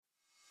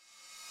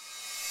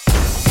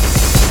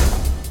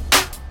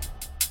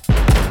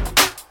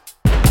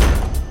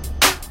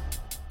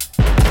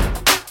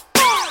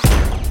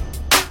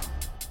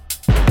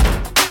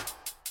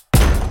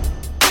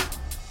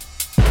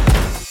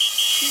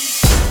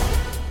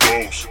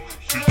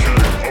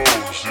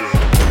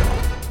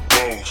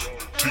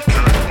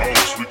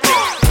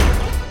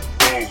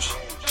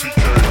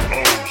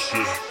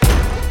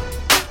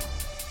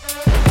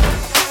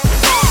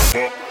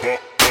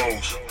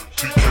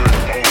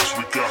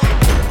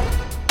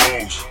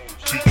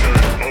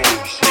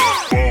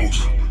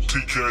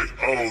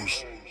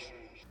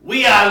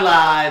We are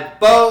live,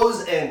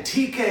 Bows and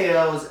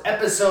TKOs,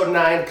 episode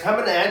 9,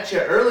 coming at you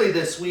early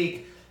this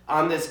week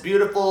on this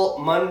beautiful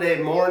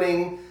Monday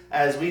morning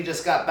as we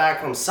just got back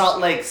from Salt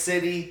Lake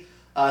City.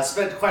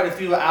 Spent quite a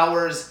few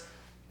hours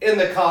in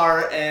the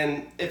car,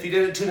 and if you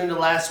didn't tune into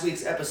last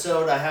week's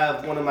episode, I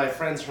have one of my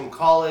friends from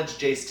college,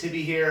 Jace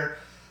Tibby here.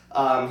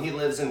 He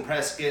lives in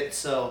Prescott,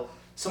 so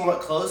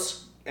somewhat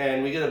close,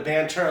 and we get to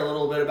banter a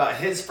little bit about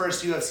his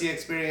first UFC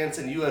experience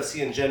and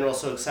UFC in general,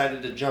 so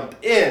excited to jump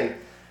in.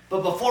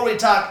 But before we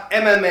talk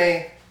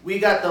MMA, we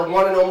got the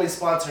one and only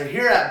sponsor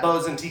here at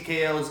Bows and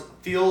TKOs,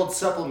 Fueled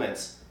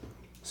Supplements.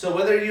 So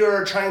whether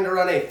you're trying to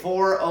run a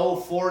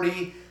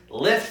 4:0:40,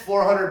 lift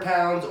 400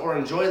 pounds, or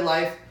enjoy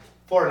life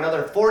for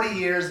another 40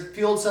 years,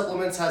 Fueled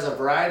Supplements has a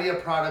variety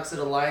of products that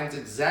aligns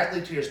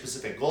exactly to your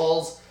specific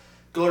goals.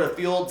 Go to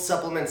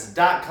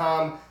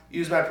fueledsupplements.com,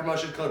 use my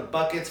promotion code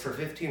BUCKETS for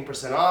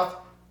 15% off.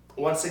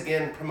 Once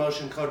again,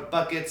 promotion code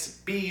BUCKETS,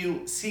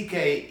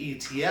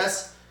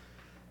 BUCKETS.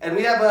 And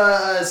we have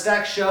a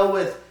stacked show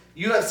with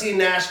UFC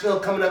Nashville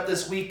coming up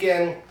this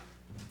weekend.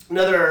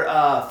 Another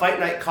fight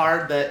night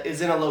card that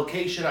is in a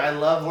location I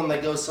love when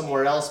they go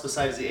somewhere else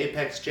besides the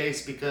Apex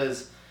Chase,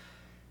 because,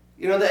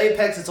 you know, the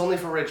Apex, it's only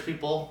for rich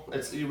people.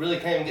 You really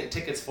can't even get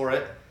tickets for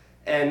it.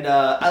 And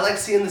I like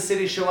seeing the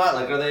city show out.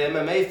 Like, are they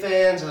MMA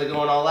fans? Are they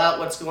going all out?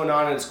 What's going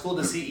on? And it's cool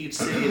to see each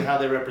city and how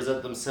they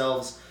represent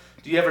themselves.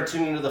 Do you ever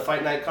tune into the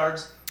fight night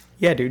cards?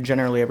 Yeah, dude.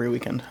 Generally every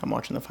weekend I'm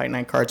watching the fight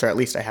night cards, or at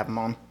least I have them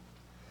on.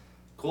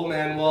 Cool,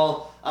 man.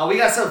 Well, we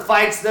got some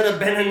fights that have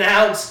been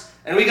announced,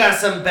 and we got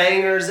some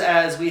bangers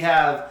as we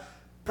have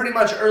pretty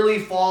much early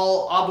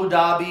fall Abu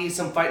Dhabi,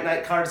 some fight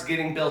night cards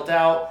getting built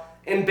out.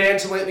 In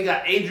bantamweight, we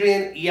got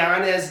Adrian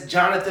Yanez,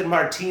 Jonathan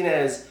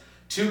Martinez,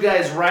 two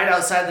guys right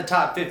outside the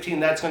top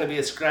 15. That's going to be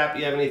a scrap.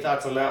 You have any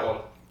thoughts on that one?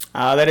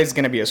 That is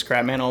going to be a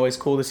scrap, man. Always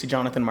cool to see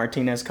Jonathan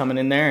Martinez coming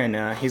in there,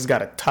 and he's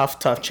got a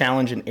tough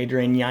challenge in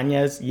Adrian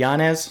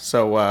Yanez.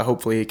 So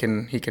hopefully he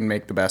can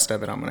make the best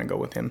of it. I'm going to go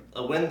with him.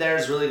 A win there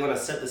is really going to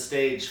set the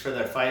stage for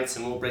their fights,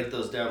 and we'll break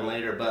those down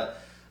later.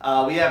 But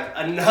we have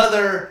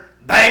another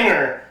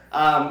banger.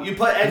 You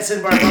put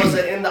Edson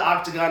Barboza in the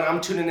octagon.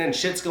 I'm tuning in.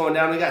 Shit's going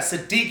down. We got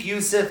Sadiq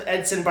Youssef,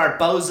 Edson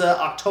Barboza,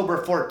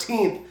 October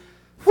 14th.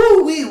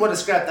 Woo-wee, what a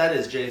scrap that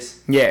is,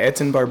 Jace. Yeah,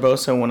 Edson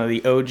Barboza, one of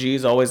the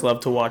OGs. Always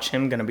love to watch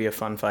him. Going to be a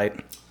fun fight.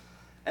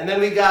 And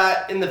then we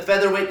got, in the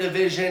featherweight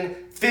division,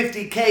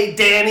 50K,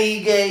 Dan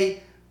Ige,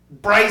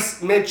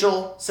 Bryce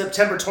Mitchell,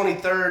 September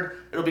 23rd.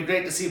 It'll be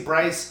great to see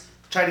Bryce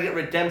try to get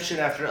redemption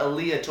after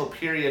Aaliyah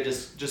Topuria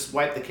just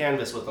wiped the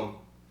canvas with him.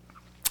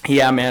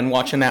 Yeah, man,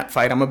 watching that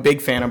fight. I'm a big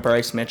fan of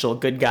Bryce Mitchell.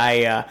 Good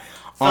guy.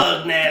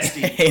 Thug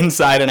nasty.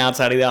 Inside and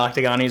outside of the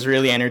octagon. He's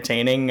really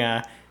entertaining.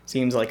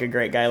 Seems like a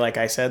great guy, like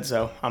I said,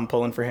 so I'm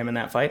pulling for him in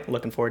that fight.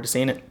 Looking forward to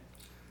seeing it.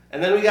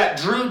 And then we got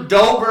Drew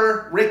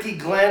Dober, Ricky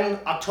Glenn,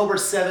 October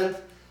 7th.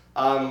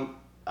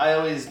 I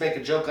always make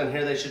a joke on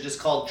here, they should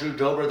just call Drew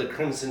Dober the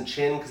Crimson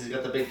Chin, because he's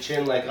got the big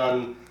chin like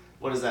on,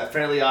 what is that,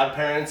 Fairly Odd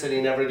Parents, and he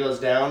never goes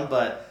down.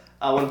 But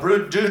when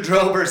Drew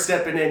Dober's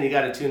stepping in, you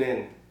got to tune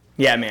in.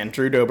 Yeah, man,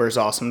 Drew Dober's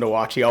awesome to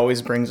watch. He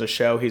always brings a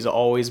show. He's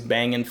always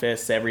banging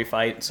fists every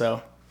fight,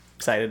 so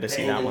excited to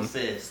see that one.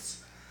 Fists.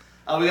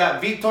 We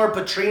got Vitor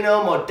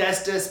Petrino,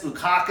 Modestas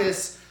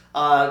Bukakas,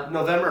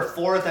 November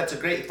 4th. That's a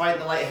great fight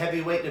in the light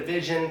heavyweight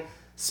division.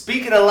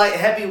 Speaking of light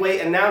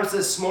heavyweight, announced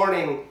this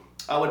morning,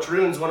 which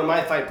ruins one of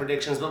my fight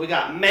predictions, but we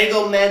got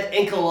Magomed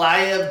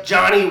Ankalaev,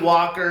 Johnny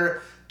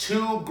Walker,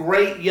 two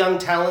great young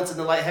talents in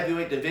the light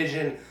heavyweight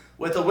division.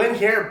 With a win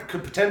here,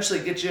 could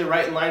potentially get you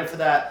right in line for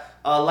that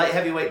light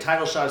heavyweight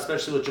title shot,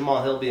 especially with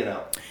Jamal Hill being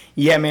out.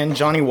 Yeah, man,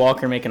 Johnny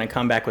Walker making a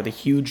comeback with a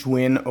huge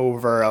win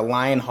over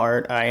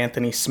Lionheart,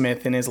 Anthony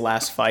Smith, in his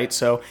last fight.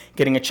 So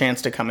getting a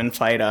chance to come and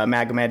fight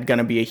Magomed, going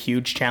to be a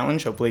huge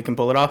challenge. Hopefully he can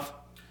pull it off.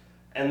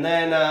 And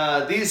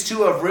then these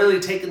two have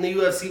really taken the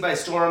UFC by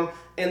storm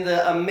in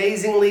the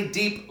amazingly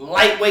deep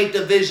lightweight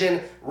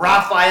division.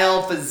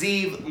 Rafael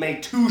Fiziev,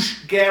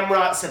 Mateusz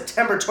Gamrot,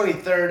 September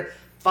 23rd,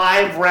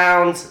 5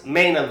 rounds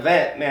main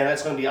event. Man,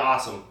 that's going to be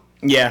awesome.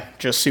 Yeah,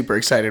 just super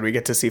excited. We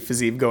get to see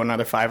Fiziev go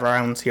another 5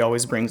 rounds. He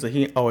always brings the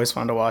heat. Always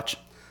fun to watch.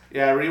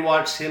 Yeah, I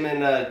rewatched him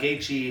and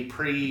Gaethje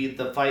pre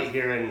the fight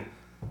here, and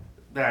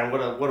man,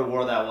 what a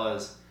war that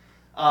was.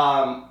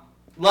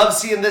 Love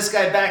seeing this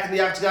guy back in the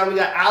octagon. We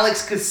got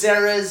Alex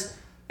Caceres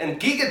and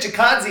Giga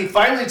Chikadze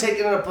finally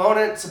taking an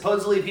opponent.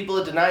 Supposedly people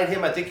had denied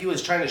him. I think he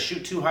was trying to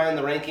shoot too high in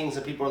the rankings,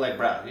 and people were like,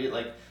 bro,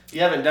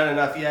 you haven't done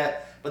enough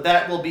yet. But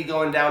that will be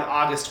going down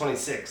August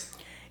 26th.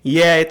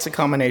 Yeah, it's a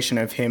combination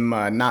of him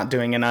not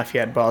doing enough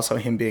yet, but also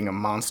him being a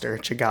monster.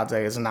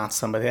 Chikadze is not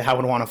somebody I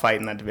would want to fight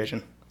in that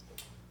division.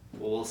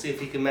 Well, we'll see if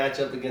he can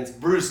match up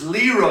against Bruce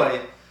Leroy.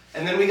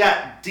 And then we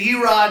got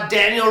D-Rod,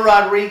 Daniel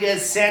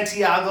Rodriguez,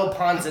 Santiago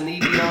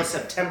Ponzinibbio,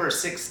 September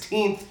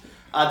 16th.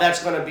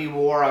 That's going to be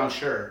war, I'm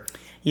sure.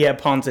 Yeah,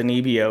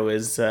 Ponzinibbio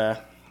is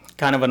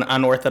kind of an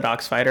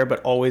unorthodox fighter,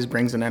 but always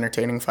brings an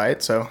entertaining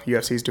fight. So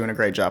UFC's doing a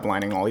great job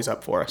lining all these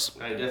up for us.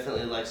 He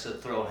definitely likes to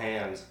throw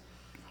hands.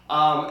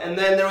 And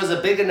then there was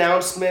a big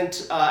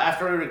announcement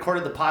after we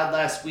recorded the pod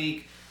last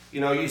week.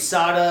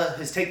 USADA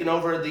has taken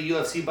over the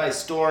UFC by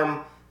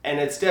storm, and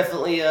it's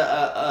definitely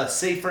a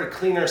safer,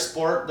 cleaner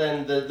sport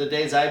than the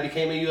days I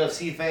became a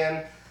UFC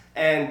fan.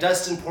 And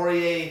Dustin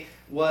Poirier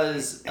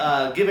was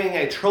giving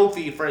a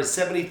trophy for his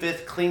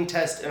 75th clean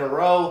test in a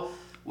row,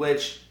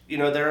 which,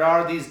 there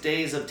are these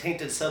days of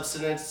tainted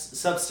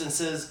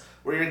substances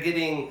where you're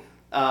getting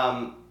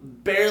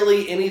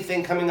barely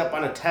anything coming up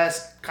on a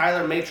test.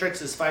 Kyler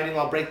Matrix is fighting.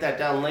 I'll break that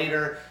down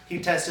later. He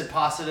tested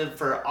positive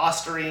for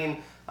Ostarine.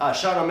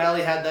 Sean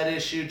O'Malley had that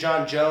issue,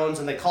 John Jones,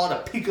 and they call it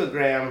a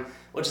picogram,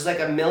 which is like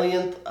a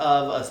millionth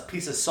of a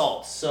piece of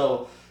salt.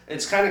 So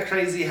it's kind of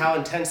crazy how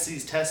intense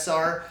these tests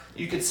are.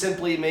 You could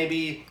simply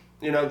maybe,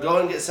 go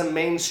and get some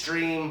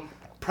mainstream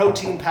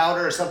protein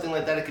powder or something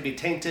like that. It could be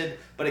tainted,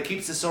 but it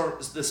keeps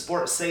the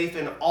sport safe.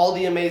 And all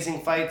the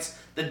amazing fights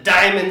the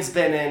Diamond's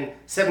been in,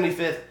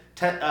 75th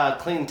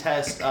clean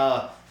test.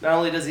 Not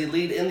only does he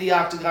lead in the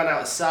octagon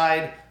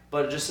outside,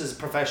 but just as a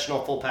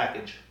professional full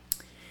package.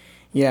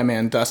 Yeah,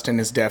 man, Dustin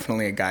is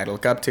definitely a guy to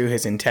look up to.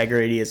 His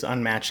integrity is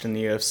unmatched in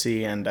the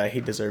UFC, and he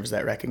deserves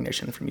that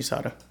recognition from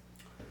USADA.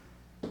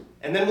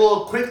 And then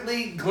we'll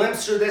quickly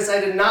glimpse through this.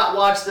 I did not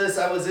watch this.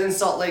 I was in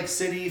Salt Lake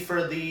City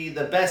for the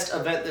best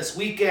event this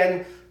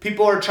weekend.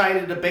 People are trying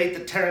to debate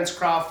that Terance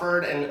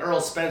Crawford and Errol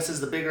Spence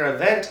is the bigger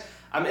event.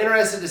 I'm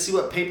interested to see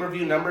what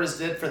pay-per-view numbers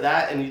did for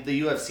that and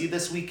the UFC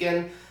this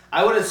weekend.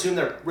 I would assume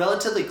they're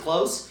relatively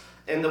close.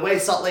 And the way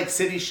Salt Lake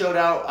City showed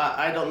out,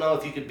 I don't know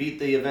if you could beat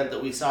the event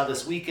that we saw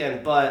this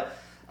weekend, but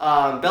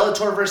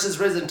Bellator versus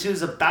Rizin 2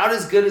 is about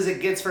as good as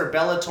it gets for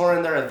Bellator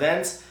in their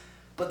events.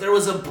 But there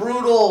was a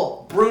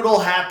brutal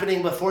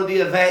happening before the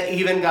event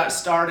even got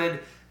started.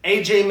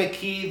 AJ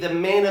McKee, the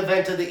main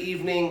event of the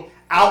evening,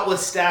 out with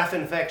staph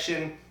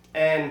infection.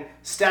 And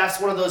staph's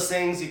one of those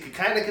things, you can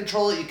kind of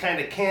control it, you kind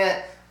of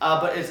can't,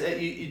 but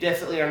you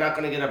definitely are not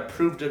going to get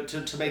approved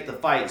to make the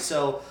fight.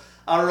 So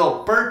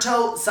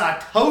Roberto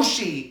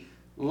Satoshi,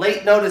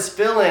 late notice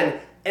fill-in,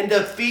 and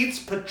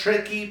defeats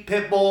Patricky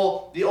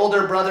Pitbull, the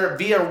older brother,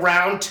 via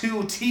round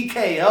 2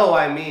 TKO.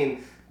 I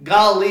mean,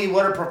 golly,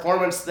 what a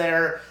performance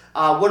there.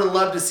 Would have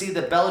loved to see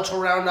the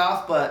Bellator round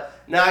off, but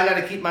now I got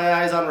to keep my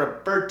eyes on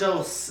Roberto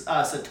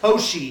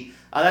Satoshi.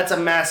 That's a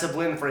massive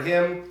win for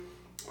him.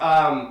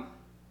 Another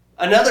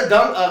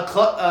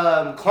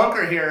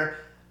clunker here.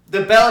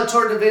 The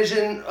Bellator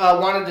division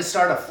wanted to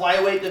start a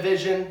flyweight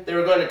division. They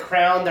were going to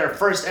crown their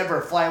first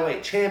ever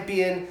flyweight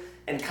champion.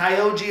 And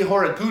Kyoji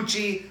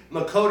Horiguchi,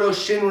 Makoto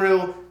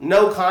Shinru,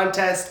 no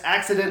contest,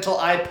 accidental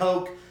eye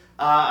poke.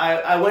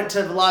 I went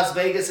to Las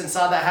Vegas and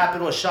saw that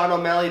happen with Sean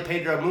O'Malley,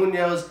 Pedro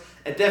Munoz.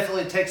 It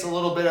definitely takes a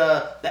little bit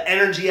of the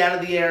energy out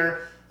of the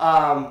air.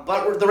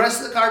 But the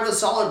rest of the card was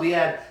solid. We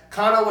had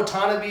Kana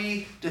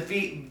Watanabe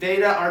defeat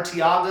Veda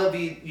Arteaga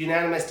via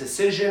unanimous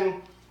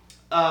decision.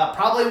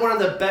 Probably one of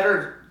the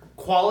better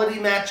quality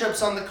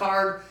matchups on the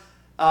card.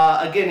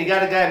 Again, you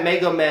got a guy,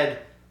 Magomed,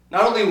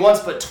 not only once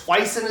but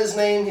twice in his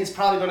name. He's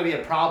probably going to be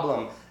a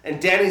problem. And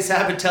Danny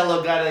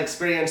Sabatello got to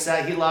experience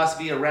that. He lost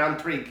via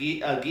round 3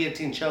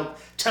 guillotine choke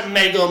to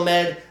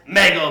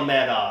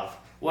Magomedov.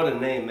 What a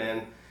name,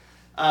 man.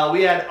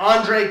 We had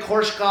Andrei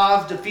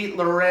Korshkov defeat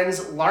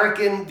Lorenz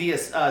Larkin via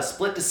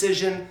split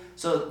decision.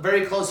 So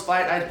very close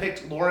fight. I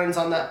picked Lorenz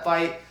on that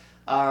fight.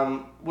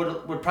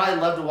 Would probably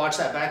love to watch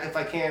that back if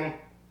I can.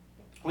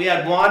 We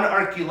had Juan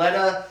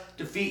Arculeta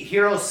defeat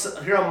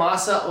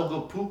Hiromasa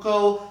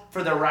Ogopuko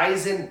for the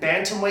Rizin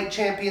Bantamweight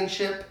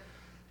Championship.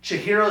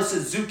 Chihiro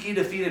Suzuki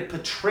defeated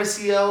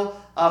Patricio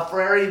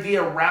Freire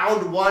via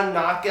round 1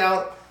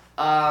 knockout.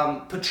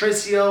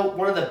 Patricio,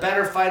 one of the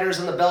better fighters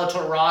on the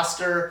Bellator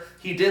roster.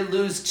 He did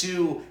lose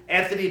to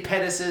Anthony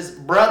Pettis'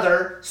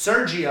 brother,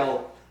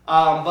 Sergio.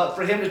 But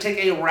for him to take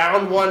a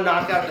round 1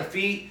 knockout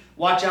defeat,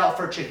 watch out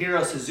for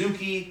Chihiro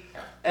Suzuki.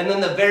 And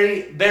then the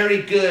very,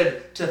 very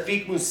good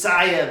Tafik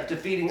Musayev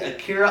defeating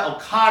Akira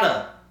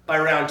Okada by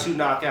round 2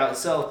 knockout.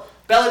 So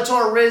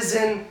Bellator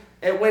Rizin,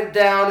 it went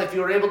down. If you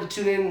were able to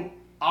tune in,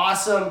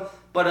 awesome.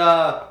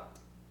 But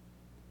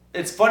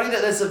it's funny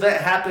that this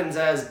event happens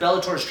as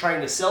Bellator's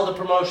trying to sell the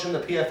promotion. The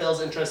PFL's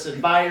interested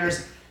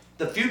buyers.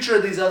 The future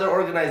of these other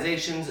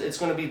organizations, it's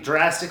going to be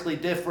drastically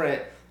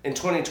different in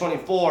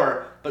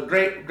 2024. But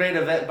great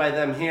event by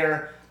them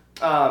here.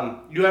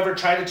 You ever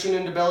try to tune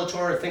into Bellator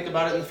or think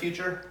about it in the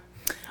future?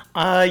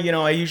 I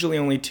usually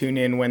only tune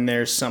in when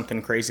there's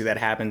something crazy that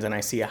happens and I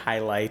see a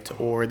highlight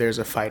or there's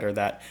a fighter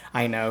that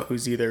I know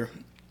who's either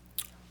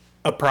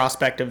a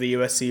prospect of the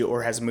UFC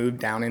or has moved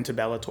down into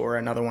Bellator,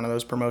 another one of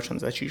those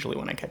promotions. That's usually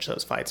when I catch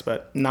those fights,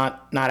 but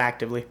not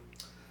actively.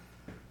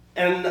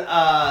 And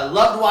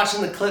loved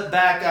watching the clip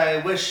back.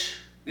 I wish,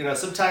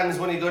 sometimes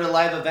when you go to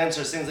live events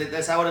or things like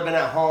this, I would have been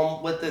at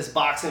home with this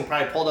boxing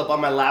probably pulled up on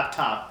my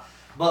laptop.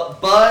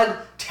 But Bud,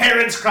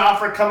 Terance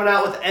Crawford coming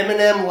out with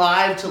Eminem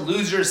Live to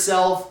Lose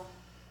Yourself.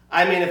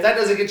 I mean, if that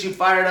doesn't get you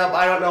fired up,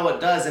 I don't know what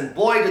does. And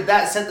boy, did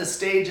that set the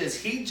stage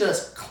as he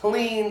just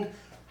cleaned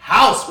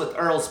house with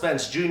Errol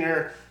Spence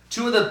Jr.,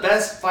 two of the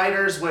best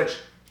fighters, which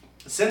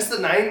since the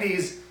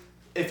 90s,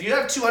 if you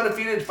have two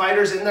undefeated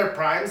fighters in their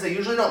primes, they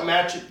usually don't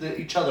match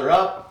each other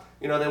up.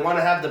 You know, they want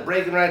to have the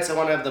bragging rights, they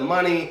want to have the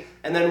money,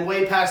 and then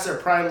way past their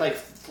prime, like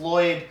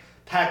Floyd,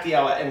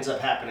 Pacquiao, ends up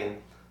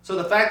happening. So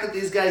the fact that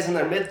these guys in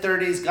their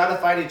mid-30s got to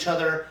fight each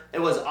other,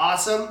 it was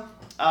awesome.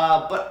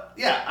 But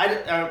yeah,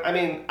 I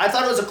mean, I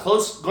thought it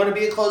was going to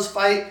be a close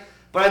fight,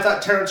 but I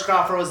thought Terance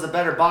Crawford was the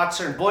better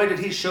boxer, and boy, did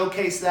he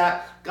showcase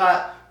that.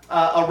 Got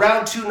a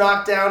round 2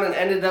 knockdown and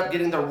ended up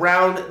getting the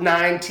round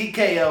 9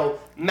 TKO.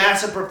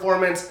 Massive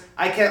performance.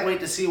 I can't wait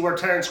to see where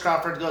Terance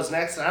Crawford goes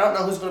next, and I don't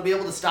know who's going to be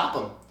able to stop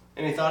him.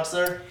 Any thoughts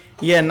there?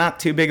 Yeah, not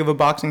too big of a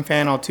boxing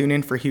fan. I'll tune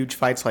in for huge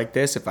fights like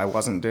this if I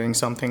wasn't doing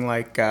something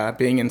like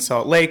being in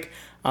Salt Lake.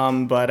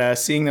 But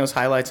seeing those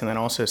highlights and then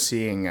also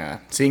seeing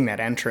that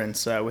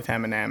entrance with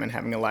Eminem and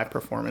having a live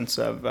performance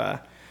of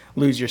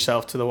Lose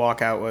Yourself to the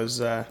Walkout was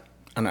an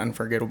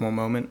unforgettable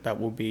moment that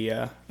will be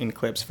in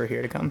clips for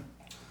here to come.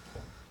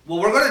 Well,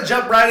 we're going to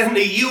jump right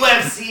into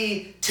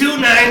UFC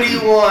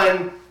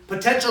 291,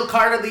 potential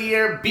card of the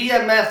year,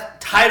 BMF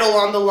title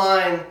on the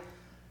line.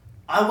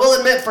 I will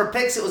admit, for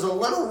picks, it was a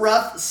little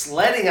rough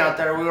sledding out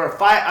there.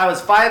 I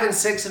was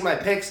 5-6 in my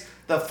picks.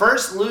 The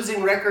first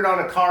losing record on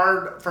a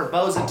card for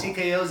bows and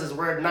TKOs is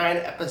we're 9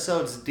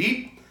 episodes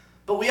deep.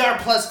 But we are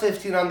plus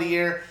 15 on the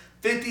year,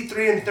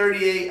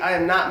 53-38. I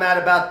am not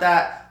mad about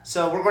that.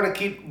 So we're going to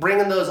keep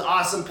bringing those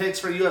awesome picks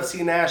for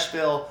UFC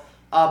Nashville.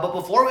 But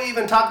before we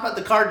even talk about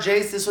the card,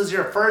 Jace, this was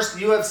your first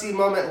UFC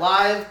moment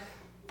live.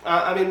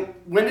 I mean,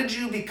 when did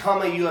you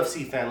become a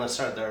UFC fan? Let's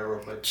start there real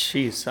quick.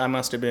 Jeez, I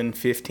must have been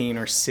 15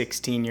 or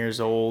 16 years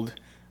old.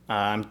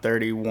 I'm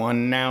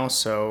 31 now,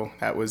 so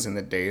that was in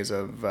the days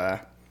of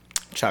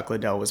Chuck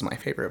Liddell was my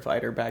favorite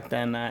fighter back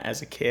then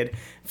as a kid.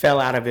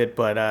 Fell out of it,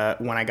 but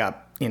when I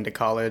got into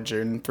college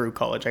and through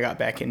college, I got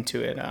back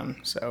into it.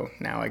 So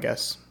now I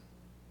guess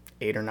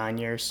 8 or 9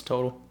 years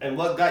total. And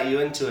what got you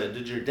into it?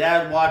 Did your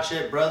dad watch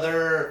it,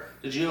 brother?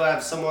 Did you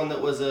have someone that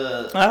was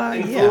a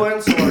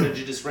influence, or did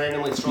you just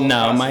randomly stroll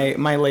across it?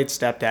 My late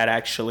stepdad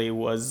actually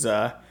was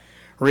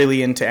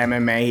really into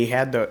MMA. He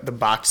had the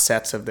box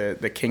sets of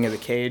the King of the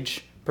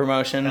Cage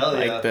promotion,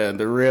 like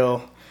the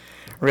real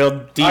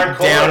deep hardcore,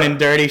 down and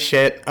dirty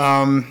shit.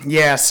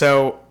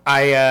 So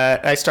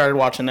I started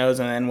watching those,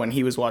 and then when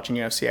he was watching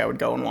UFC, I would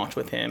go and watch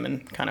with him,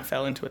 and kind of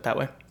fell into it that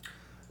way.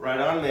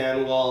 Right on,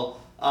 man. Well,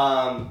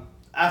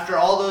 after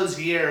all those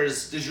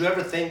years, did you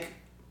ever think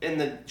in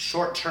the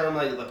short term,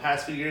 like the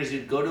past few years,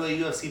 you'd go to a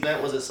UFC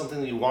event? Was it something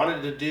that you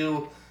wanted to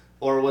do,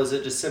 or was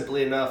it just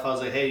simply enough? I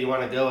was like, hey, you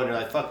want to go? And you're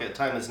like, fuck it,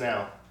 time is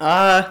now.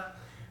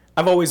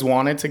 I've always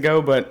wanted to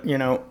go, but, you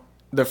know,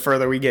 the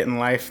further we get in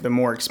life, the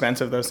more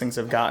expensive those things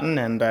have gotten,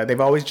 and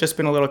they've always just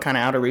been a little kind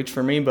of out of reach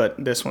for me,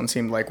 but this one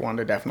seemed like one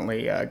to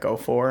definitely go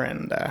for,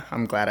 and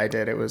I'm glad I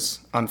did. It was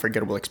an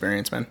unforgettable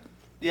experience, man.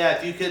 Yeah,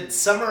 if you could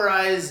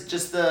summarize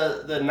just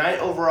the night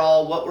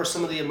overall, what were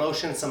some of the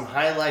emotions, some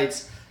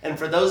highlights, and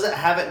for those that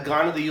haven't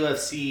gone to the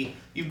UFC,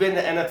 you've been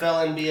to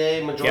NFL,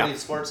 NBA, majority of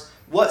sports,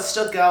 what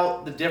stuck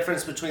out the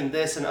difference between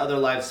this and other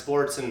live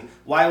sports, and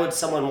why would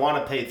someone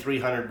want to pay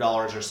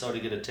 $300 or so to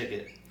get a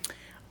ticket?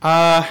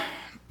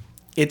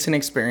 It's an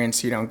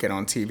experience you don't get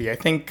on TV. I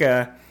think,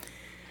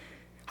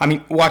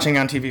 watching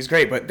on TV is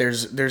great, but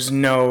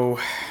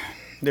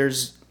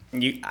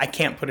I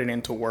can't put it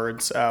into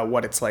words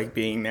what it's like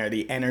being there.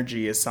 The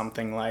energy is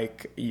something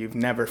like you've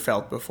never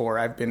felt before.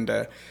 I've been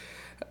to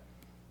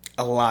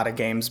a lot of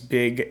games,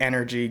 big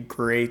energy,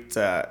 great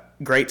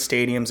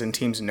stadiums and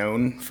teams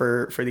known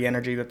for the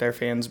energy that their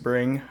fans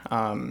bring.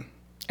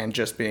 And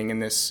just being in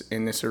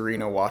this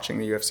arena watching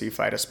the UFC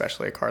fight,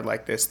 especially a card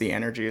like this, the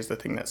energy is the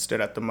thing that stood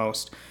out the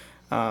most.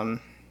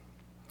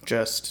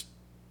 Just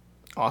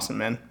awesome,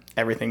 man.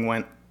 Everything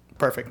went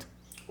perfect.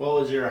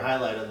 What was your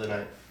highlight of the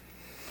night?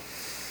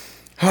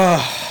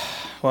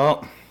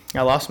 Well,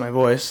 I lost my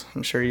voice.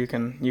 I'm sure you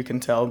can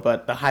tell,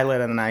 but the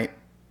highlight of the night.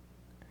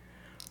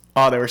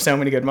 There were so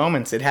many good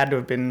moments. It had to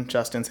have been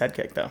Justin's head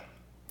kick, though,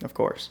 of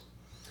course.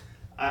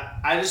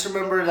 I just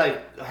remember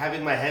like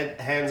having my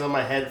hands on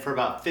my head for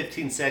about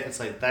 15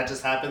 seconds. Like that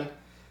just happened.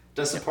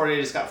 Dustin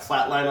Poirier just got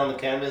flatlined on the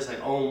canvas.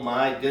 Like, oh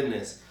my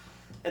goodness.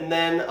 And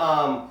then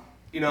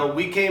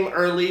we came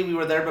early. We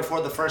were there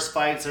before the first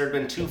fights. There had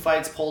been 2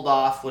 fights pulled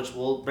off, which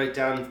we'll break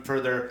down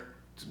further.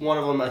 One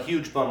of them a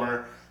huge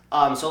bummer.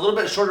 So a little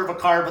bit shorter of a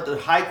card, but the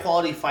high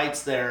quality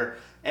fights there.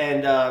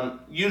 And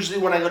usually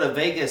when I go to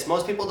Vegas,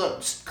 most people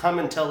don't come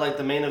until like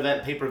the main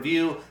event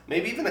pay-per-view,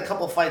 maybe even a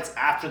couple fights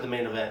after the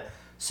main event.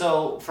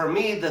 So for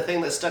me, the thing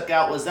that stuck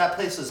out was that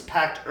place was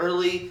packed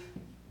early,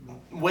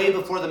 way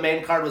before the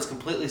main card was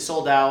completely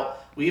sold out.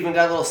 We even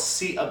got a little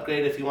seat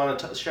upgrade if you want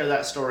to share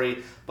that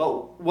story.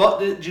 But what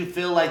did you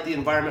feel like the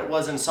environment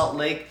was in Salt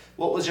Lake?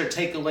 What was your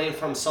takeaway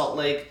from Salt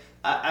Lake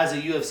as a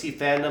UFC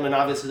fandom? And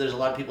obviously there's a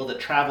lot of people that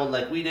traveled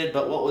like we did,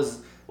 but what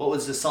was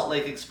the Salt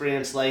Lake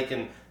experience like,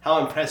 and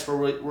how impressed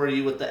were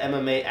you with the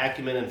MMA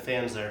acumen and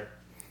fans there?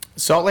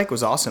 Salt Lake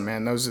was awesome,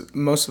 man.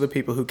 Most of the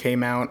people who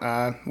came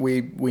out,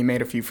 we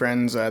made a few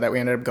friends that we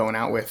ended up going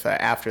out with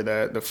after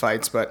the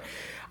fights. But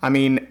I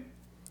mean,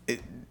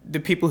 the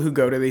people who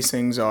go to these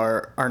things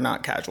are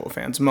not casual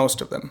fans.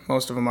 Most of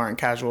them aren't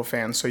casual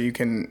fans. So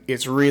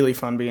it's really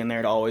fun being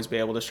there to always be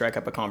able to strike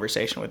up a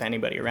conversation with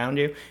anybody around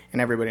you,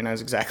 and everybody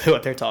knows exactly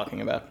what they're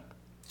talking about.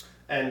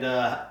 And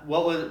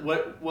what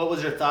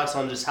was your thoughts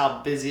on just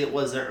how busy it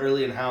was there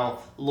early and how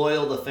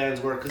loyal the fans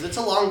were? Because it's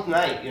a long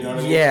night, you know what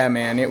I mean? Yeah,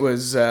 man. It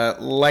was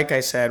like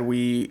you said,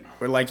 we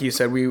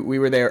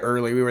were there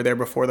early. We were there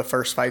before the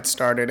first fight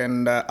started,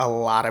 and a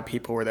lot of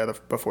people were there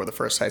before the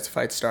first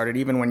fight started.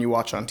 Even when you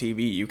watch on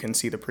TV, you can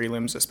see the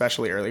prelims,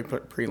 especially early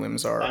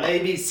prelims are on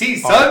ABC,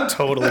 son.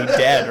 Totally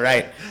dead,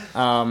 right?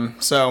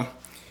 So.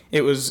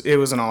 It was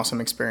an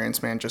awesome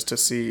experience, man, just to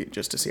see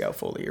how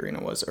full the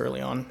arena was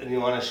early on. And you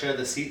want to share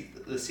the seat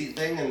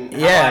thing and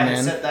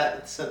man. set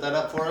that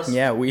up for us?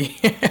 Yeah, we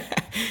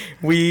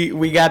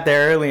got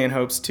there early in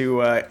hopes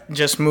to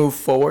just move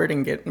forward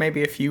and get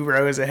maybe a few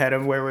rows ahead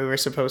of where we were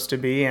supposed to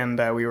be, and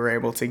we were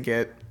able to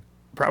get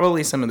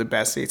probably some of the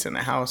best seats in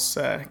the house.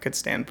 Could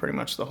stand pretty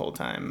much the whole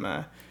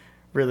time.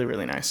 Really,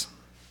 really nice.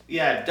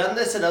 Yeah, I've done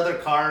this at other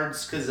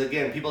cards because,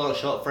 again, people don't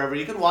show up forever.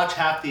 You can watch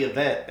half the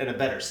event in a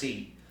better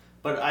seat.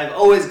 But I've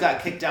always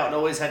got kicked out and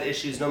always had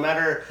issues.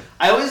 I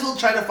always will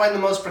try to find the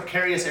most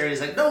precarious areas.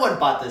 Like, no one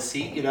bought this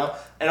seat, you know?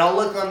 And I'll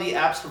look on the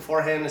apps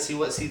beforehand to see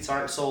what seats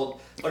aren't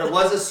sold. But it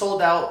was a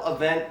sold-out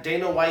event.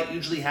 Dana White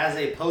usually has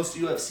a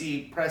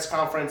post-UFC press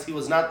conference. He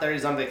was not there.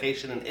 He's on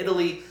vacation in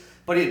Italy.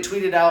 But he had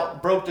tweeted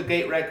out, broke the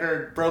gate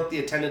record, broke the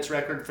attendance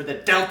record for the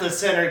Delta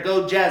Center.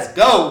 Go, Jazz,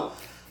 go!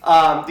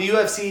 The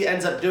UFC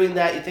ends up doing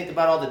that. You think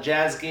about all the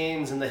Jazz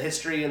games and the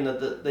history and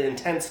the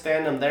intense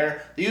fandom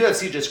there. The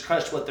UFC just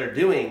crushed what they're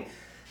doing.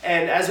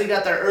 And as we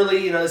got there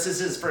early, you know, this is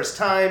his first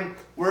time.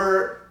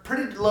 We're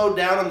pretty low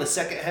down on the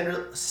second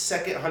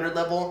 100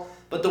 level.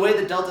 But the way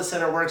the Delta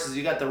Center works is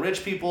you got the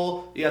rich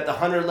people, you got the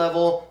 100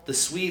 level, the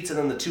suites, and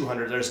then the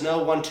 200. There's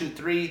no 1, 2,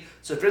 3.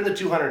 So if you're in the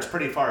 200, it's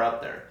pretty far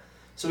up there.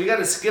 So we got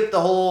to skip the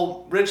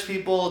whole rich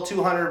people,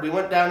 200. We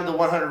went down to the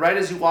 100 right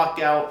as you walk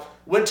out.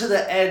 Went to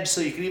the edge so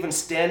you could even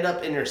stand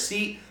up in your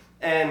seat,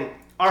 and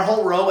our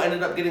whole row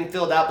ended up getting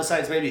filled out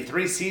besides maybe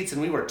 3 seats,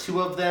 and we were 2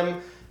 of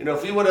them. You know,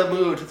 if we would have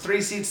moved 3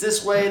 seats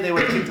this way, they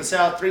would have kicked us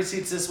out. 3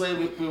 seats this way,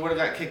 we would have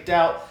got kicked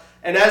out.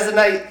 And as the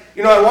night,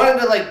 you know, I wanted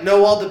to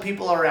know all the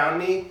people around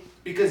me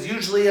because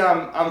usually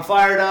I'm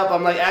fired up.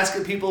 I'm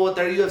asking people what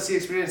their UFC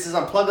experience is.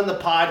 I'm plugging the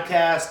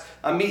podcast.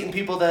 I'm meeting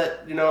people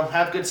that, you know,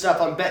 have good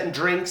stuff. I'm betting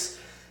drinks.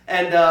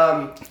 And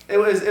it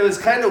was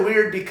kind of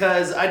weird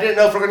because I didn't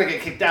know if we're going to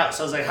get kicked out.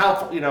 So I was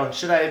like,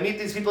 should I meet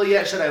these people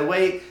yet? Should I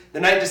wait?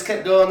 The night just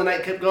kept going. The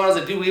night kept going. I was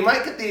like, dude, we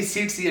might get these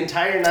seats the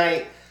entire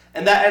night.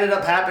 And that ended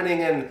up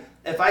happening. And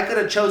if I could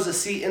have chose a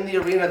seat in the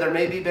arena, there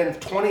maybe been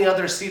 20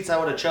 other seats I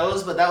would have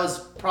chose. But that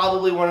was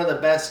probably one of the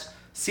best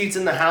seats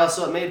in the house.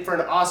 So it made for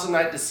an awesome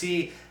night to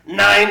see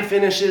 9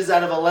 finishes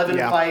out of 11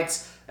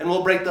 fights. And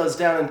we'll break those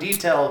down in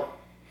detail.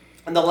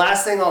 And the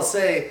last thing I'll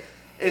say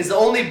is the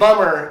only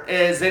bummer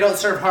is they don't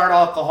serve hard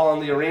alcohol in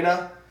the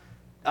arena.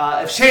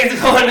 If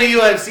Shane's going to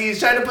UFC, he's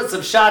trying to put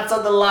some shots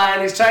on the line.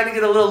 He's trying to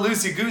get a little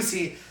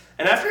loosey-goosey.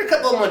 And after a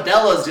couple of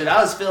Modelo's, dude,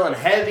 I was feeling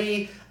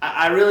heavy.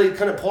 I really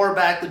couldn't pour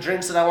back the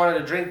drinks that I wanted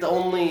to drink. The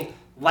only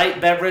light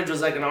beverage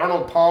was like an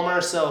Arnold Palmer.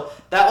 So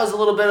that was a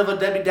little bit of a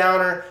Debbie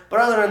Downer.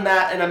 But other than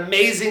that, an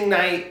amazing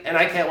night. And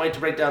I can't wait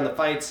to break down the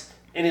fights.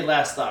 Any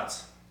last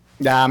thoughts?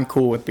 Yeah, I'm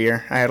cool with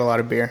beer. I had a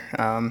lot of beer.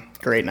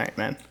 Great night,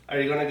 man. Are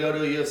you going to go to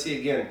a UFC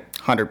again?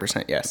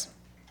 100% yes.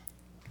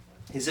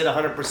 He said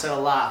 100% a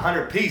lot.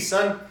 100 piece,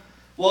 son.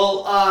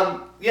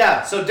 Well,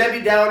 yeah, so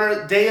Debbie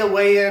Downer, day of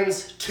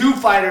weigh-ins, 2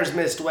 fighters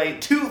missed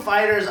weight. 2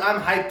 fighters I'm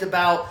hyped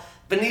about.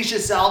 Benicia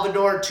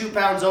Salvador, 2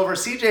 pounds over.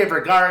 CJ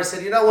Vergara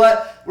said, you know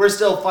what? We're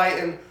still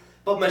fighting.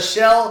 But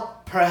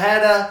Michelle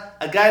Perretta,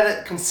 a guy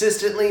that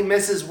consistently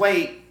misses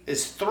weight,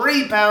 is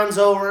 3 pounds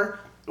over,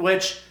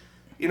 which...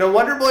 You know,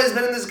 Wonder Boy's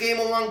been in this game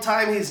a long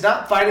time. He's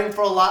not fighting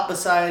for a lot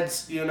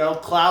besides, you know,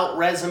 clout,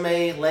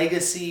 resume,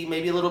 legacy,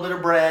 maybe a little bit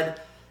of bread.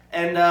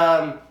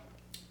 And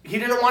he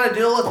didn't want to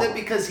deal with it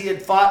because he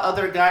had fought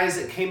other guys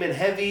that came in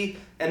heavy.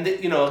 And,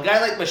 you know, a guy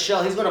like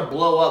Michelle, he's going to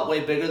blow up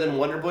way bigger than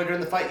Wonder Boy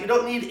during the fight. You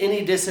don't need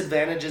any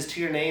disadvantages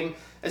to your name,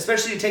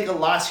 especially you take a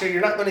loss here.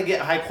 You're not going to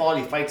get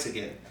high-quality fights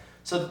again.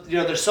 So, you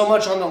know, there's so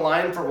much on the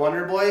line for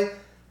Wonder Boy.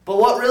 But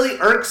what really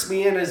irks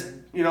me and is,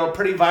 you know,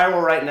 pretty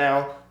viral right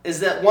now is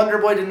that Wonder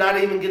Boy did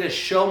not even get his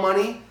show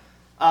money.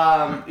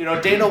 You know,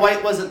 Dana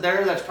White wasn't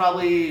there. That's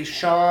probably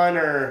Sean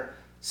or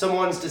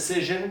someone's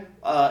decision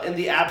in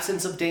the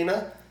absence of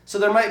Dana. So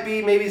there might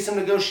be maybe some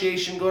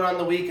negotiation going on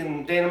the week,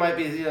 and Dana might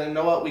be, you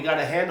know what, we got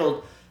it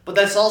handled. But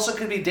that's also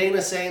could be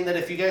Dana saying that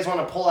if you guys want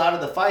to pull out of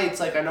the fights,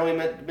 like I know he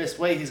missed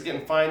weight, he's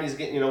getting fined, he's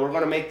getting, you know, we're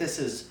going to make this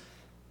as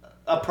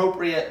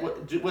appropriate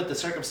with the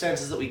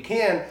circumstances that we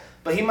can.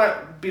 But he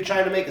might be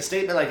trying to make a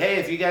statement like, hey,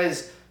 if you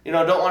guys... you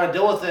know, don't want to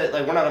deal with it,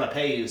 like, we're not going to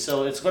pay you.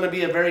 So it's going to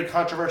be a very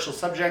controversial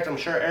subject. I'm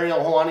sure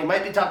Errol Helwani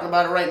might be talking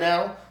about it right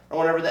now or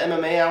whenever the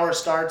MMA hour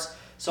starts.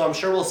 So I'm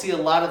sure we'll see a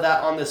lot of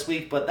that on this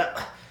week. But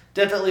that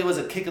definitely was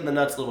a kick in the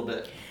nuts a little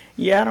bit.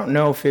 Yeah, I don't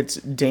know if it's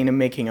Dana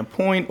making a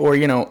point or,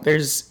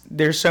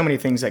 there's so many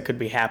things that could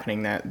be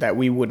happening that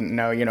we wouldn't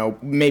know.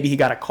 Maybe he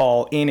got a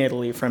call in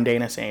Italy from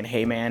Dana saying,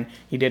 hey, man,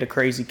 you did a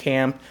crazy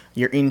camp.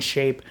 You're in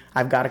shape.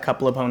 I've got a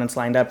couple opponents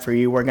lined up for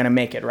you. We're going to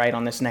make it right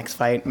on this next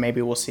fight.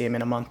 Maybe we'll see him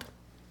in a month.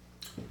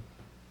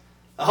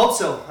 I hope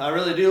so. I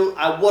really do.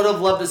 I would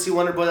have loved to see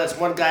Wonderboy. That's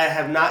one guy I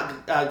have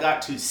not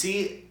got to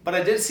see. But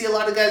I did see a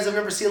lot of guys I've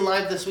never seen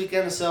live this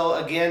weekend. So,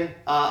 again,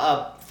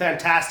 a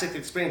fantastic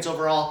experience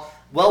overall.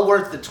 Well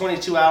worth the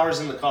 22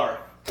 hours in the car.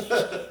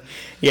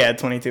 Yeah,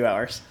 22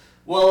 hours.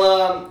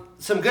 Well,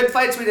 some good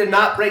fights we did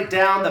not break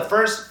down. The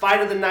first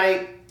fight of the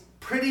night,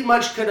 pretty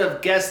much could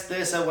have guessed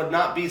this. I would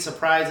not be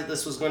surprised that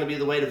this was going to be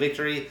the way to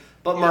victory.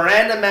 But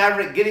Miranda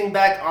Maverick getting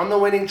back on the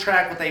winning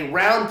track with a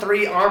round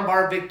 3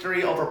 armbar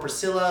victory over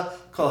Priscilla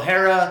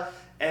Kohara.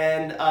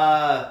 And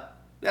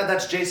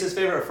that's Jace's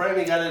favorite friend.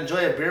 You got to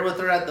enjoy a beer with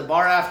her at the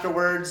bar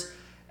afterwards.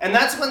 And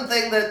that's one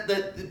thing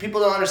that people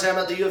don't understand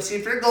about the UFC.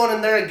 If you're going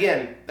in there,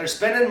 again, they're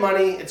spending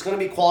money. It's going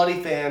to be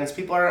quality fans.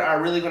 People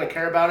are really going to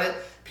care about it.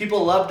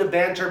 People love to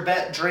banter,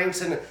 bet drinks,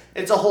 and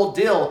it's a whole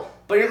deal.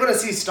 But you're going to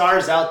see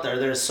stars out there.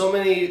 There's so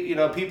many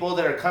people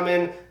that are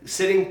coming,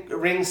 sitting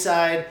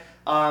ringside.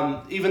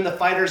 Even the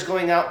fighters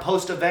going out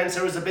post-events.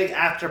 There was a big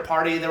after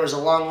party. There was a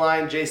long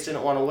line. Jace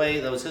didn't want to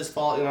wait. That was his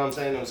fault. You know what I'm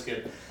saying? It was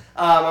good.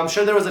 I'm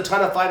sure there was a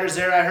ton of fighters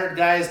there. I heard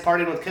guys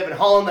partying with Kevin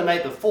Holland the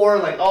night before.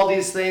 Like, all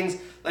these things.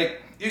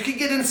 Like, you can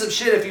get in some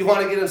shit if you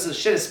want to get in some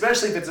shit,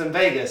 especially if it's in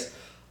Vegas.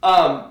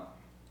 But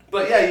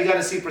yeah, you got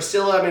to see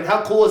Priscilla. I mean,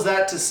 how cool is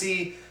that to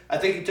see? I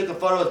think you took a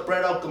photo with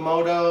Brett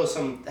Okamoto,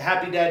 some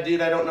happy dad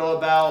dude I don't know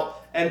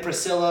about, and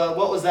Priscilla.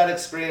 What was that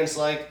experience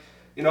like?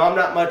 I'm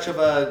not much of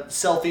a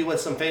selfie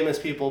with some famous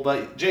people,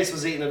 but Jace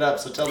was eating it up,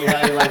 so tell me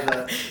how you like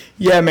that.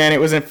 Yeah, man,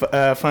 it was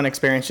a fun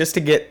experience just to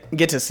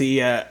get to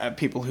see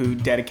people who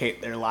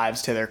dedicate their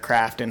lives to their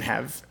craft and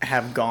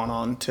have gone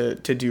on to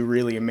do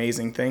really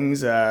amazing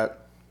things.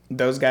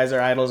 Those guys are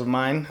idols of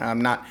mine,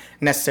 not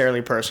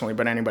necessarily personally,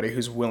 but anybody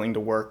who's willing to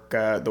work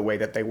the way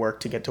that they work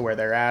to get to where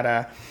they're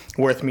at.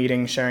 Worth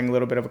meeting, sharing a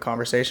little bit of a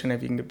conversation.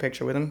 If you can get a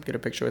picture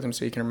with them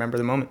so you can remember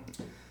the moment.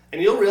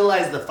 And you'll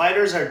realize the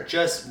fighters are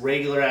just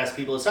regular-ass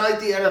people. It's not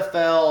like the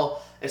NFL.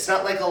 It's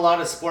not like a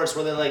lot of sports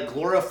where they're like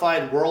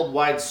glorified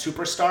worldwide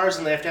superstars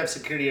and they have to have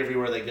security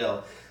everywhere they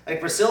go. Like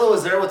Priscilla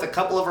was there with a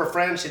couple of her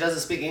friends. She doesn't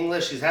speak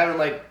English. She's having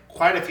like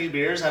quite a few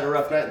beers, had a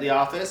rough night in the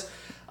office.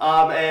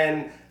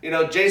 And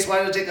Jace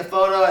wanted to take a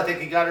photo. I think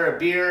he got her a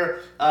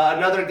beer.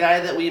 Another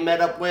guy that we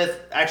met up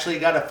with actually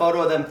got a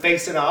photo of them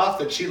facing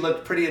off, and she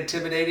looked pretty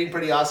intimidating.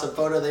 Pretty awesome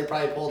photo they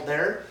probably pulled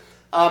there.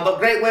 But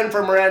great win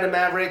for Miranda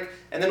Maverick.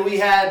 And then we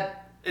had,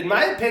 in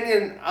my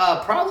opinion,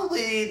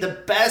 probably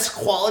the best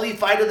quality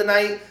fight of the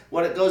night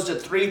when it goes to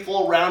 3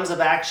 full rounds of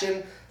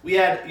action. We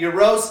had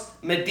Uros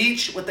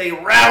Medic with a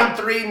round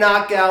 3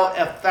 knockout,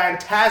 a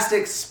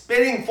fantastic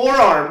spinning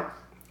forearm.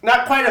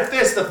 Not quite a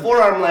fist, the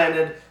forearm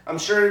landed. I'm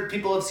sure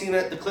people have seen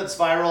it. The clip's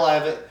viral. I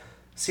haven't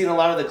seen a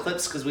lot of the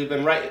clips because we've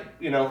been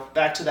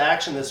back to the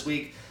action this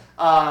week.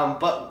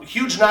 But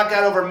huge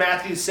knockout over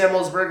Matthew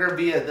Semmelsberger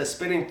via the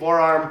spinning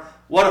forearm.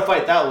 What a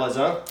fight that was,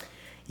 huh?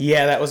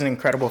 Yeah, that was an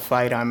incredible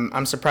fight.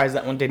 I'm surprised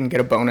that one didn't get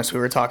a bonus. We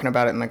were talking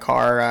about it in the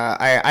car.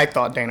 I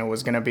thought Dana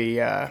was going to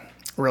be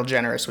real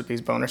generous with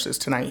these bonuses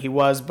tonight. He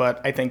was,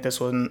 but I think this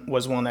one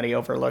was one that he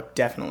overlooked.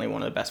 Definitely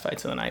one of the best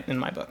fights of the night in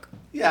my book.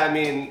 Yeah, I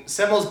mean,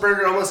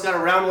 Semmelsberger almost got a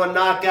round 1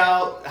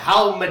 knockout.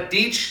 How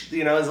Medic,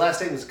 his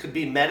last name could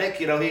be Medic.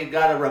 He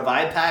got a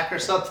revive pack or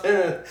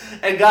something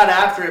and got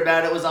after it,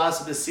 man. It was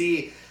awesome to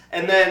see.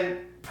 And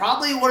then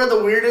probably one of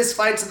the weirdest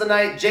fights of the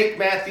night, Jake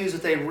Matthews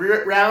with a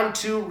round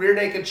 2 rear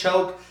naked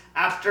choke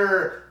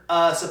after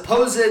a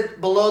supposed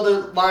below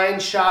the line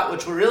shot,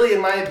 which were really, in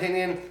my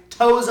opinion,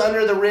 toes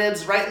under the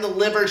ribs, right in the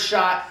liver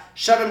shot,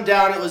 shut him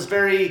down. It was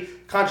very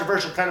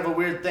controversial, kind of a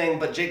weird thing,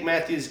 but Jake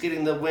Matthews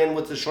getting the win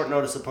with the short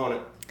notice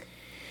opponent.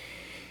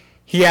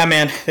 Yeah,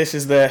 man, this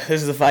is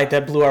the fight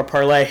that blew our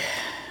parlay,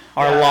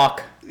 our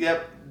lock.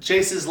 Yep,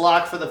 Jace's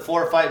lock for the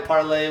 4-fight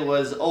parlay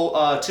was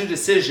 2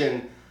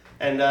 decision.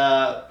 And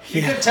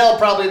you could tell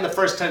probably in the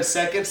first 10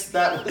 seconds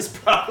that was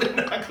probably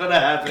not going to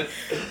happen.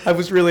 I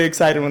was really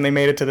excited when they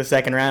made it to the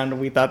second round.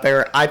 I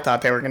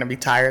thought they were going to be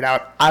tired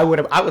out. I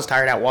was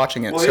tired out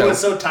watching it. Well, he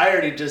was so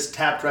tired he just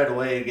tapped right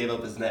away and gave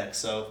up his neck.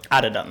 So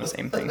I'd have done the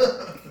same thing.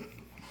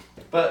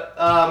 But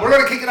we're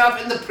going to kick it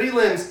off in the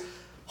prelims.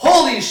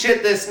 Holy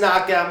shit, this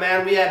knockout,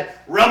 man. We had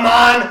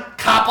Roman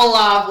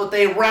Kopylov with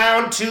a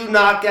round 2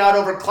 knockout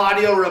over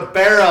Claudio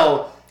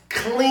Ribeiro.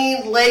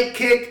 Clean leg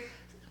kick,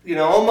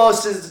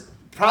 almost as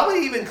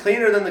probably even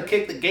cleaner than the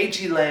kick that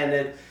Gaethje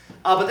landed.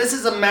 But this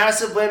is a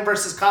massive win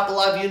versus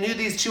Kopylov. You knew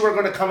these two were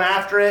going to come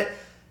after it.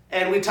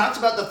 And we talked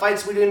about the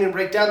fights we didn't even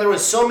break down. There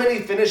was so many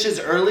finishes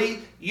early.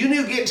 You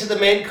knew getting to the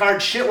main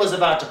card, shit was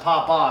about to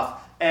pop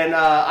off. And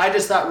I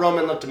just thought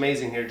Roman looked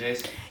amazing here,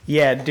 Jace.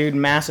 Yeah, dude,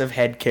 massive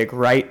head kick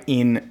right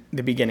in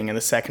the beginning of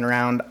the second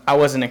round. I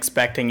wasn't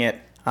expecting it,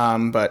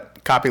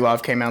 but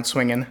Kopylov came out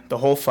swinging the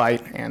whole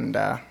fight, and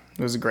it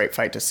was a great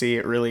fight to see.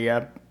 It really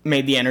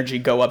made the energy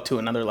go up to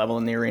another level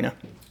in the arena.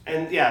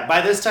 And yeah,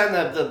 by this time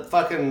the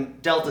fucking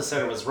Delta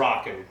Center was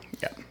rocking.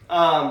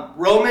 Yeah.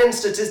 Roman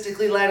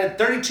statistically landed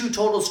 32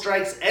 total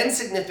strikes and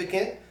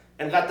significant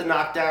and got the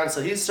knockdown,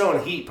 so he's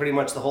throwing heat pretty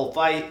much the whole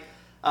fight.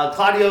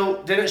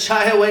 Claudio didn't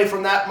shy away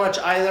from that much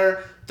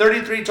either.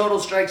 33 total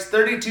strikes,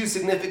 32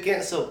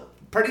 significant, so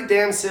pretty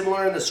damn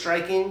similar in the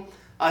striking.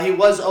 He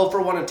was 0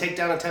 for 1 in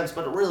takedown attempts,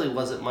 but it really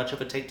wasn't much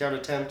of a takedown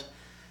attempt.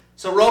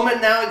 So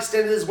Roman now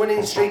extended his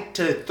winning streak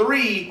to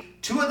 3,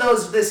 2 of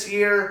those this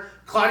year.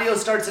 Claudio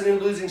starts a new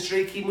losing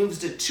streak. He moves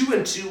to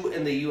 2-2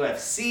 in the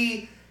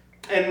UFC.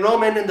 And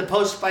Roman, in the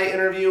post-fight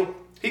interview,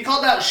 he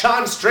called out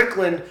Sean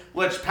Strickland,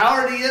 which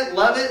power to you,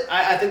 love it.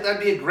 I think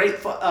that'd be a great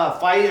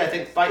fight. I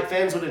think fight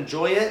fans would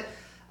enjoy it.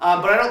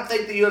 But I don't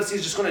think the UFC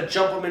is just going to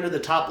jump him into the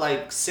top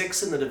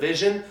 6 in the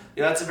division.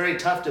 That's a very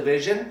tough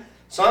division.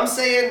 So I'm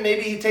saying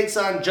maybe he takes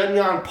on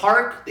Junyon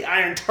Park, the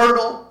Iron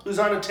Turtle, who's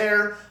on a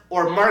tear,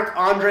 or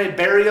Marc-Andre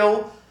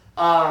Barrio.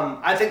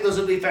 I think those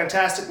would be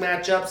fantastic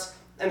matchups.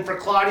 And for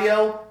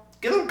Claudio,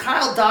 give him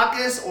Kyle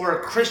Dawkins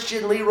or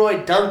Christian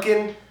Leroy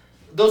Duncan.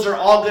 Those are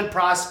all good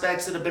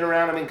prospects that have been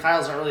around. I mean,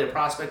 Kyle's not really a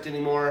prospect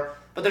anymore.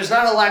 But there's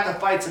not a lack of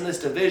fights in this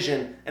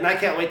division, and I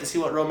can't wait to see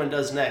what Roman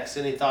does next.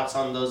 Any thoughts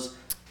on those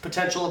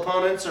potential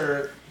opponents?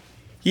 Or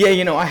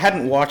Yeah, I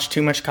hadn't watched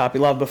too much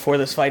Kopylov before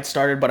this fight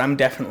started, but I'm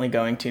definitely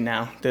going to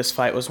now. This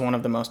fight was one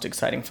of the most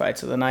exciting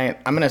fights of the night.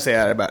 I'm going to say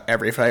that about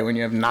every fight when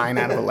you have 9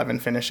 out of 11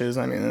 finishes.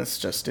 I mean, it's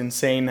just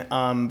insane.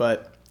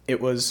 But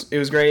it was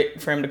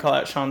great for him to call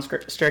out Sean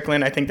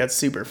Strickland. I think that's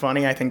super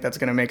funny. I think that's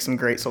going to make some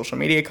great social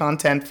media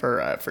content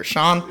for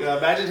Sean. Yeah,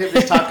 imagine him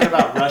just talking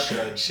about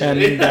Russia and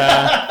shit.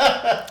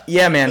 And,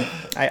 yeah, man,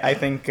 I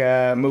think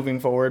moving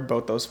forward,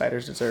 both those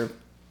fighters deserve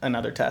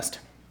another test.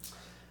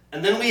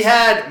 And then we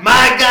had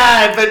my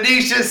guy,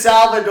 Benicio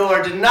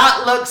Salvador, did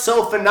not look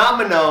so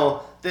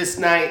phenomenal this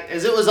night,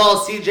 as it was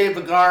all CJ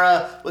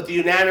Vergara with the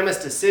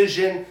unanimous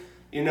decision.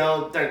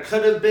 There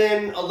could have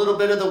been a little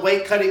bit of the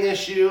weight cutting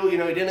issue. He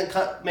didn't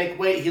make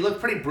weight. He looked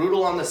pretty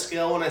brutal on the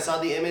scale when I saw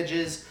the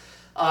images.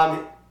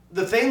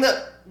 The thing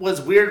that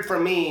was weird for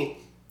me,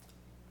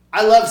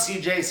 I love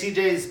CJ.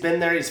 CJ's been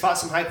there. He's fought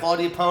some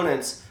high-quality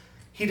opponents.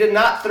 He did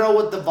not throw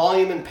with the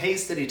volume and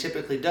pace that he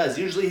typically does.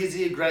 Usually he's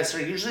the aggressor.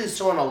 Usually he's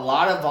throwing a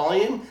lot of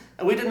volume,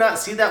 and we did not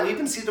see that. We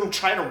even see him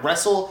try to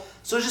wrestle.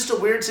 So it's just a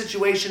weird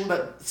situation.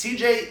 But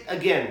CJ,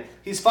 again,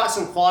 he's fought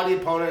some quality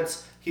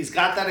opponents. He's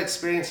got that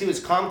experience. He was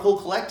calm, cool,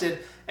 collected,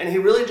 and he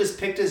really just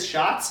picked his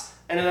shots,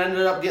 and it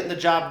ended up getting the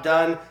job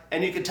done.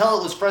 And you could tell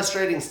it was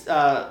frustrating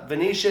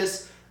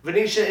Vinicius.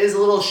 Venetia is a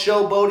little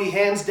showboaty,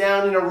 hands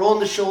down,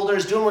 rolling the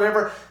shoulders, doing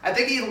whatever. I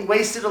think he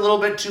wasted a little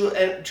bit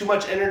too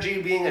much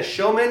energy being a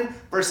showman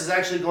versus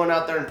actually going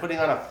out there and putting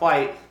on a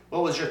fight.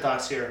 What was your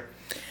thoughts here?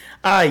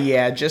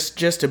 Yeah,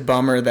 just a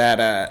bummer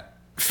that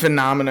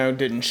Phenomeno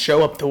didn't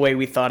show up the way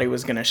we thought he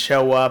was going to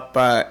show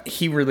up.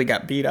 He really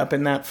got beat up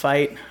in that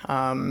fight.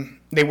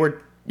 They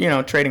were,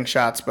 trading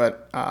shots,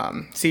 but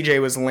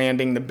CJ was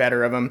landing the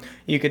better of him.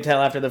 You could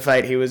tell after the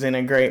fight he was in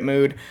a great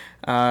mood.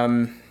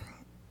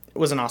 It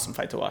was an awesome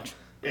fight to watch.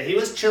 Yeah, he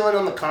was chilling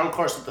on the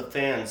concourse with the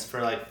fans for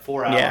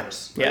 4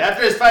 hours. Yeah.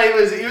 After his fight, he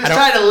was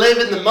trying to live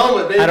in the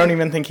moment, baby. I don't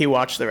even think he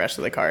watched the rest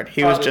of the card.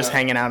 He was just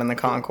hanging out in the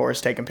concourse,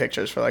 taking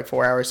pictures for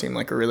 4 hours. Seemed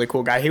like a really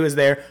cool guy. He was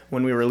there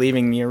when we were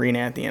leaving the arena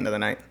at the end of the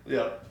night.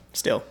 Yeah.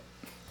 Still.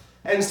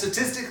 And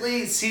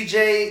statistically,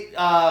 CJ,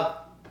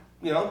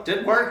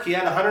 did work. He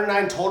had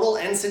 109 total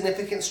and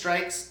significant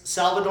strikes.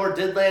 Salvador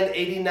did land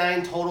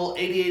 89 total,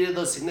 88 of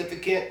those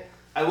significant.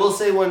 I will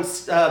say when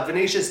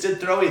Vinicius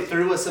did throw, he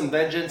threw with some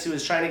vengeance. He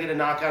was trying to get a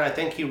knockout. I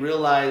think he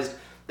realized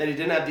that he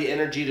didn't have the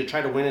energy to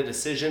try to win a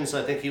decision, so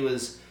I think he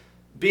was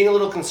being a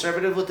little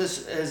conservative with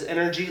his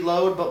energy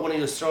load, but when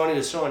he was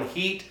throwing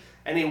heat,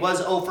 and he was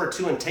 0 for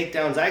 2 in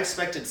takedowns. I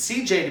expected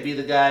CJ to be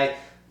the guy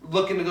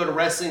looking to go to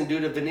wrestling due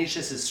to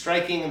Vinicius'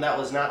 striking, and that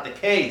was not the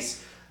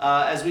case,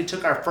 as we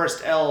took our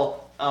first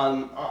L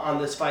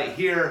on this fight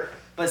here.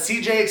 But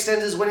CJ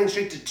extends his winning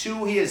streak to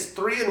 2. He is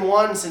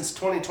 3-1 since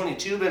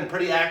 2022, been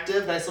pretty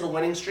active, nice little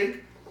winning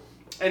streak.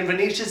 And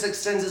Vinicius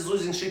extends his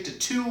losing streak to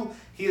 2.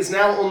 He is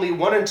now only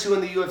 1-2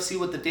 in the UFC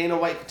with the Dana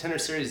White Contender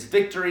Series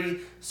victory.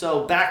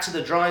 So back to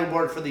the drawing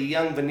board for the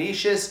young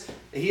Vinicius.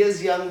 He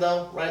is young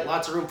though, right?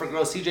 Lots of room for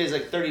growth. CJ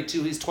is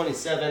 32, he's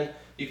 27.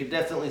 You can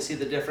definitely see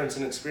the difference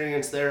in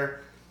experience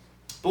there.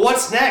 But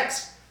what's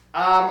next?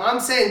 I'm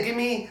saying give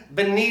me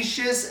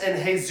Vinicius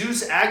and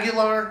Jesus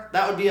Aguilar.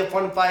 That would be a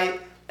fun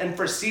fight. And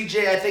for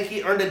CJ, I think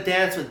he earned a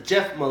dance with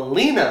Jeff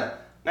Molina.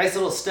 Nice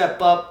little step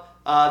up.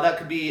 That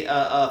could be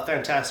a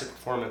fantastic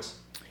performance.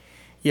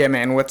 Yeah,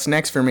 man. What's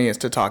next for me is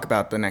to talk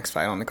about the next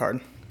fight on the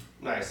card.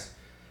 Nice.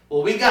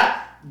 Well, we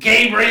got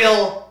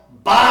Gabriel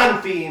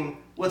Bonfim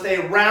with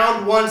a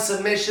round 1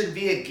 submission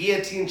via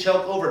guillotine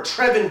choke over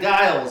Trevin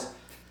Giles.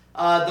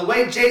 The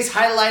way Jace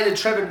highlighted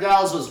Trevin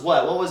Giles was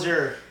what? What was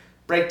your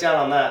breakdown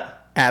on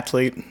that?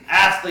 Athlete.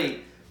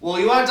 Well,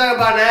 you want to talk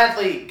about an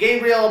athlete,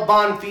 Gabriel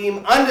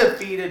Bonfim,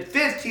 undefeated,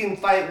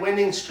 15-fight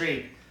winning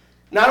streak.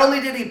 Not only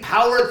did he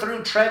power through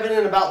Trevin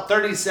in about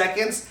 30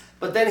 seconds,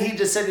 but then he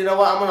just said, you know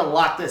what, I'm going to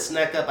lock this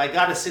neck up. I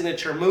got a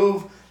signature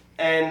move.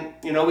 And,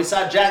 we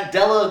saw Jack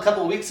Della a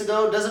couple weeks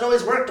ago. Doesn't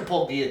always work to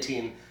pull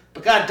guillotine.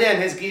 But goddamn,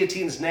 his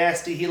guillotine's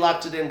nasty. He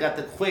locked it in, got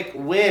the quick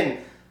win.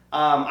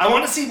 I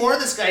want to see more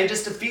of this guy. He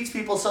just defeats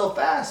people so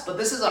fast. But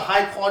this is a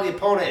high-quality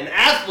opponent, an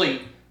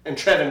athlete in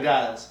Trevin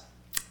Giles.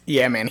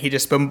 Yeah, man, he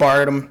just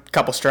bombarded him.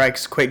 Couple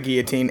strikes, quick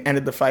guillotine,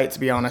 ended the fight. To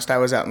be honest, I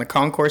was out in the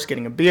concourse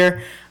getting a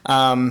beer.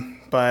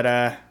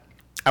 But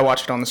I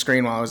watched it on the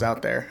screen while I was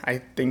out there. I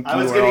think you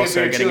were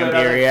also getting a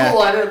beer. Yeah.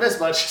 Cool, I didn't miss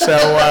much.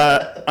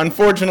 So,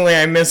 unfortunately,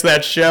 I missed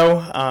that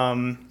show.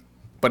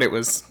 But it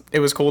was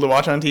cool to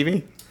watch on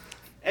TV.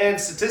 And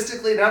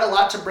statistically, not a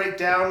lot to break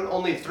down.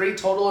 Only 3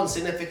 total and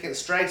significant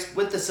strikes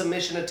with the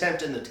submission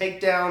attempt and the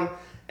takedown.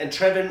 And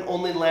Trevin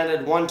only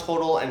landed 1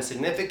 total and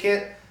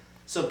significant.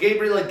 So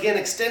Gabriel again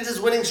extends his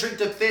winning streak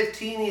to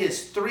 15. He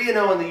is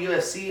 3-0 in the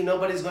UFC.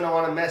 Nobody's going to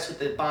want to mess with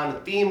the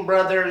Bonfim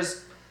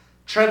brothers.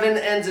 Trevin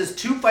ends his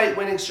 2-fight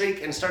winning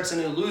streak and starts a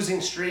new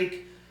losing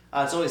streak.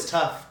 It's always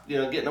tough,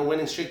 getting a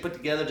winning streak put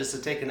together just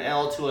to take an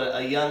L to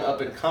a young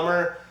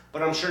up-and-comer.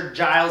 But I'm sure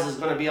Giles is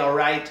going to be all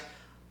right.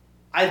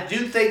 I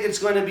do think it's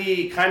going to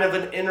be kind of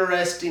an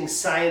interesting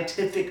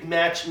scientific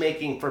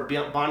matchmaking for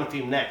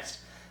Bonfim next.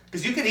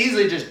 Because you could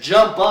easily just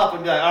jump up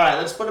and be like, all right,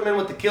 let's put him in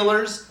with the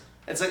killers.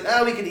 It's like,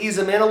 we can ease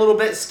him in a little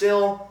bit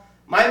still.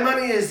 My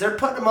money is they're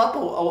putting him up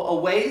a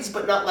ways,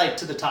 but not like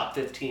to the top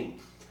 15.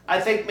 I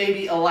think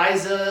maybe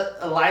Eliza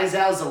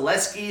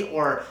Zaleski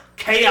or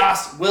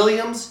Chaos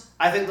Williams.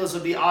 I think those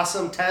would be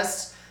awesome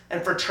tests.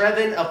 And for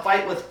Trevin, a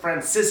fight with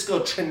Francisco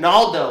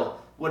Trinaldo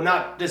would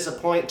not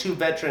disappoint. 2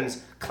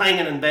 veterans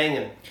clanging and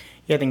banging.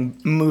 Yeah, I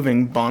think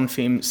moving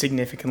Bonfim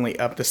significantly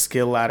up the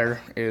skill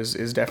ladder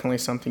is definitely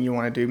something you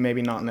want to do.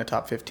 Maybe not in the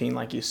top 15,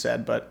 like you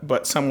said,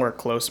 but somewhere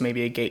close,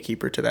 maybe a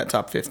gatekeeper to that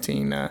top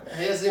 15.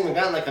 He hasn't even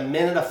gotten like a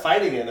minute of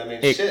fighting in. I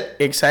mean, shit.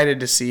 Excited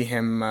to see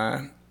him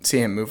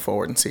move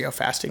forward and see how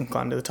fast he can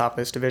climb to the top of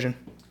this division.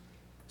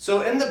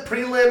 So in the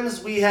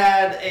prelims, we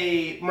had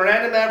a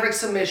Miranda Maverick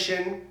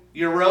submission,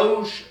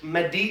 Yaroj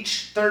Medic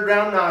 3rd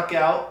round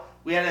knockout.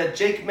 We had a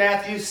Jake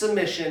Matthews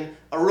submission,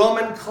 a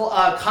Roman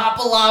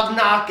Kopylov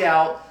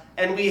knockout,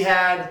 and we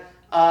had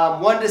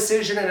 1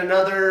 decision and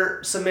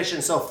another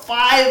submission. So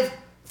 5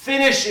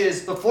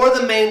 finishes before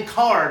the main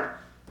card.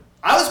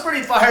 I was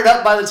pretty fired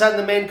up by the time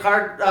the main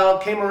card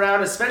came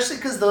around, especially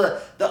because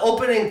the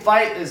opening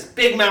fight is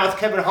Big Mouth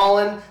Kevin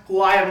Holland,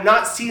 who I have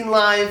not seen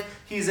live.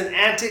 He's an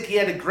antic. He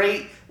had a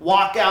great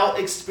walkout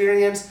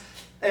experience.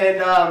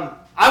 And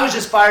I was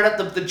just fired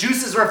up. The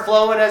juices were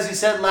flowing, as you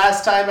said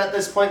last time at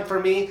this point for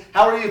me.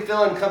 How are you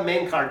feeling come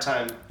main card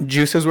time?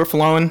 Juices were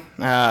flowing.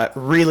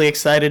 Really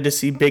excited to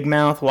see Big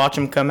Mouth, watch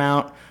him come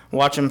out,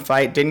 watch him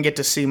fight. Didn't get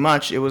to see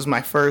much. It was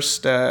my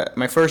first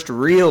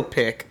real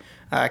pick,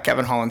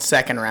 Kevin Holland's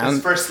 2nd round.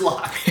 His first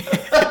lock.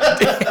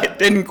 It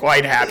didn't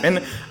quite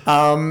happen.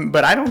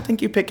 But I don't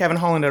think you picked Kevin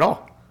Holland at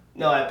all.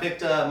 No, I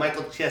picked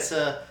Michael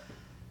Chiesa.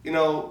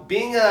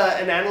 Being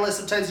an analyst,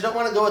 sometimes you don't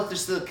want to go with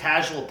just the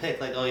casual pick,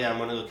 like, oh yeah, I'm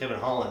going to go Kevin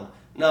Holland.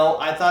 No,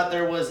 I thought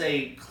there was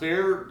a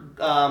clear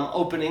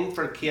opening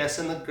for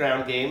Chiesa in the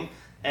ground game,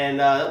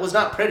 and it was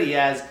not pretty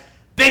as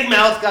Big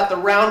Mouth got the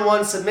round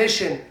 1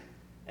 submission.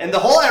 And the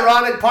whole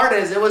ironic part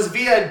is it was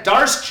via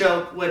Darce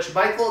choke, which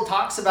Michael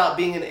talks about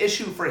being an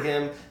issue for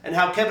him, and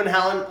how Kevin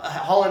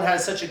Holland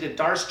has such a good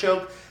Darce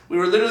choke. We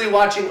were literally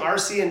watching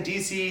RC and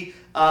DC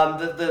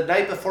the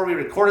night before we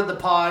recorded the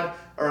pod,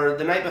 or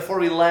the night before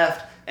we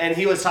left, and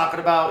he was talking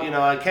about,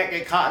 I can't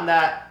get caught in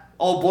that.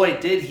 Oh boy,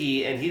 did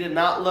he. And he did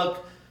not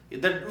look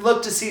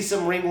to see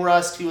some ring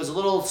rust. He was a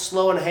little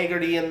slow and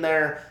haggardy in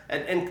there.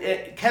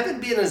 And Kevin,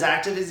 being as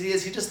active as he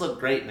is, he just looked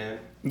great, man.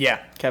 Yeah,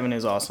 Kevin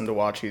is awesome to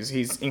watch.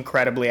 He's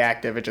incredibly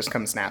active. It just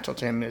comes natural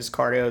to him. His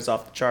cardio is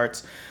off the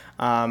charts.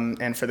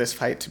 And for this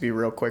fight to be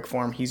real quick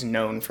for him, he's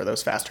known for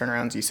those fast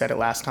turnarounds. You said it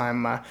last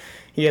time.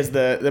 He has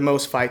the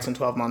most fights in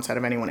 12 months out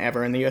of anyone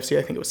ever in the UFC.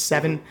 I think it was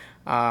 7.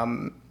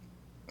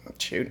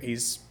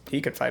 He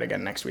could fight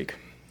again next week.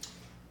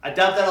 I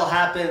doubt that'll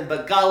happen,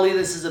 but golly,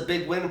 this is a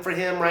big win for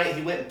him, right?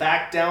 He went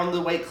back down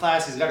the weight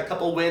class. He's got a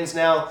couple wins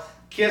now.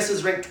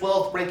 Chiesa's ranked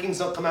 12th. Rankings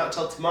don't come out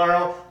until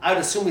tomorrow. I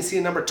would assume we see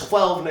a number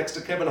 12 next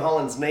to Kevin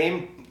Holland's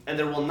name, and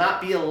there will not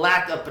be a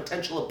lack of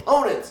potential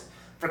opponents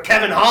for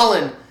Kevin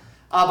Holland.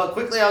 But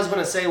quickly, I was going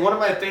to say, one of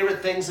my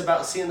favorite things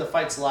about seeing the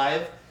fights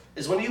live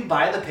is when you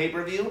buy the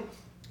pay-per-view,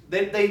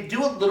 they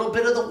do a little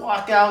bit of the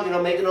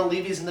walkout, Megan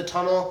O'Leary's in the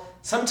tunnel.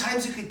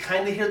 Sometimes you could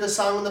kind of hear the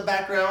song in the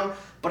background,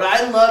 but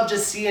I love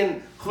just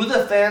seeing who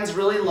the fans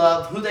really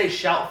love, who they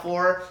shout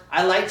for.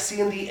 I like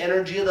seeing the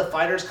energy of the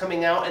fighters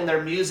coming out and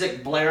their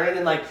music blaring,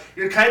 and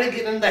you're kind of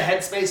getting in the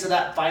headspace of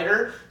that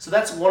fighter. So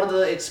that's one of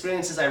the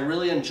experiences I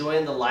really enjoy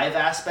in the live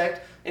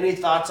aspect. Any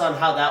thoughts on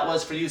how that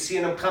was for you,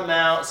 seeing them come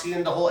out,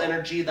 seeing the whole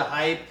energy, the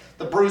hype,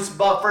 the Bruce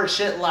Buffer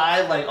shit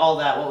live, all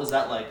that? What was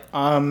that like?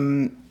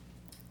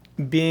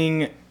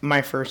 Being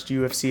my first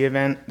UFC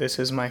event, this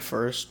is my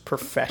first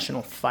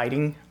professional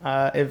fighting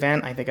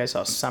event. I think I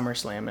saw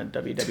SummerSlam at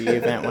WWE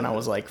event when I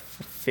was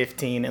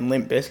 15 and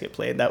Limp Bizkit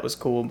played. That was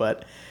cool,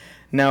 but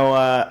no,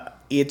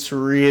 It's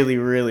really,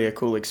 really a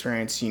cool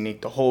experience.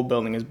 Unique. The whole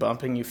building is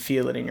bumping. You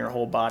feel it in your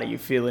whole body. You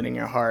feel it in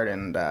your heart.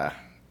 And,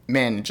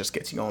 man, it just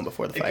gets you going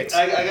before the fights.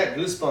 I got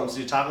goosebumps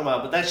you're talking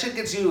about. But that shit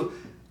gets you,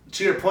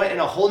 to your point, in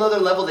a whole nother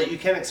level that you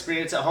can't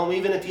experience at home.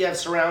 Even if you have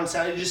surround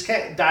sound, you just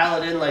can't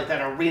dial it in like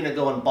that arena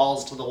going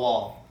balls to the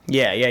wall.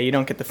 Yeah, you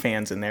don't get the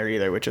fans in there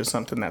either, which is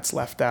something that's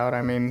left out.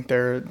 I mean,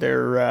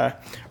 they're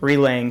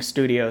relaying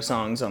studio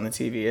songs on the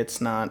TV.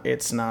 It's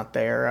not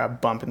there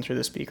bumping through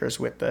the speakers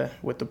with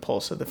the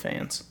pulse of the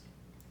fans.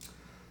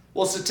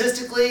 Well,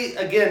 statistically,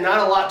 again, not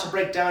a lot to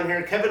break down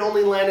here. Kevin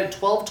only landed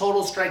 12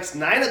 total strikes,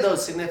 9 of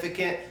those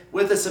significant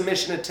with a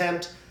submission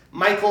attempt.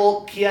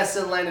 Michael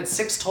Chiesa landed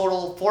 6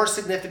 total, 4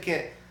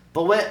 significant,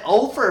 but went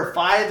 0 for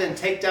 5 in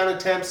takedown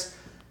attempts.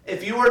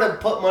 If you were to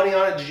put money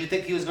on it, did you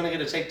think he was going to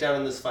get a takedown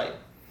in this fight?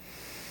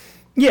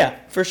 Yeah,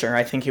 for sure.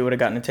 I think he would have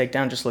gotten a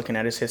takedown just looking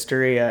at his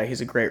history.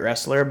 He's a great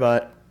wrestler,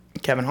 but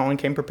Kevin Holland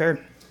came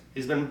prepared.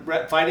 He's been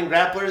fighting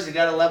grapplers. He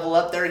got to level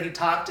up there. He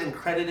talked and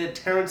credited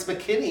Terance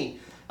McKinney,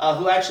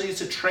 who actually used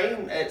to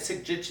train at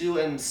Sick Jitsu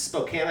in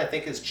Spokane. I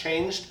think has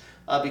changed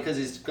because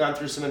he's gone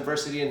through some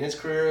adversity in his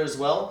career as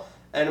well.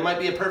 And it might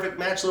be a perfect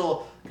match.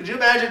 Could you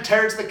imagine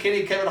Terance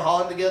McKinney and Kevin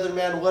Holland together,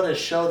 man? What a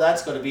show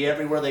that's going to be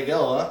everywhere they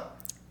go, huh?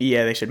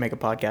 Yeah, they should make a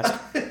podcast.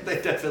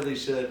 They definitely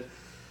should.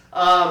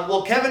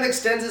 Well, Kevin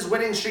extends his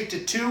winning streak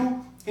to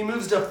 2. He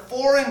moves to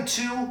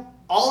 4-2,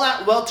 all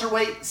at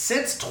welterweight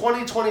since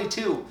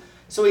 2022.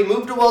 So he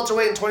moved to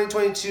welterweight in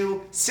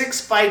 2022,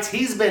 6 fights.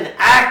 He's been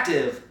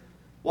active,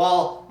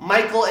 while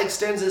Michael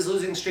extends his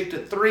losing streak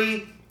to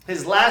 3.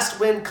 His last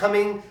win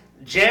coming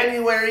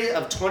January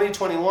of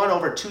 2021,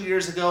 over 2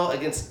 years ago,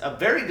 against a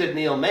very good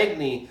Neil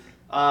Magny.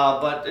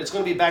 But it's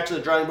going to be back to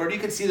the drawing board. You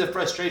can see the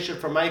frustration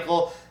from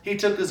Michael. He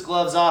took his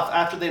gloves off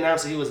after they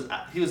announced that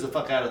he was the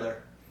fuck out of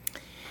there.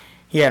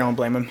 Yeah, I don't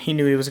blame him. He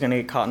knew he was going to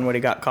get caught in what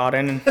he got caught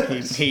in,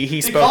 and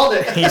he called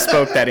it. He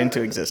spoke that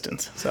into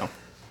existence. So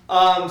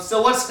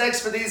what's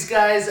next for these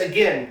guys?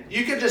 Again,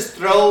 you could just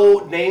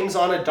throw names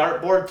on a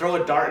dartboard, throw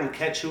a dart, and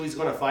catch who he's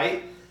going to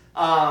fight.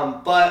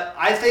 But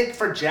I think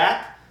for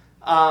Jack,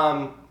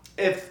 for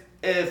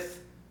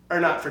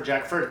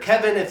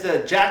Kevin, if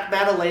the Jack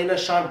Maddalena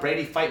Sean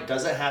Brady fight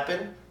doesn't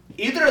happen,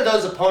 either of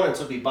those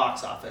opponents would be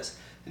box office.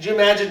 Could you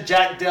imagine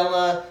Jack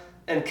Della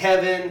and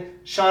Kevin,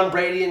 Sean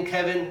Brady and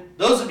Kevin?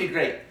 Those would be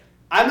great.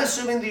 I'm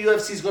assuming the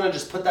UFC is going to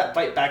just put that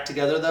fight back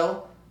together,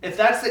 though. If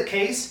that's the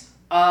case,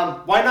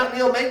 why not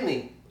Neil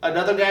Magny?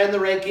 Another guy in the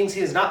rankings.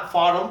 He has not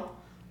fought him.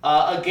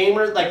 A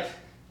gamer.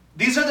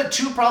 These are the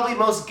 2 probably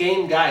most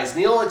game guys.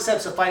 Neil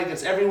accepts a fight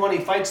against everyone. He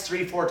fights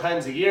 3-4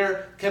 times a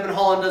year. Kevin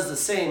Holland does the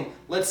same.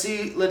 Let's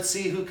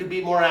see who could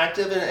be more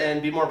active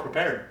and be more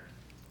prepared.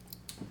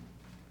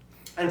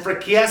 And for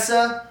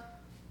Chiesa,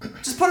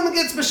 just put him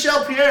against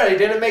Michel Pereira. He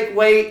didn't make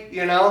weight,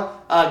 give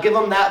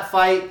him that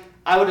fight.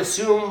 I would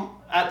assume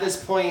at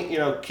this point,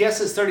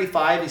 Chiesa's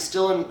 35. He's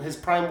still in his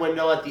prime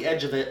window at the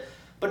edge of it.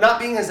 But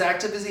not being as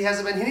active as he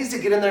hasn't been, he needs to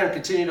get in there and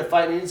continue to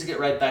fight. And he needs to get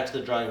right back to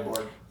the drawing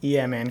board.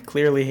 Yeah, man.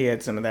 Clearly he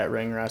had some of that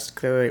ring rust.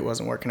 Clearly it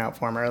wasn't working out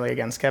for him early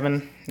against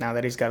Kevin. Now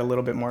that he's got a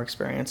little bit more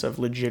experience of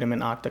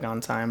legitimate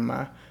octagon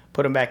time,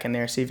 put him back in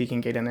there, see if he can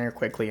get in there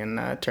quickly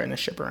and turn the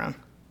ship around.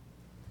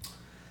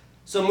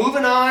 So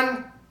moving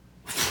on,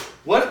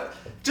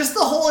 just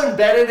the whole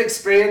embedded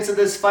experience of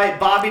this fight.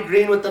 Bobby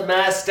Green with the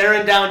mask,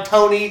 staring down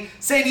Tony,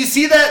 saying, "You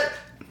see that?"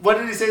 What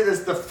did he say?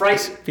 The fright,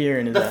 fear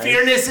in his eyes.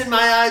 Fearness in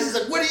my eyes. He's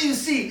like, "What do you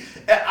see?"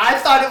 I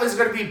thought it was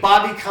going to be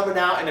Bobby coming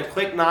out in a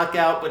quick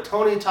knockout, but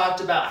Tony talked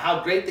about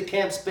how great the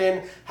camp's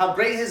been, how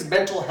great his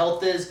mental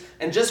health is,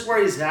 and just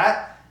where he's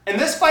at. And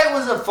this fight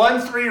was a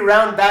fun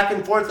 3-round back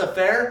and forth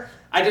affair.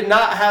 I did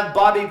not have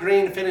Bobby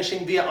Green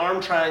finishing via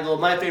arm triangle,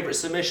 my favorite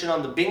submission,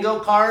 on the bingo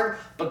card,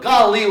 but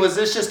golly, was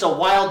this just a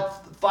wild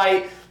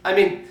fight. I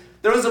mean,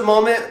 there was a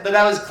moment that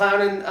I was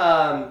clowning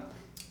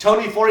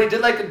Tony for. He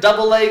did a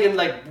double leg and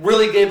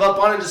really gave up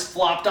on it, just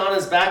flopped on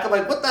his back. I'm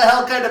like, what the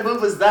hell kind of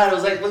move was that? It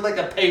was looked like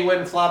a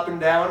penguin flopping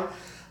down.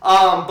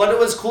 But it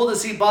was cool to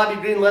see Bobby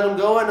Green let him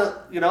go. And,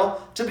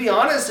 to be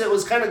honest, it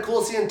was kind of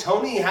cool seeing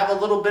Tony have a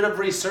little bit of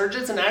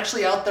resurgence and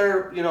actually out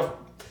there,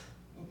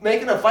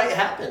 making a fight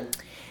happen.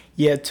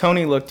 Yeah,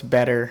 Tony looked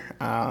better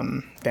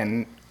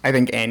than I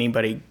think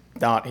anybody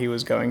thought he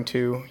was going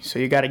to. So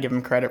you got to give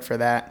him credit for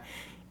that.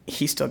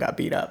 He still got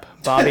beat up.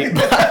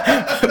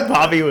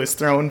 Bobby was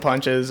throwing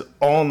punches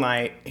all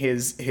night.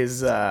 His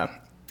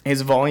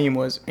volume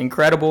was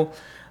incredible.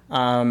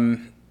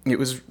 It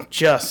was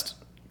just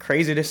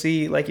crazy to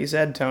see, like you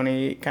said,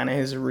 Tony, kind of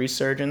his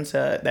resurgence,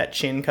 that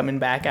chin coming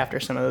back after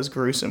some of those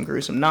gruesome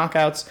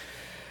knockouts.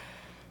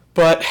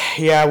 But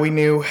yeah, we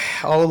knew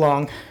all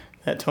along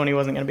that Tony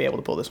wasn't going to be able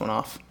to pull this one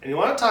off. And you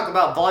want to talk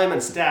about volume and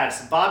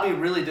stats. Bobby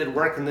really did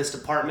work in this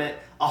department.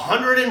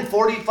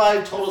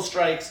 145 total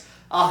strikes.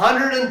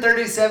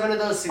 137 of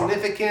those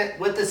significant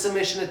with the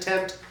submission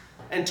attempt,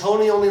 and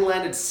Tony only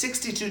landed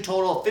 62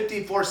 total,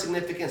 54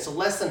 significant, so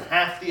less than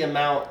half the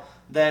amount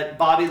that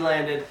Bobby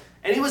landed.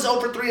 And he was 0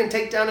 for 3 in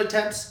takedown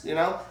attempts.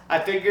 I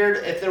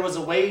figured if there was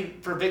a way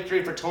for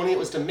victory for Tony, it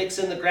was to mix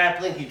in the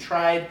grappling. He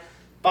tried.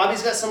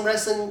 Bobby's got some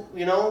wrestling,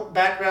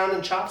 background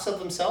and chops of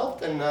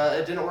himself, and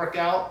it didn't work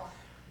out.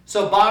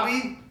 So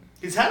Bobby,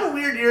 he's had a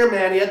weird year,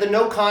 man. He had the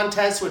no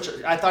contest, which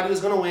I thought he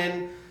was going to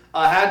win.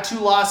 Had 2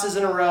 losses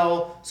in a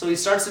row, so he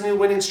starts a new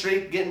winning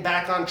streak, getting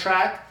back on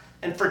track.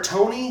 And for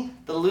Tony,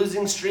 the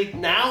losing streak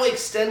now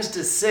extends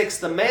to 6.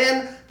 The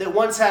man that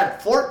once had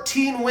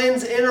 14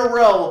 wins in a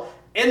row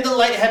in the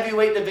light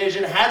heavyweight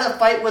division had a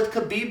fight with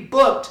Khabib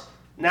booked,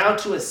 now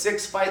to a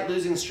 6-fight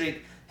losing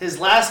streak. His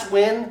last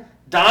win,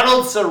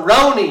 Donald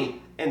Cerrone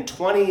in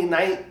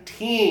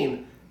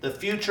 2019. The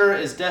future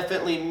is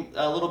definitely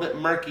a little bit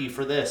murky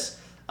for this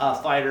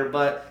fighter,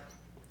 but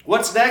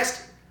what's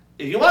next?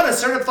 If you want a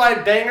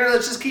certified banger,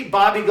 let's just keep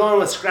Bobby going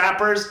with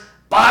scrappers.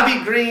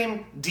 Bobby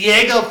Green,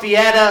 Diego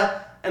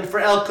Fieta, and for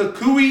El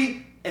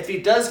Cucuy, if he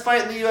does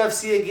fight in the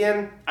UFC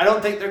again, I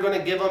don't think they're going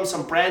to give him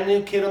some brand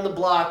new kid on the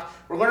block.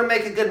 We're going to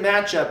make a good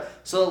matchup.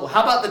 So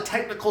how about the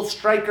technical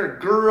striker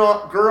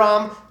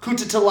Guram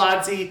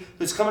Kutateladze,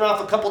 who's coming off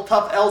a couple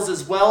tough L's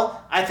as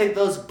well? I think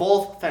those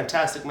both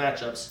fantastic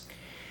matchups.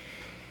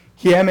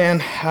 Yeah,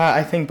 man.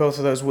 I think both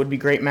of those would be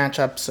great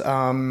matchups.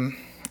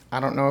 I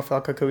don't know if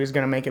El Cucuy is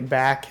going to make it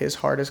back. His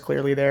heart is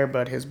clearly there,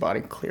 but his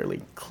body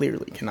clearly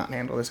cannot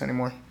handle this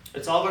anymore.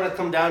 It's all going to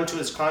come down to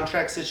his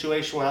contract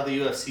situation, how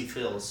the UFC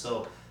feels.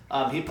 So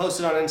he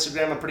posted on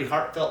Instagram a pretty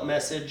heartfelt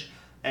message,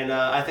 and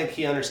I think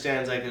he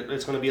understands like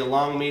it's going to be a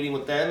long meeting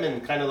with them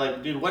and kind of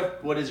like, dude,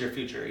 what is your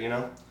future,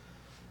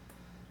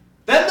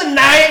 Then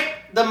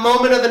the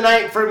moment of the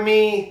night for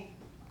me,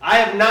 I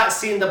have not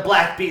seen the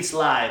Black Beast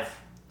live.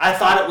 I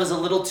thought it was a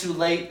little too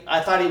late. I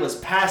thought he was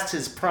past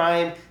his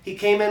prime. He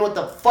came in with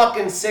the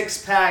fucking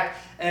 6-pack,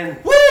 and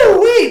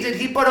woo-wee, did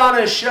he put on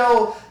a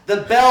show.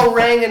 The bell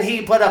rang, and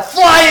he put a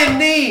flying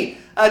knee.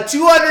 A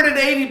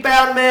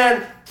 280-pound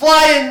man,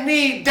 flying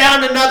knee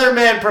down another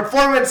man.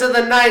 Performance of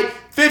the night,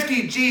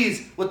 50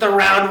 G's with the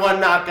round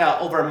 1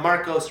 knockout over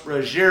Marcos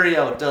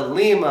Rogerio de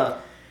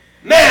Lima.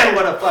 Man,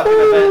 what a fucking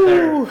event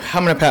there.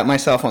 I'm going to pat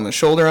myself on the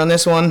shoulder on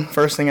this one.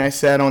 First thing I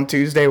said on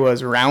Tuesday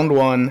was round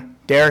 1.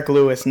 Derek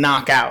Lewis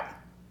knockout.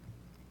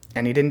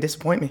 And he didn't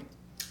disappoint me.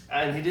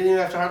 And he didn't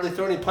even have to hardly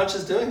throw any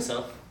punches doing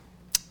so.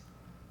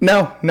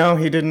 No,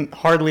 he didn't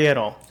hardly at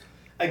all.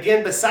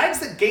 Again, besides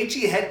the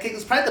Gaethje head kick, it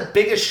was probably the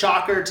biggest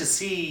shocker to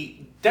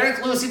see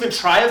Derek Lewis even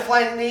try a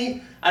flying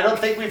knee. I don't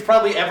think we've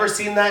probably ever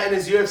seen that in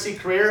his UFC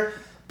career.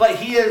 But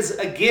he is,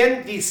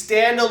 again, the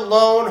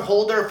standalone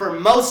holder for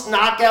most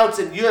knockouts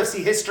in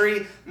UFC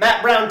history.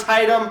 Matt Brown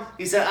tied him.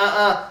 He said,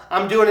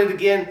 I'm doing it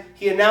again.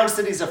 He announced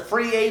that he's a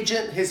free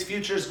agent. His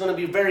future is going to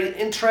be very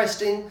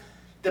interesting.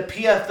 The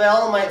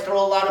PFL might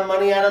throw a lot of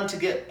money at him to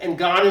get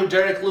Ngannou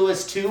Derek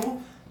Lewis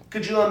too.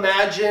 Could you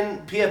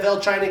imagine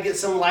PFL trying to get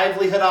some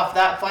livelihood off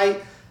that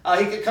fight?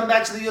 He could come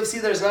back to the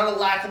UFC. There's not a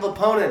lack of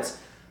opponents.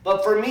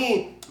 But for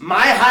me,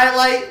 my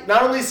highlight,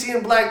 not only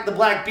seeing the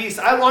Black Beast,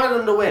 I wanted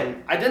him to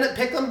win. I didn't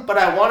pick him, but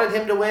I wanted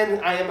him to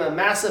win. I am a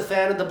massive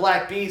fan of the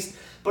Black Beast.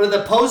 But in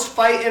the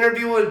post-fight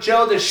interview with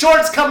Joe, the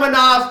shorts coming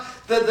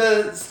off,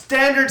 the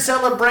standard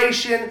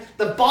celebration,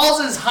 the balls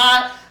is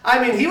hot. I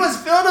mean, he was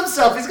feeling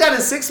himself. He's got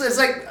his it's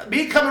like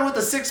me coming with a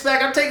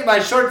 6-pack. I'm taking my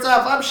shorts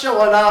off. I'm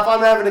showing off. I'm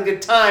having a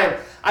good time.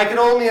 I can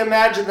only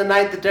imagine the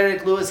night that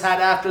Derek Lewis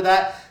had after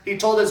that. He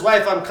told his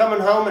wife, I'm coming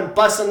home and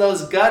busting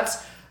those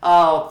guts.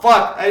 Oh,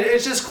 fuck.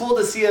 It's just cool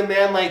to see a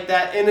man like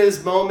that in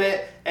his moment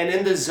and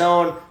in the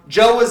zone.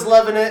 Joe was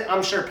loving it.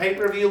 I'm sure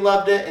pay-per-view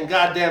loved it, and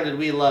goddamn did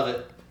we love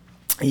it.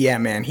 Yeah,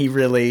 man. He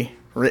really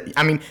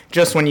I mean,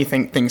 just when you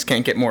think things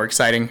can't get more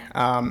exciting,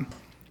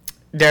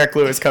 Derek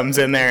Lewis comes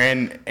in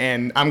there,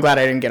 and I'm glad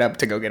I didn't get up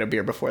to go get a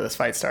beer before this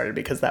fight started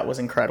because that was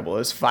incredible. It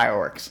was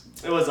fireworks.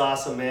 It was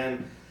awesome,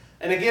 man.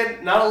 And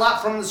again, not a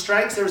lot from the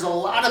strikes. There was a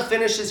lot of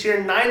finishes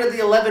here. 9 of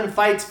the 11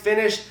 fights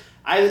finished.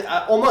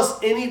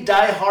 Almost any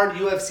die-hard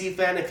UFC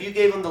fan, if you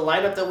gave them the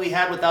lineup that we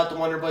had without the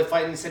Wonder Boy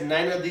fight and you said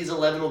 9 of these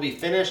 11 will be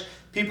finished,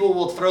 people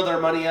will throw their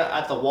money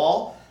at the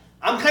wall.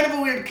 I'm kind of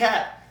a weird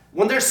cat.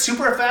 When there's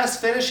super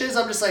fast finishes,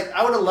 I'm just like,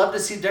 I would have loved to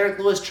see Derek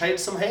Lewis trade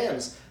some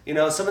hands.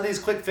 Some of these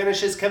quick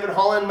finishes, Kevin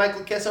Holland,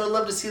 Michael Kiss, I would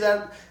love to see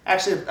that.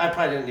 Actually, I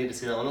probably didn't need to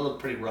see that one. It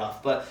looked pretty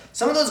rough. But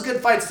some of those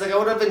good fights, I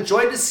would have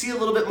enjoyed to see a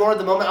little bit more at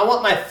the moment. I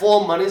want my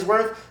full money's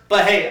worth.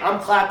 But hey, I'm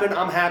clapping.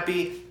 I'm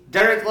happy.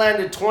 Derek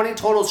landed 20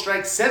 total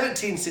strikes,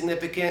 17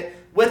 significant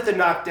with the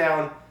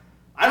knockdown.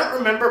 I don't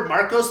remember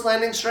Marcos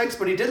landing strikes,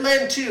 but he did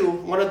land 2,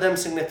 one of them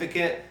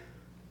significant.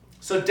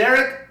 So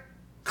Derek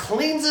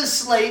cleans his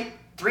slate,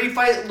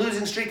 3-fight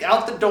losing streak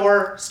out the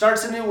door,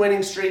 starts a new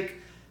winning streak.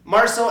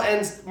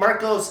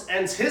 Marcos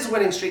ends his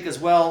winning streak as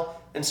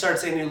well and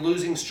starts a new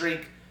losing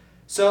streak.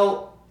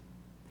 So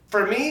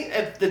for me,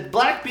 if the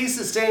Black Beast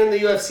is staying in the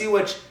UFC,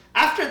 which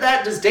after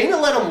that, does Dana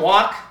let him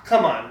walk?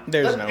 Come on.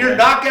 There's no Your way.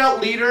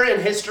 Knockout leader in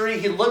history.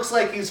 He looks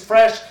like he's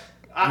fresh.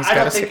 I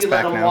don't think you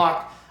let him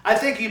walk. I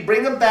think you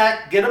bring him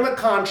back, get him a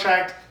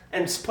contract,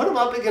 and put him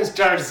up against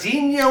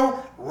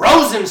Jairzinho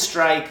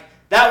Rozenstruik.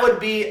 That would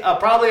be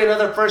probably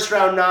another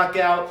first-round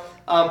knockout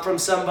from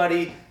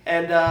somebody.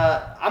 And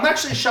I'm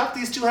actually shocked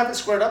these two haven't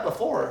squared up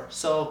before.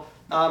 So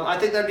I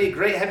think that'd be a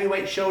great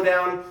heavyweight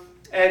showdown.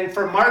 And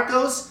for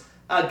Marcos,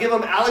 give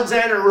him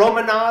Alexander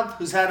Romanov,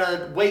 who's had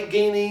a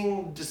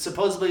weight-gaining,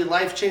 supposedly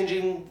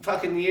life-changing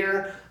fucking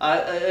year.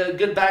 A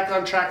good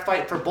back-on-track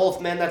fight for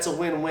both men. That's a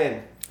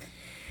win-win.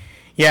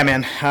 Yeah,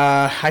 man.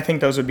 I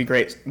think those would be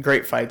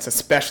great fights,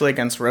 especially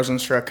against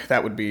Rosenstruck.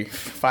 That would be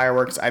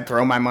fireworks. I'd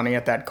throw my money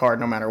at that card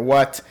no matter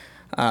what.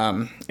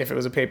 If it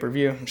was a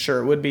pay-per-view, I'm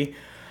sure it would be.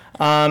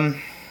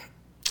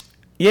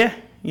 Yeah.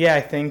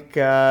 I think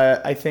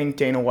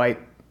Dana White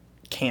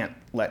can't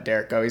let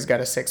Derek go. He's got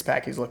a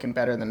six-pack. He's looking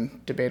better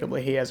than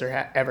debatably he has or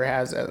ever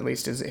has, at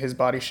least his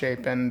body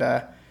shape. And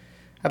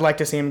I'd like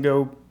to see him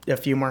go a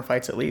few more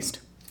fights at least.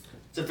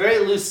 It's a very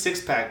loose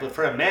six-pack, but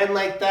for a man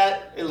like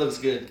that, it looks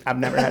good. I've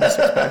never had a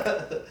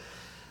six-pack.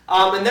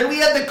 And then we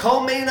had the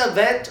co-main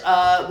event.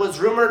 Was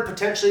rumored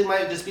potentially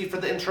might just be for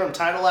the interim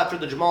title after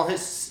the Jamal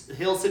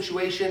Hill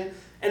situation.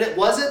 And it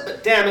wasn't,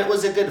 but damn, it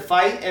was a good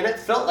fight. And it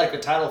felt like a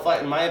title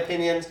fight in my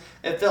opinions.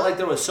 It felt like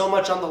there was so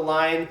much on the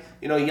line.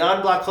 You know,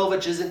 Jan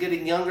Blachowicz isn't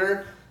getting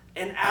younger.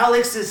 And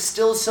Alex is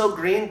still so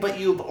green, but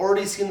you've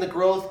already seen the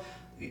growth.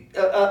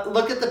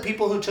 Look at the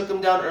people who took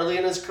him down early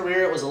in his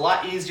career. It was a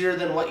lot easier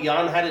than what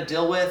Jan had to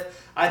deal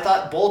with. I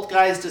thought both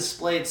guys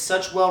displayed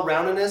such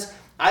well-roundedness.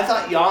 I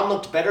thought Jan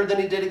looked better than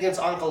he did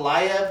against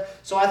Ankalaev.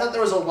 So I thought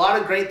there was a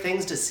lot of great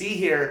things to see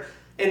here.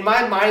 In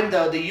my mind,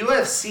 though, the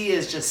UFC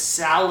is just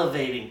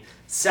salivating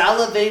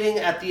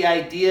at the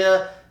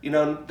idea. You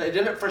know, they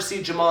didn't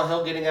foresee Jamal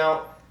Hill getting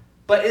out.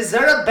 But is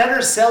there a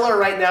better seller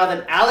right now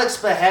than Alex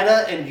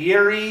Pereira and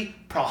Yuri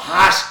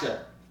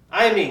Prochazka?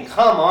 I mean,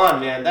 come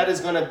on, man. That is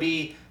going to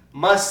be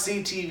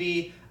must-see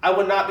TV. I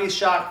would not be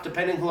shocked,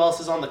 depending who else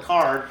is on the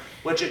card,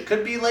 which it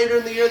could be later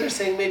in the year. They're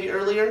saying maybe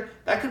earlier.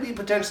 That could be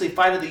potentially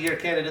Fight of the Year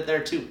candidate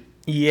there, too.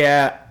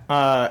 Yeah,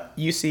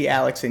 you see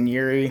Alex and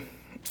Yuri.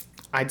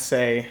 I'd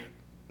say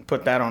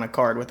put that on a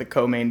card with the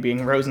co-main being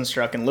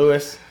Rosenstruck and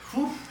Lewis.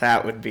 Whew.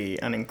 That would be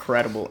an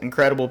incredible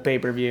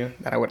pay-per-view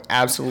that I would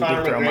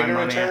absolutely throw my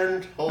money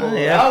at.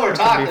 Now we're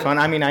talking. It'd be fun.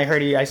 I mean,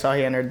 I saw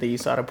he entered the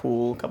USADA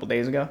pool a couple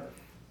days ago.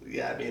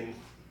 Yeah, I mean,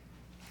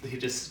 he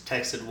just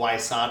texted why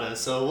Sada,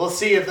 so we'll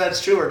see if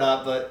that's true or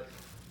not, but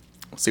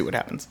we'll see what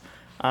happens.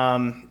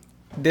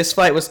 This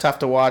fight was tough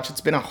to watch.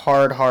 It's been a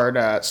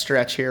hard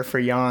stretch here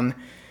for Jan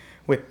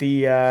with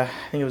the, I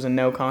think it was a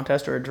no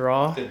contest or a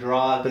draw. The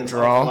draw against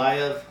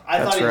Ankalaev.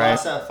 I thought he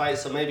lost that fight,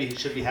 so maybe he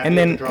should be happy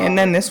with the draw. And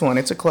then this one,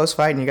 it's a close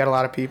fight, and you got a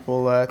lot of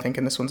people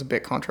thinking this one's a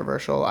bit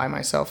controversial. I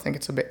myself think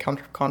it's a bit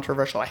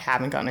controversial. I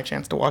haven't gotten a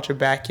chance to watch it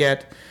back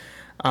yet.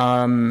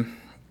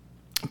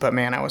 But,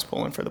 man, I was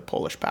pulling for the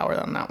Polish power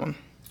on that one.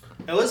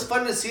 It was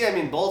fun to see. I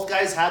mean, both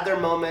guys had their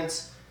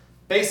moments.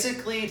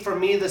 Basically, for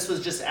me, this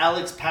was just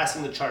Alex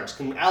passing the charts.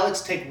 Can Alex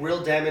take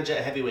real damage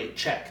at heavyweight?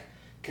 Check.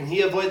 Can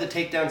he avoid the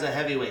takedowns at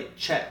heavyweight?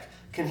 Check.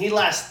 Can he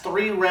last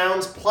 3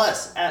 rounds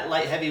plus at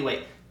light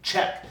heavyweight?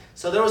 Check.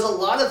 So there was a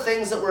lot of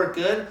things that were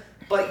good,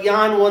 but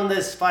Jan won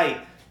this fight.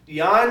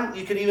 Jan,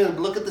 you could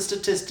even look at the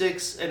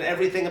statistics and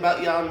everything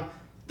about Jan.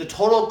 The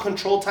total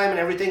control time and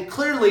everything.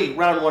 Clearly,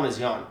 round 1 is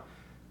Jan.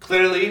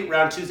 Clearly,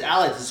 round 2 is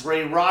Alex. This is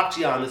where he rocked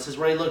Jan. This is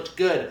where he looked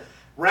good.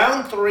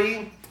 Round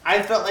 3,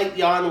 I felt like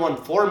Jan won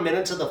 4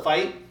 minutes of the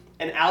fight,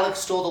 and Alex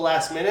stole the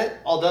last minute.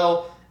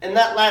 Although, in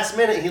that last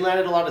minute, he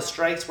landed a lot of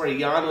strikes where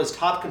Jan was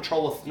top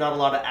control with not a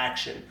lot of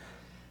action.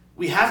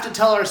 We have to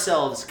tell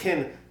ourselves,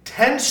 can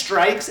 10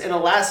 strikes in a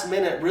last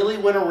minute really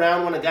win a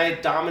round when a guy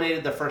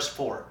dominated the first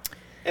 4?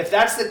 If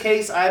that's the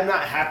case, I'm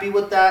not happy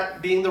with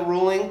that being the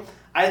ruling.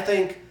 I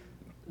think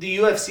the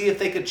UFC, if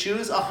they could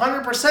choose,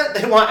 100%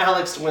 they want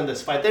Alex to win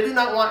this fight. They do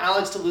not want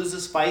Alex to lose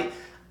this fight.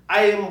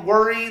 I am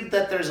worried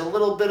that there's a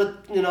little bit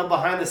of,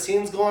 behind the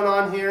scenes going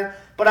on here,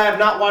 but I have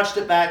not watched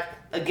it back.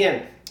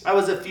 Again, I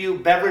was a few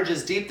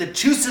beverages deep. The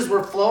juices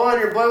were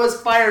flowing. Your boy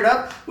was fired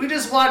up. We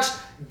just watched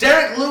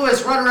Derek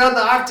Lewis run around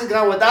the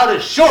octagon without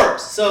his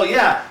shorts. So,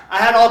 yeah, I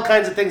had all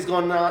kinds of things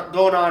going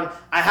on.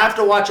 I have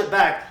to watch it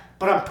back.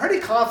 But I'm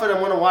pretty confident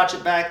I'm going to watch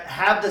it back,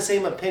 have the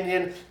same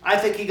opinion. I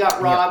think he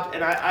got robbed,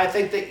 and I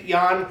think that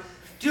Jan,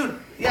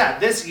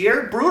 this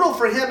year, brutal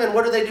for him, and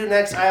what do they do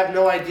next? I have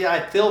no idea. I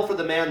feel for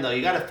the man, though.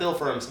 You got to feel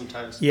for him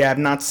sometimes. Yeah, I've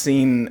not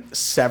seen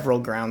several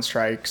ground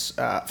strikes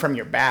from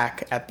your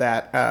back at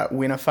that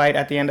win a fight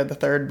at the end of the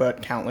third,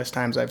 but countless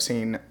times I've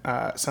seen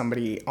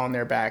somebody on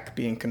their back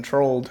being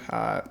controlled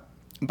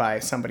by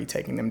somebody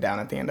taking them down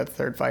at the end of the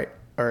third fight,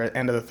 or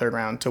end of the third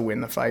round to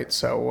win the fight.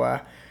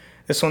 So,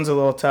 this one's a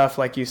little tough,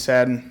 like you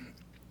said.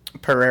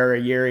 Pereira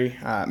Yuri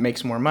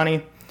makes more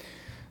money.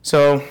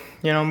 So,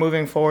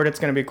 moving forward, it's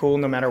going to be cool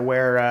no matter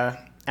where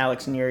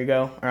Alex and Yuri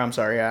go. Or, I'm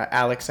sorry,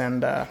 Alex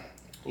and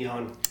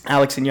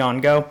Jan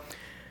go.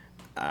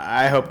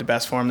 I hope the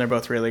best for them. They're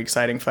both really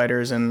exciting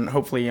fighters, and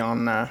hopefully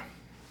Jan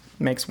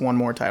makes one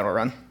more title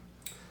run.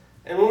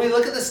 And when we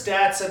look at the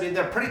stats, I mean,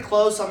 they're pretty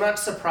close. I'm not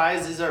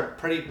surprised. These are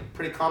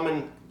pretty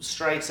common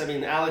strikes. I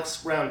mean,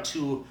 Alex, round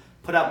 2,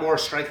 put out more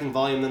striking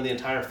volume than the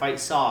entire fight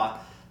saw.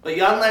 But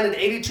Jan landed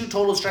 82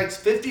 total strikes,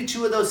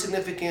 52 of those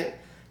significant.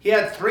 He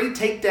had 3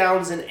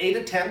 takedowns in 8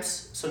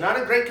 attempts, so not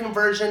a great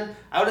conversion.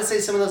 I would say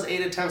some of those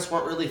 8 attempts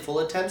weren't really full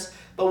attempts,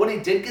 but when he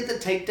did get the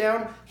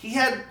takedown, he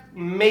had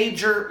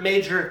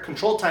major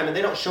control time, and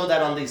they don't show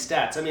that on these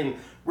stats. I mean,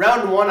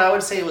 round 1, I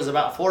would say it was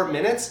about 4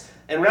 minutes,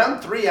 and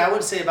round 3, I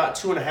would say about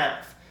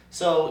 2.5.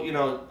 So,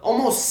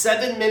 almost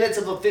 7 minutes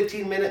of a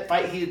 15-minute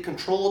fight he had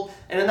controlled,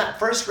 and in that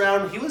first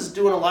round, he was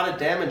doing a lot of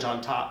damage on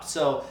top.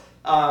 So,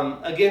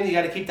 again, you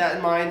got to keep that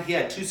in mind. He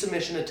had 2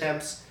 submission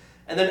attempts.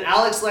 And then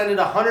Alex landed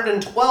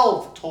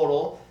 112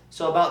 total,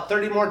 so about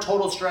 30 more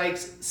total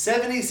strikes,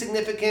 70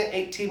 significant,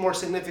 18 more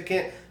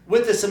significant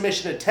with the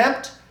submission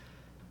attempt.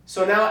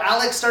 So now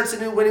Alex starts a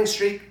new winning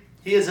streak.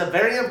 He is a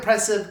very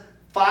impressive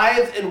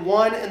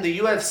 5-1 in the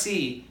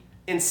UFC.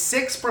 In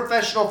 6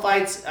 professional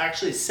fights,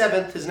 actually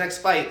 7th, his next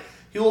fight,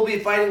 he will be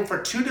fighting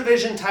for 2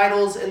 division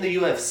titles in the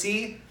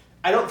UFC.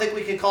 I don't think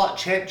we could call it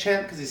champ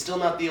because he's still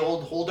not the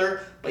old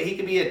holder, but he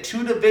could be a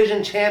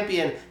 2-division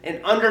champion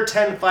in under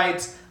 10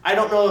 fights. I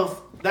don't know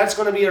if that's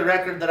going to be a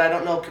record that I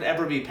don't know could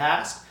ever be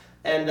passed.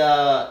 And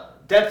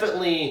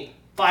definitely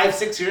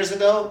 5-6 years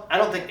ago, I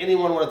don't think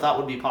anyone would have thought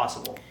would be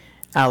possible.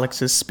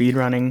 Alex is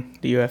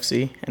speedrunning the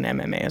UFC and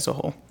MMA as a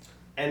whole.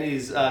 And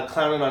he's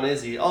clowning on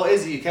Izzy. Oh,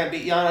 Izzy, you can't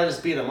beat Jan, I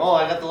just beat him. Oh,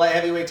 I got the light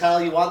heavyweight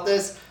title, you want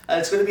this?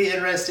 It's going to be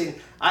interesting.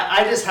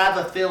 I just have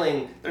a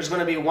feeling there's going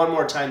to be one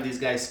more time these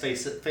guys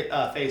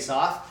face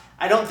off.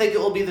 I don't think it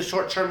will be the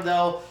short term,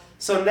 though.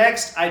 So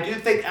next, I do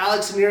think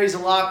Alex and Yuri's a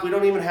lock. We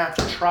don't even have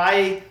to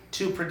try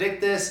to predict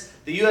this.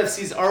 The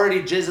UFC's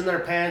already jizzing their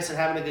pants and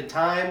having a good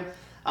time.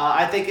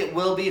 I think it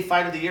will be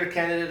Fight of the Year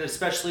candidate,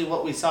 especially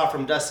what we saw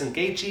from Dustin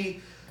Gaethje.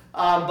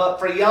 But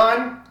for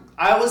Jan,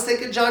 I was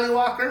thinking Johnny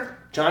Walker.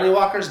 Johnny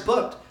Walker's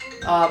booked.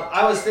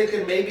 I was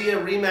thinking maybe a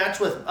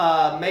rematch with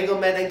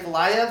Magomed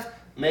Ankalaev.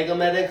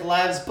 Magomed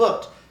Ankalaev's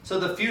booked. So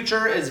the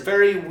future is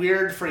very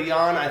weird for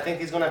Jan. I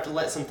think he's going to have to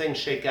let some things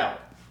shake out.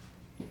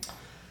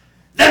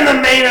 Then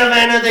the main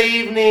event of the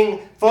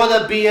evening for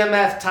the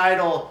BMF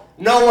title.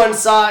 No one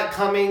saw it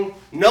coming.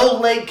 No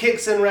leg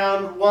kicks in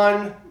round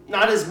 1.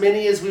 Not as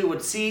many as we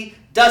would see.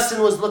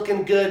 Dustin was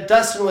looking good.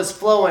 Dustin was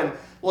flowing.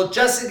 Well,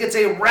 Justin gets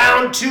a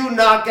round 2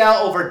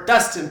 knockout over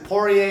Dustin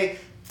Poirier.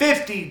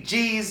 50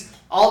 G's.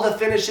 All the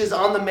finishes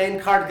on the main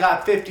card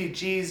got 50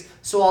 G's.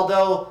 So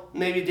although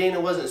maybe Dana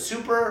wasn't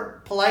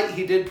super polite,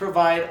 he did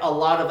provide a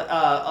lot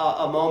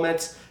of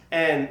moments.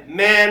 And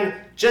man,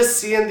 just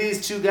seeing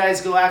these 2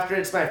 guys go after it,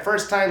 it's my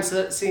first time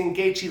seeing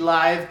Gaethje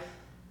live.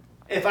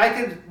 If I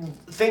could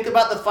think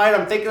about the fight,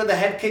 I'm thinking of the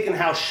head kick and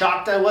how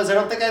shocked I was. I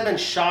don't think I've been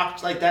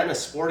shocked like that in a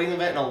sporting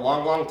event in a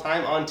long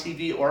time on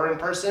TV or in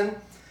person.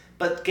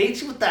 But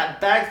Gaethje with that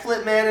back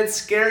flip, man, it's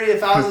scary.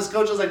 If I was his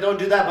coach, I was like, don't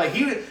do that. But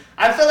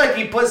I feel like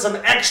he put some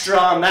extra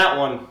on that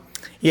one.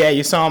 Yeah,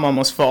 you saw him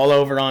almost fall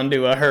over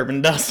onto Herb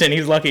and Dustin.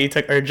 He's lucky he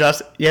took,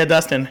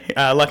 Dustin.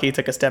 Lucky he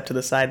took a step to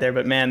the side there.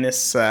 But man,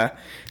 this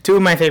 2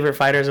 of my favorite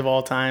fighters of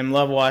all time.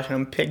 Love watching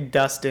them. Pick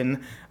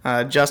Dustin.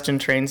 Justin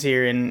trains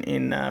here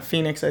in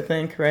Phoenix, I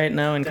think, right?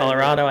 No, in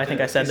Colorado. I think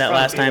I said that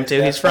last time too.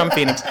 Yeah. He's from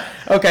Phoenix.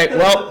 Okay,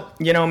 well,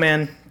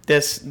 man,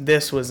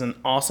 this was an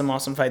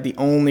awesome fight. The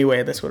only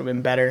way this would have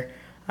been better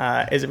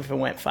is if it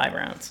went 5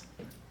 rounds.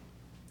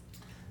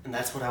 And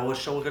that's what I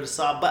wish I would have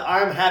saw. But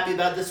I'm happy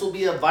about it. This will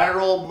be a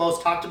viral,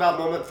 most talked about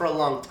moment for a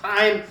long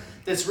time.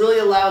 This really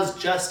allows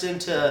Justin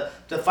to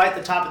fight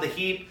the top of the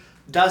heap.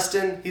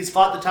 Dustin, he's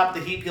fought the top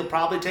of the heap. He'll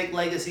probably take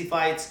legacy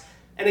fights.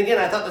 And again,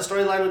 I thought the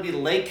storyline would be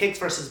leg kicks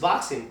versus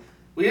boxing.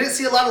 We didn't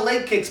see a lot of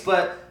leg kicks,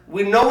 but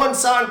no one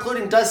saw,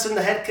 including Dustin,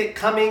 the head kick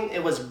coming.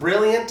 It was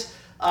brilliant.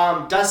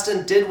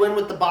 Dustin did win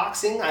with the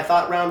boxing. I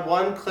thought round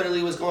 1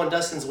 clearly was going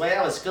Dustin's way.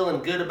 I was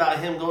feeling good about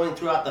him going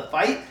throughout the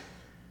fight.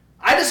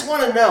 I just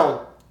want to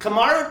know,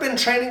 Kamaru had been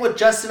training with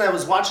Justin. I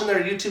was watching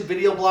their YouTube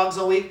video blogs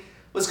all week.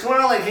 Was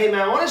Kamaru like, hey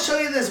man, I want to show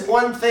you this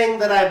one thing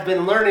that I've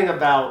been learning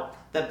about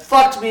that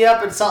fucked me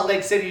up in Salt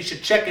Lake City. You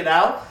should check it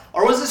out.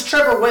 Or was this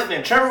Trevor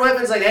Whitman? Trevor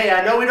Whitman's like, hey,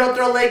 I know we don't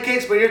throw leg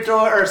kicks, but you're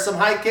throwing, or some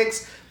high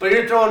kicks, but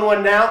you're throwing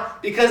one now.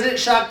 Because it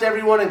shocked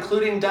everyone,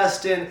 including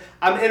Dustin.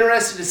 I'm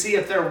interested to see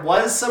if there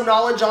was some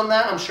knowledge on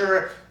that. I'm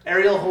sure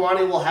Ariel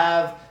Helwani will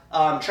have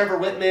Trevor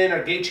Whitman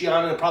or Gaethje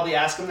on and probably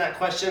ask him that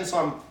question. So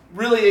I'm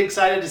really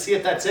excited to see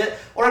if that's it.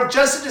 Or if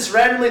Justin just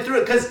randomly threw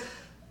it. Because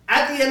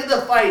at the end of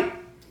the fight,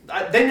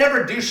 they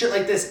never do shit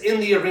like this in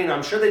the arena.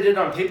 I'm sure they did it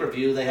on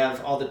pay-per-view. They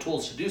have all the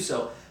tools to do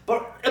so.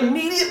 But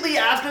immediately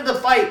after the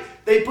fight,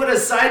 they put a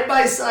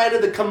side-by-side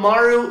of the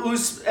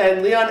Kamaru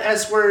and Leon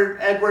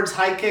Edwards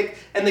high kick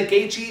and the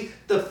Gaethje,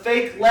 the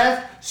fake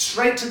left,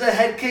 straight to the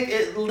head kick.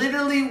 It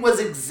literally was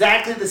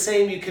exactly the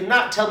same. You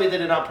cannot tell me they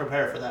did not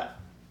prepare for that.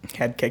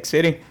 Head kick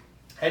city.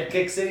 Head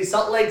kick city.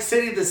 Salt Lake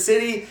City, the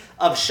city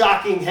of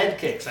shocking head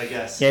kicks, I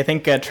guess. Yeah, I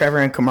think Trevor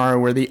and Kamaru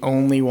were the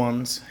only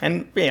ones,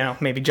 and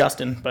maybe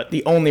Justin, but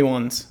the only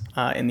ones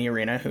in the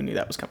arena who knew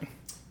that was coming.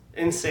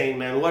 Insane,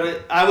 man.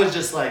 I was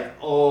just like,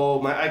 oh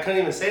my, I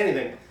couldn't even say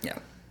anything. Yeah.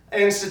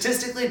 And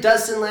statistically,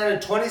 Dustin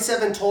landed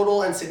 27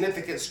 total and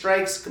significant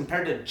strikes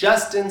compared to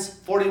Justin's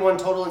 41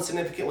 total and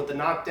significant with the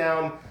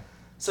knockdown.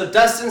 So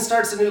Dustin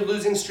starts a new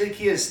losing streak.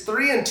 He is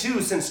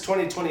 3-2 since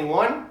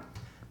 2021.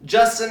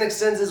 Justin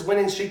extends his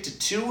winning streak to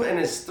 2 and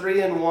is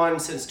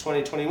 3-1 since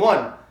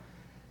 2021.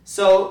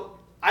 So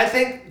I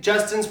think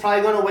Justin's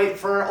probably going to wait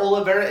for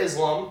Oliveira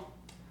Islam.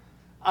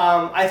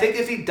 I think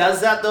if he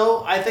does that,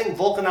 though, I think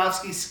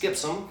Volkanovski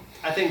skips him.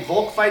 I think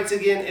Volk fights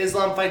again,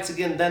 Islam fights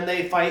again, then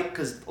they fight,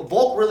 because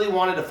Volk really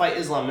wanted to fight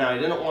Islam now. He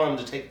didn't want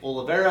him to take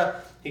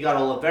Oliveira. He got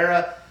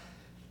Oliveira.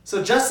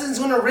 So Justin's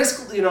going to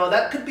risk,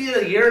 that could be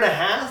a year and a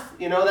half.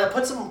 That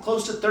puts him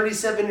close to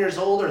 37 years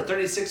old or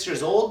 36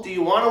 years old. Do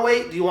you want to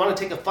wait? Do you want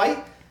to take a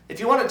fight? If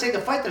you want to take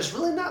a fight, there's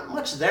really not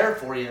much there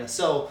for you.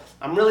 So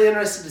I'm really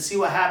interested to see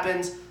what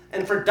happens.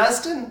 And for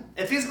Dustin,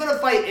 if he's going to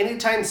fight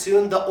anytime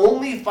soon, the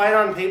only fight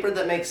on paper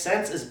that makes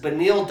sense is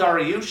Beneil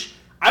Dariush.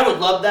 I would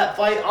love that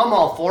fight. I'm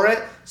all for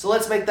it. So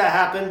let's make that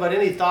happen. But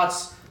any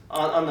thoughts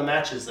on the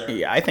matches there?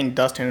 Yeah, I think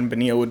Dustin and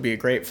Beneil would be a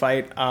great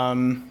fight.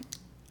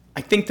 I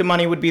think the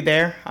money would be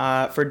there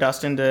for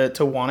Dustin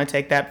to want to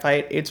take that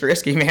fight. It's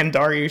risky, man.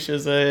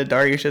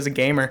 Dariush is a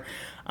gamer.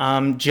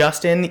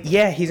 Justin,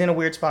 he's in a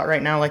weird spot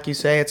right now. Like you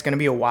say, it's going to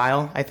be a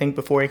while, I think,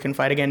 before he can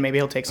fight again. Maybe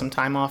he'll take some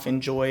time off,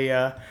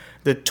 enjoy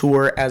the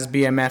tour as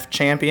BMF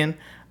champion.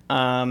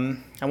 I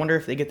wonder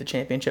if they get the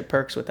championship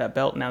perks with that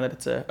belt now that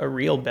it's a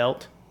real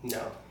belt.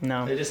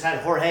 No. They just had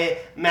Jorge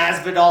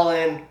Masvidal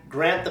in,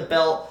 grant the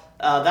belt.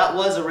 That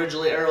was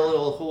originally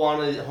Errol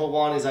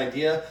Houani's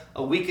idea.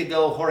 A week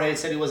ago, Jorge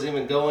said he wasn't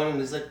even going, and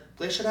he's like,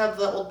 they should have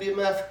the old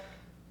BMF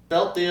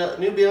belt, the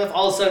new BMF.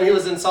 All of a sudden, he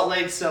was in Salt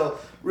Lake, so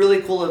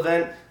really cool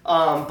event.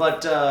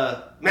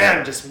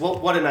 Man, just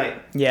what a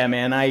night. Yeah,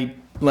 man.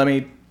 Let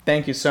me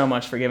thank you so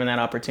much for giving that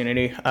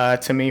opportunity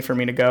to me for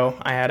me to go.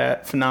 I had a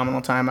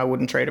phenomenal time. I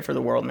wouldn't trade it for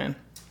the world, man.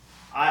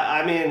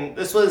 I mean,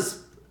 this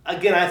was,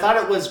 again, I thought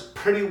it was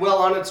pretty well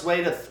on its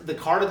way to the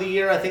card of the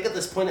year. I think at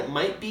this point it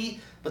might be,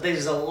 but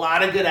there's a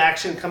lot of good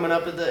action coming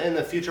up in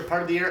the future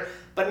part of the year.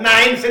 But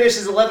 9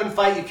 finishes, 11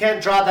 fight. You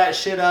can't draw that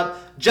shit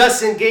up.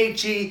 Justin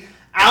Gaethje,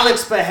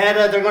 Alex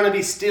Pereira, they're going to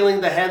be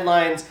stealing the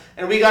headlines.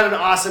 And we got an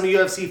awesome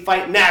UFC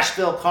Fight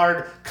Nashville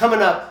card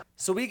coming up.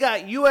 So we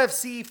got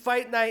UFC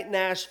Fight Night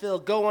Nashville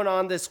going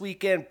on this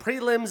weekend.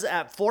 Prelims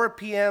at 4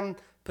 p.m.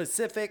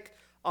 Pacific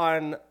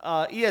on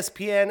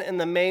ESPN, and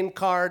the main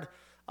card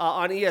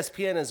on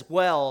ESPN as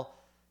well.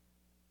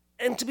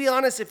 And to be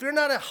honest, if you're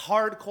not a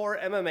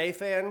hardcore MMA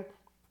fan,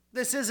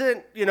 this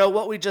isn't,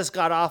 what we just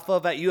got off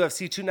of at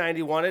UFC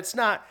 291. It's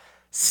not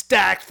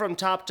stacked from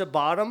top to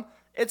bottom.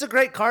 It's a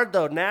great card,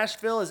 though.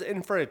 Nashville is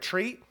in for a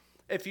treat.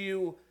 If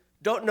you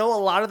don't know a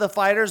lot of the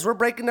fighters, we're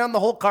breaking down the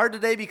whole card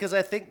today because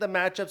I think the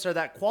matchups are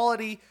that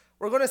quality.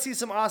 We're going to see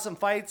some awesome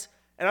fights,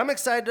 and I'm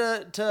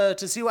excited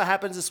to see what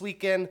happens this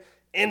weekend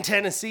in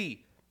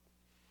Tennessee.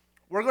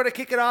 We're going to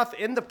kick it off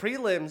in the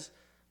prelims.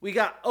 We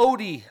got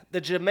Odie,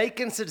 the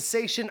Jamaican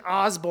sensation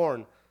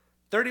Osborne,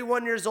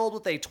 31 years old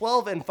with a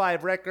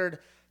 12-5 record,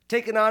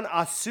 taking on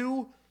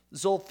Asu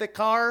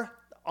Zulfikar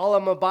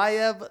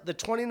Alamabayev, the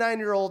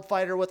 29-year-old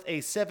fighter with a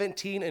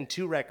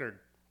 17-2 record.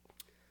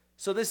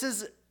 So this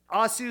is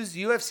Asu's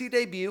UFC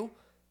debut.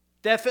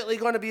 Definitely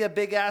going to be a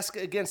big ask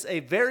against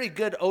a very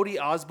good Odie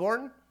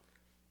Osborne.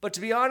 But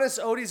to be honest,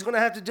 Odie's going to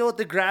have to deal with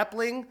the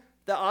grappling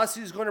that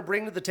Asu's going to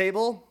bring to the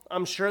table.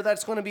 I'm sure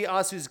that's going to be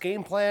Asu's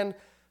game plan.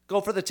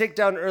 Go for the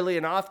takedown early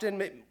and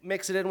often,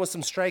 mix it in with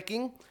some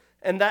striking.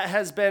 And that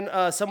has been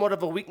somewhat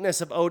of a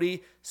weakness of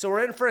Odie. So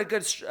we're in for a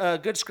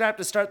good scrap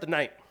to start the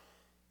night.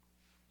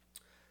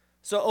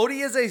 So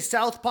Odie is a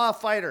southpaw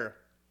fighter.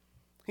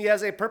 He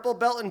has a purple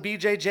belt in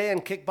BJJ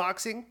and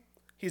kickboxing.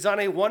 He's on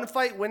a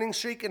 1-fight winning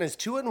streak and is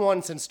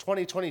 2-1 since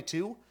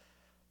 2022.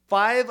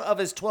 5 of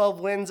his 12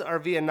 wins are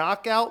via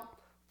knockout,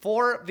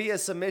 4 via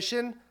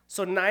submission,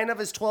 so 9 of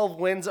his 12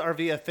 wins are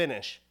via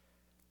finish.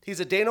 He's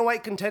a Dana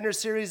White Contender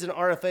Series and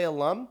RFA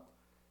alum.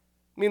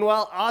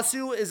 Meanwhile,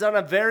 Asu is on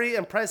a very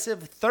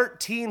impressive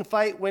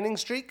 13-fight winning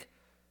streak.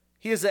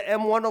 He is an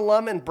M1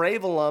 alum and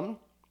Brave alum,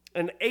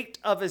 and 8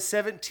 of his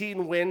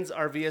 17 wins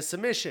are via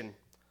submission.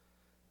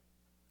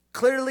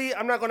 Clearly,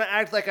 I'm not going to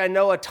act like I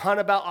know a ton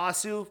about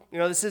Asu.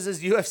 This is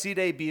his UFC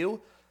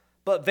debut,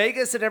 but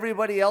Vegas and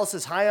everybody else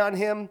is high on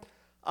him.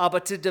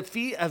 But to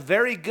defeat a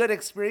very good,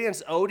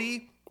 experienced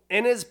Odie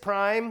in his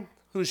prime,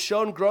 who's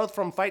shown growth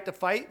from fight to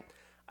fight,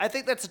 I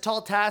think that's a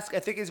tall task. I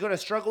think he's going to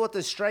struggle with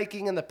the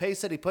striking and the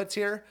pace that he puts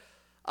here.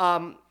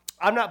 I'm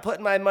not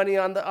putting my money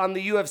on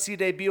the UFC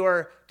debut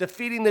or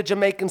defeating the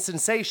Jamaican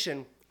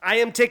sensation. I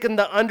am taking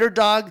the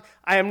underdog.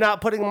 I am not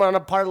putting him on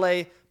a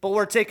parlay, but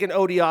we're taking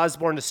Odie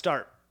Osborne to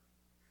start.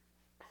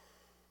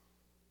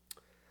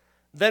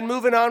 Then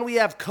moving on, we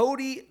have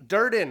Cody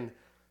Durden,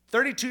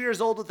 32 years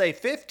old with a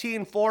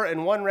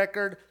 15-4-1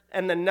 record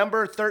and the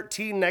number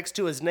 13 next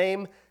to his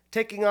name,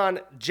 taking on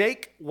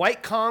Jake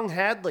White Kong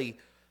Hadley,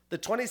 the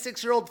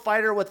 26-year-old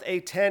fighter with a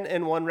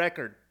 10-1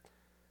 record.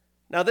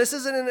 Now, this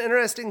is an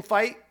interesting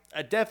fight,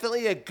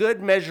 definitely a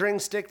good measuring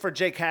stick for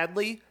Jake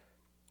Hadley.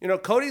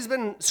 Cody's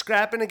been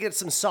scrapping to get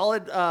some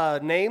solid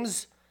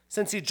names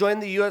since he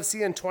joined the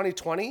UFC in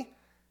 2020.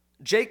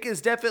 Jake is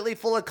definitely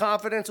full of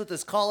confidence with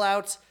his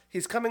call-outs.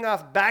 He's coming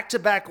off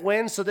back-to-back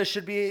wins, so this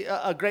should be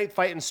a great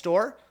fight in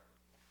store.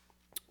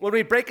 When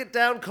we break it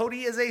down,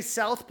 Cody is a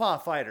southpaw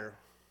fighter.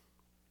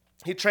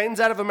 He trains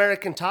out of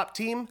American Top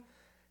Team.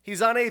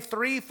 He's on a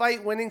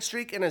 3-fight winning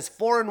streak and is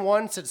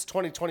 4-1 since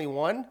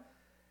 2021.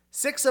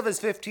 6 of his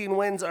 15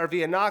 wins are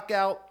via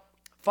knockout,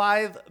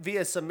 5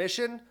 via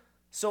submission.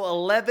 So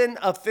 11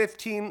 of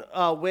 15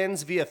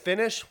 wins via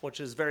finish, which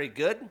is very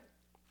good.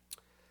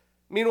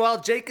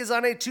 Meanwhile, Jake is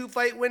on a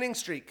 2-fight winning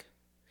streak.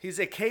 He's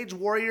a Cage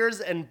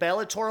Warriors and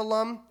Bellator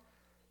alum.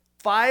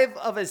 5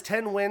 of his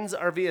 10 wins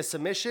are via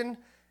submission,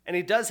 and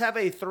he does have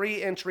a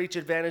 3-inch reach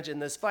advantage in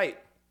this fight.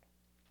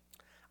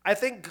 I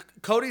think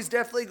Cody's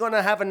definitely going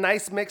to have a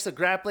nice mix of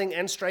grappling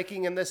and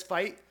striking in this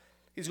fight.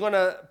 He's going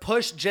to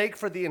push Jake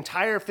for the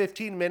entire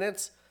 15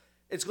 minutes.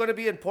 It's going to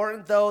be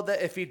important, though,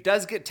 that if he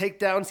does get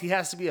takedowns, he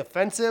has to be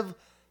offensive.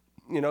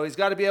 He's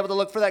got to be able to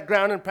look for that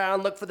ground and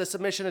pound, look for the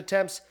submission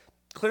attempts.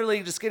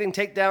 Clearly, just getting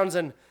takedowns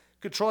and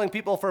controlling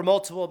people for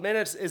multiple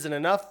minutes isn't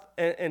enough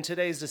in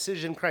today's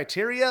decision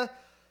criteria.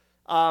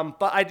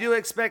 But I do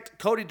expect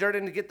Cody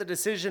Durden to get the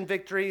decision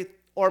victory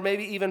or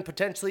maybe even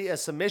potentially a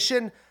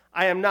submission.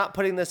 I am not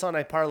putting this on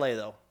a parlay,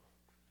 though.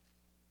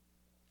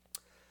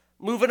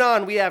 Moving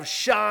on, we have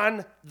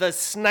Sean the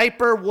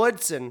Sniper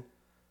Woodson,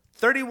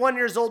 31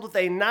 years old with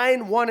a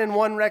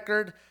 9-1-1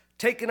 record,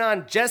 taking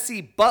on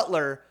Jesse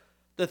Butler,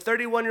 the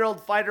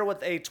 31-year-old fighter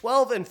with a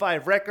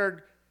 12-5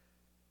 record.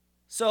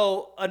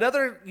 So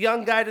another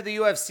young guy to the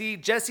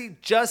UFC. Jesse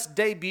just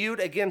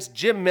debuted against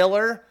Jim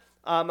Miller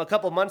a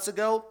couple months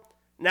ago.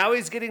 Now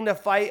he's getting to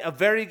fight a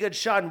very good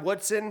Sean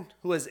Woodson,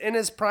 who is in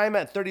his prime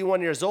at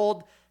 31 years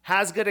old,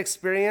 has good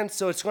experience,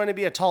 so it's going to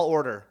be a tall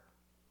order.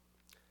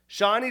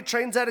 Sean, he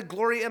trains out of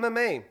Glory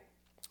MMA.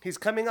 He's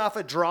coming off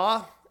a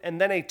draw and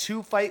then a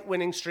 2-fight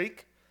winning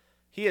streak.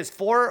 He is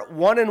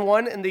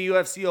 4-1-1 in the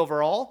UFC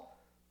overall.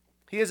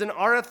 He is an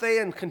RFA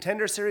and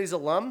Contender Series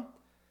alum,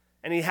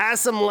 and he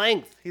has some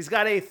length. He's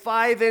got a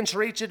 5-inch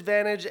reach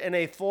advantage and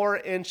a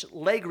 4-inch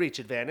leg reach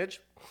advantage.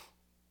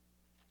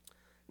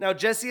 Now,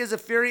 Jesse is a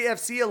Fury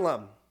FC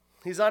alum.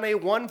 He's on a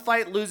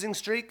 1-fight losing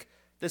streak.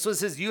 This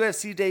was his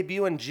UFC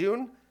debut in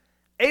June.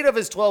 8 of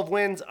his 12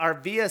 wins are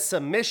via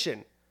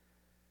submission.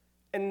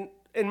 And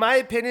in my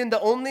opinion, the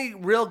only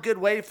real good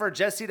way for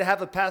Jesse to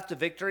have a path to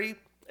victory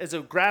is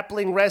a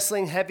grappling,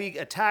 wrestling, heavy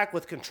attack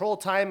with control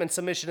time and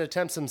submission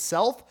attempts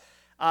himself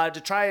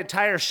to try and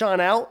tire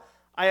Sean out.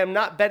 I am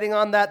not betting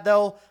on that,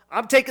 though.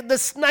 I'm taking the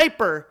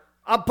sniper.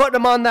 I'm putting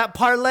him on that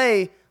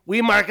parlay.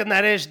 We marking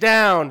that ish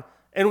down,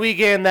 and we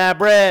getting that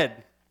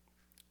bread.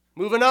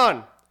 Moving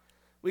on.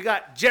 We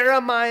got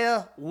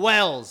Jeremiah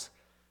Wells,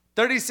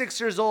 36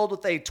 years old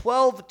with a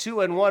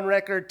 12-2-1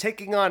 record,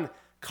 taking on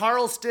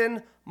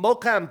Carlston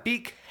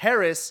Mocambique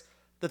Harris,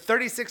 the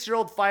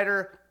 36-year-old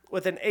fighter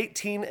with an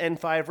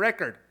 18-5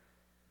 record.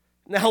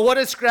 Now, what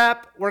a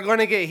scrap we're going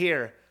to get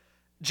here.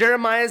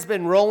 Jeremiah's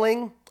been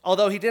rolling,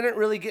 although he didn't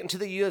really get into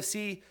the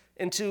UFC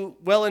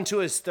well into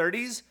his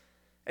 30s,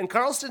 and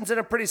Carlston's in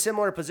a pretty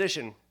similar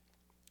position.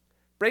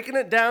 Breaking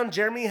it down,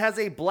 Jeremy has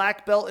a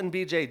black belt in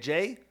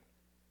BJJ.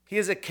 He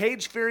is a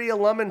Cage Fury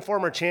alum and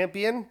former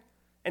champion,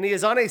 and he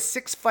is on a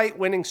 6-fight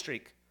winning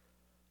streak.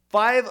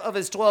 5 of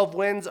his 12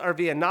 wins are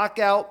via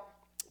knockout,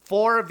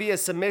 4 via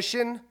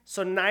submission,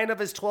 so 9 of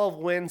his 12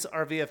 wins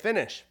are via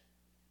finish.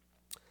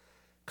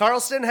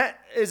 Carlston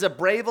is a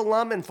Brave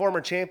alum and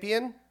former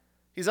champion.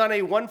 He's on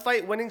a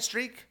 1-fight winning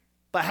streak,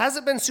 but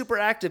hasn't been super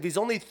active. He's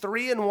only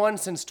 3-1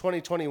 since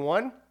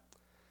 2021.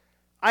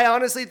 I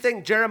honestly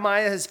think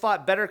Jeremiah has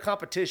fought better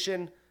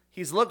competition.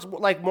 He's looked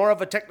like more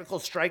of a technical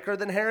striker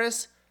than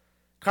Harris.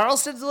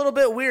 Carlston's a little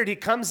bit weird. He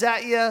comes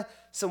at you,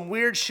 some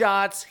weird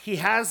shots. He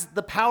has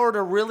the power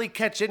to really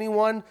catch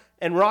anyone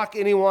and rock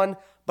anyone.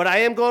 But I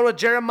am going with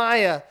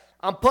Jeremiah.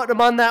 I'm putting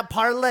him on that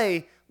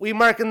parlay. We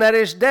marking that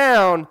ish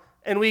down,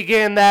 and we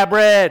getting that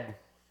bread.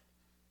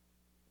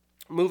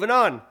 Moving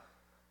on.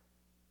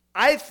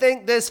 I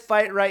think this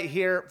fight right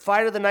here,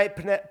 fight of the night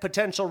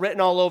potential written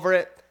all over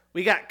it.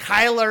 We got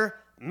Kyler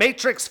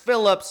Matrix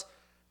Phillips,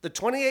 the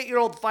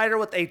 28-year-old fighter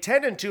with a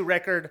 10-2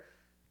 record,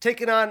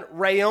 taking on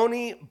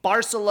Rayoni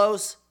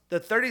Barcelos, the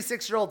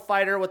 36-year-old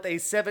fighter with a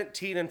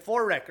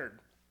 17-4 record.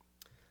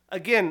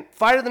 Again,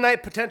 fight of the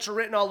night potential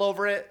written all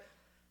over it.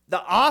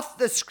 The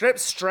off-the-script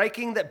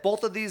striking that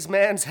both of these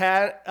men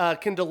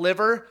can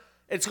deliver,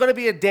 it's going to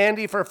be a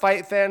dandy for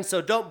fight fans, so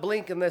don't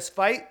blink in this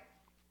fight.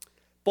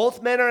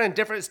 Both men are in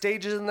different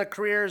stages in their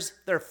careers.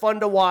 They're fun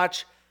to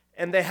watch,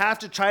 and they have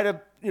to try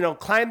to,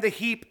 climb the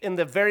heap in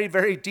the very,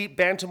 very deep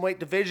bantamweight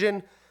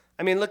division.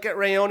 I mean, look at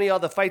Rayoni, all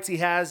the fights he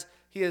has.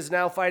 He is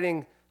now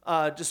fighting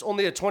just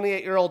only a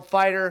 28-year-old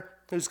fighter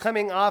who's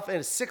coming off a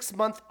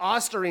 6-month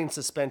Osterine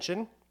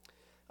suspension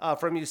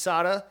from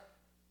USADA.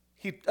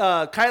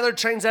 Kyler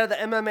trains out of the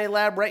MMA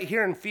lab right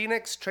here in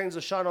Phoenix, trains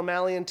with Sean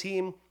O'Malley and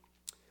team.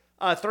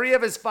 3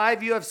 of his 5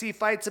 UFC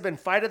fights have been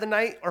fight of the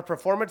night or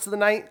performance of the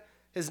night.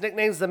 His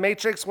nickname's The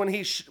Matrix. When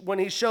he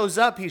shows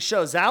up, he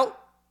shows out.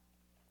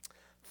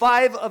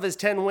 5 of his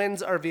 10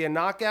 wins are via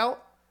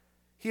knockout.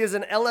 He is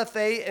an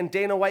LFA and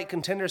Dana White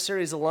Contender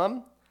Series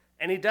alum,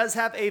 and he does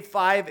have a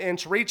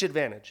 5-inch reach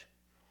advantage.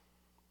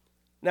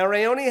 Now,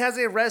 Rayoni has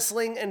a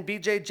wrestling and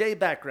BJJ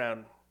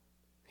background.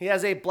 He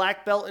has a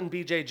black belt in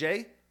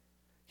BJJ.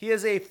 He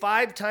is a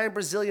 5-time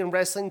Brazilian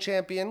wrestling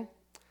champion.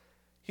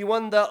 He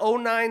won the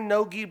 2009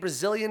 Nogi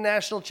Brazilian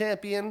National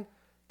Champion,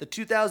 the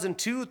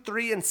 2002,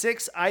 3, and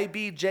 6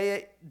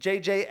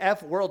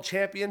 IBJJF World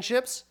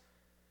Championships.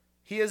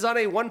 He is on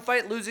a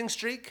 1-fight losing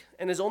streak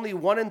and is only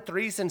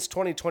 1-3 since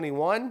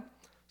 2021.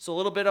 So a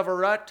little bit of a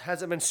rut,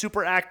 hasn't been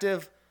super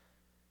active.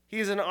 He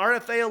is an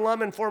RFA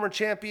alum and former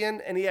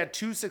champion, and he had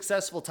 2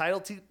 successful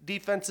title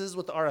defenses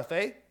with the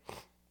RFA.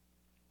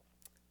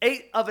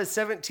 8 of his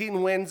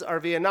 17 wins are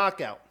via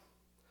knockout.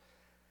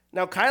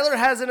 Now, Kyler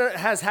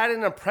has had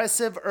an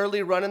impressive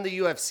early run in the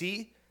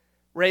UFC.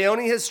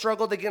 Rayoni has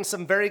struggled against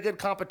some very good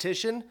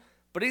competition,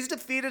 but he's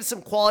defeated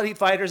some quality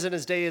fighters in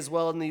his day as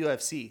well in the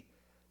UFC.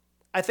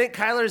 I think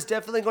Kyler is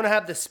definitely going to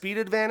have the speed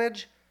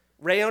advantage.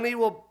 Rayoni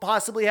will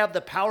possibly have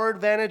the power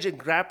advantage and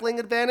grappling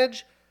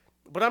advantage,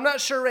 but I'm not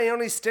sure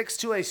Rayoni sticks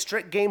to a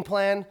strict game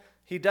plan.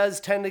 He does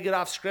tend to get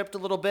off script a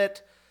little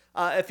bit.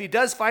 If he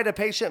does fight a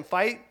patient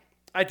fight,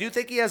 I do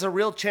think he has a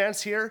real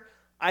chance here.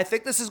 I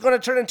think this is going to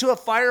turn into a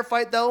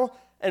firefight, though,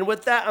 and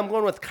with that, I'm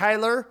going with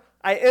Kyler.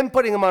 I am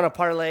putting him on a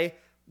parlay.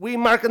 We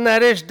marking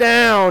that ish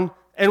down,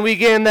 and we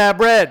getting that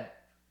bread.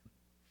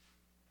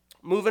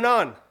 Moving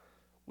on,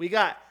 we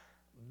got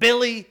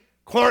Billy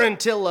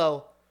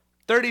Quarantillo,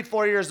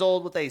 34 years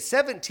old with a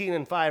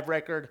 17-5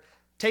 record,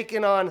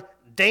 taking on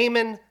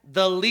Damon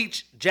the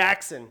Leech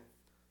Jackson,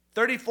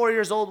 34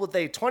 years old with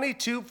a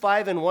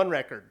 22-5-1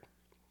 record.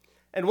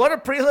 And what a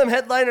prelim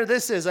headliner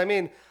this is. I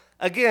mean,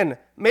 again,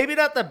 maybe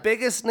not the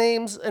biggest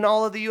names in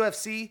all of the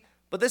UFC,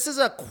 but this is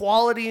a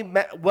quality,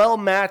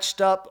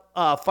 well-matched up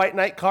fight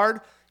night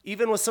card,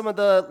 even with some of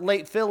the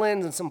late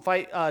fill-ins and some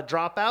fight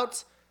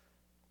dropouts.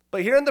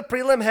 But here in the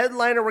prelim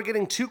headliner, we're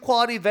getting 2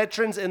 quality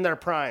veterans in their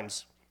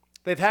primes.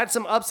 They've had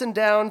some ups and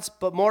downs,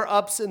 but more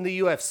ups in the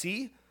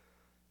UFC.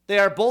 They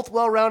are both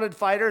well-rounded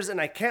fighters,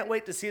 and I can't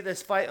wait to see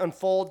this fight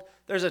unfold.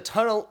 There's a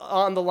ton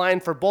on the line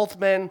for both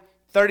men,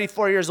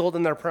 34 years old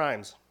in their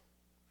primes.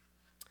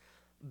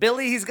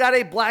 Billy, he's got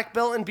a black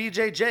belt in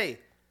BJJ.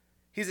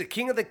 He's a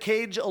King of the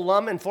Cage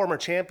alum and former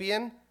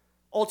champion,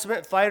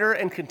 Ultimate Fighter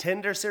and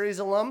Contender Series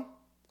alum.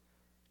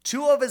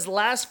 2 of his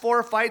last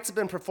 4 fights have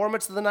been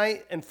Performance of the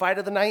Night and Fight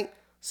of the Night.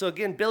 So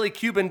again, Billy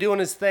Cuban doing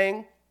his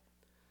thing.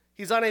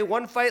 He's on a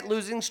 1-fight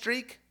losing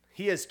streak.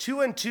 He is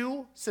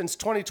 2-2 since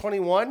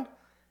 2021,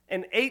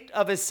 and 8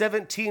 of his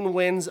 17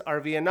 wins are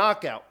via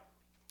knockout.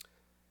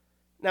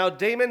 Now,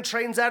 Damon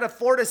trains out of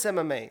Fortis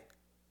MMA.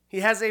 He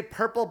has a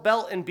purple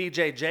belt in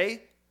BJJ.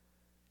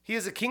 He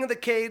is a King of the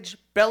Cage,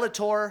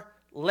 Bellator,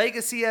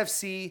 Legacy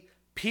FC,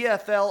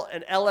 PFL,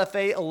 and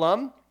LFA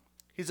alum.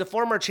 He's a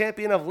former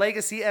champion of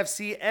Legacy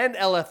FC and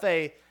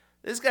LFA.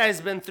 This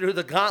guy's been through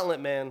the gauntlet,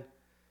 man.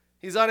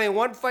 He's on a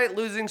 1-fight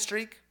losing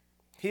streak.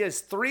 He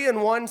is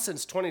 3-1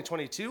 since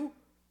 2022.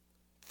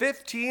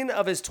 15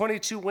 of his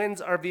 22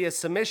 wins are via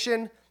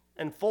submission,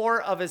 and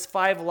 4 of his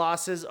 5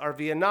 losses are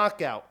via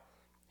knockout.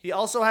 He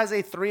also has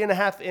a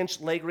 3.5-inch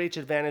leg reach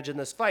advantage in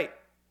this fight.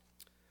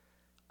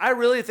 I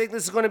really think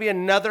this is going to be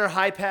another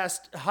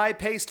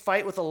high-paced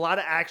fight with a lot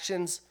of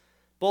actions.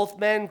 Both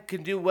men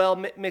can do well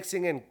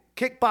mixing in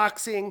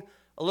kickboxing,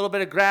 a little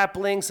bit of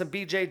grappling, some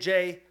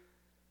BJJ.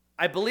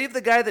 I believe the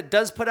guy that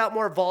does put out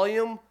more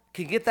volume,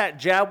 can get that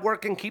jab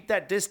working, keep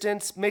that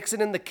distance,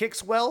 mixing in the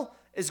kicks well,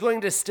 is going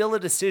to steal a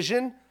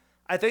decision.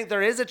 I think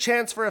there is a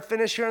chance for a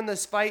finish here in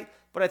this fight,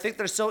 but I think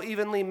they're so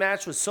evenly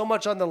matched with so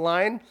much on the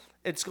line,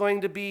 it's going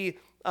to be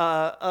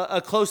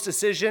a close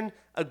decision.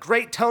 A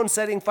great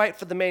tone-setting fight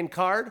for the main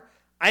card.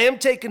 I am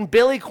taking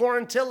Billy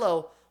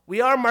Quarantillo. We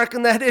are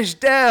marking that ish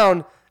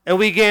down, and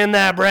we getting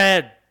that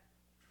bread.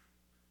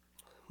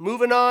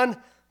 Moving on,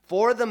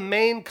 for the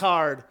main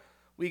card,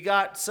 we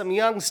got some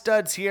young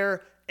studs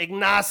here.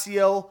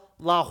 Ignacio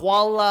La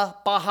Huala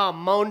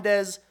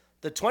Bahamondes,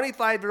 the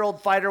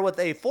 25-year-old fighter with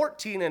a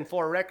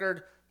 14-4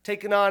 record,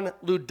 taking on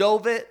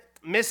Ludovic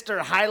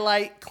Mr.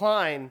 Highlight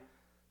Klein,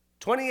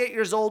 28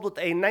 years old with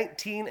a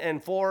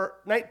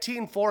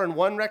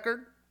 19-4-1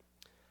 record.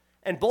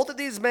 And both of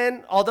these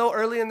men, although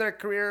early in their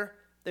career,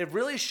 they've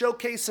really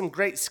showcased some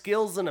great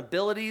skills and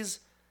abilities.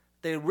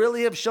 They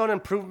really have shown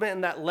improvement in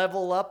that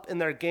level up in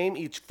their game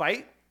each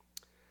fight.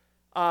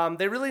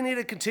 They really need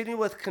to continue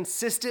with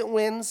consistent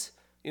wins.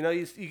 You know,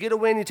 you get a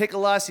win, you take a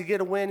loss, you get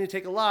a win, you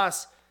take a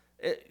loss.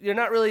 You're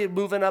not really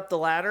moving up the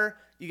ladder.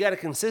 You got to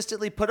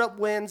consistently put up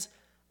wins.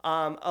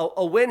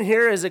 A win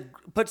here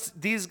puts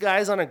these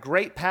guys on a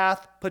great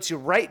path, puts you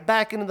right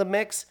back into the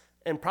mix,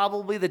 and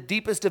probably the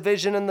deepest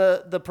division in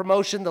the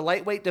promotion, the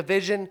lightweight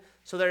division.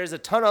 So there is a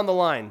ton on the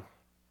line.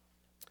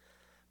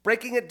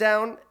 Breaking it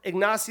down,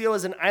 Ignacio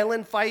is an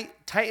Island Fight,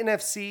 Titan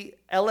FC,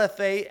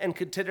 LFA, and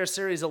Contender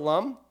Series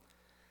alum.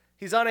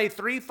 He's on a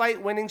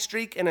 3-fight winning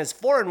streak and is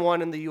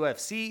 4-1 in the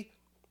UFC.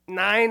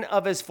 9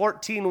 of his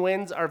 14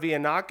 wins are via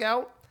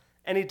knockout,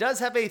 and he does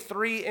have a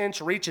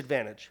 3-inch reach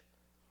advantage.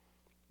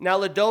 Now,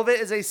 Ludovic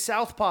is a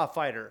southpaw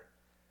fighter.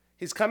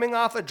 He's coming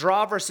off a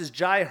draw versus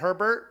Jai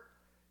Herbert.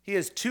 He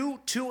is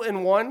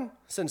 2-1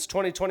 since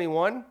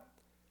 2021.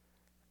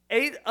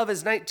 8 of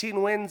his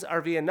 19 wins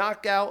are via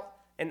knockout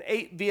and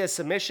 8 via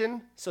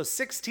submission. So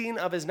 16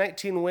 of his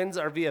 19 wins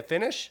are via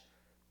finish.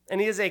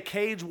 And he is a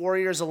Cage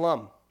Warriors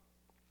alum.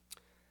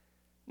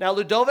 Now,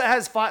 Ludova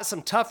has fought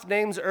some tough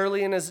names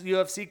early in his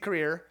UFC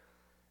career.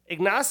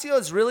 Ignacio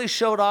has really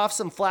showed off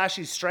some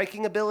flashy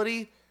striking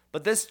ability,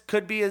 but this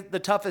could be the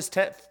toughest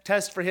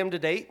test for him to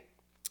date.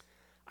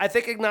 I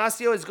think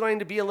Ignacio is going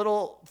to be a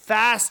little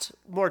fast,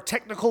 more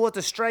technical with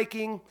the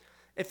striking.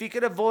 If he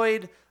could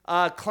avoid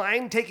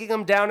Klein taking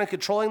him down and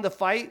controlling the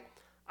fight,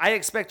 I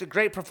expect a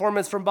great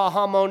performance from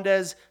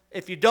Bahamondes.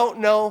 If you don't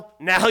know,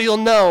 now you'll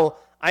know.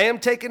 I am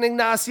taking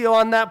Ignacio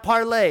on that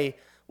parlay.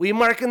 We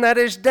marking that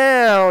ish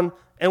down,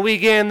 and we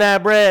getting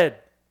that bread.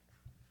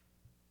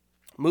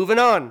 Moving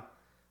on.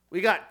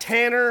 We got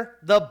Tanner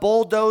the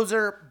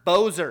Bulldozer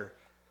Boser.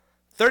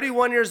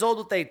 31 years old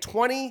with a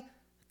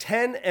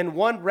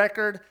 20-10-1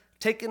 record,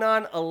 taking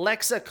on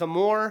Alexa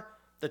Kamor,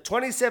 the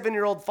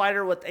 27-year-old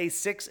fighter with a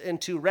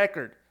 6-2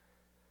 record.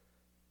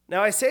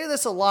 Now, I say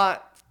this a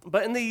lot,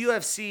 but in the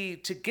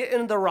UFC, to get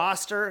into the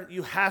roster,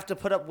 you have to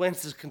put up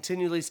wins to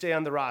continually stay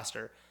on the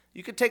roster.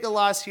 You could take a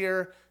loss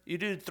here. You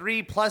do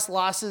 3+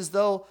 losses,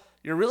 though,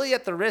 you're really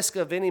at the risk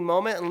of any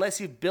moment unless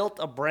you've built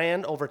a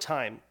brand over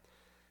time.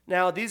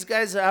 Now, these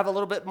guys have a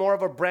little bit more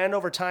of a brand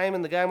over time,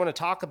 and the guy I want to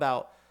talk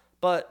about.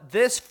 But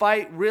this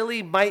fight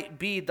really might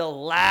be the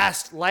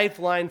last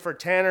lifeline for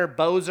Tanner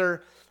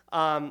Boser.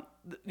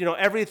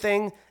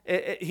 Everything.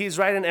 He's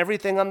riding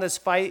everything on this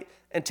fight.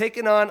 And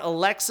taking on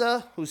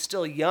Alexa, who's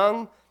still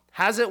young,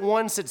 hasn't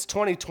won since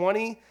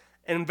 2020,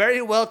 and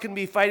very well can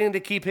be fighting to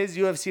keep his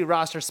UFC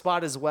roster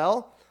spot as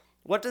well.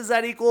 What does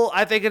that equal?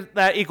 I think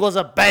that equals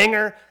a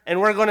banger,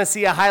 and we're going to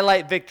see a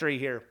highlight victory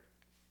here.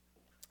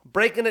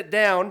 Breaking it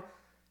down,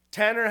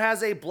 Tanner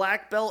has a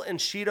black belt in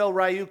Shido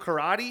Ryu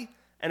Karate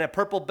and a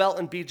purple belt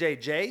in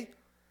BJJ.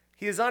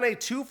 He is on a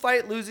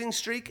 2-fight losing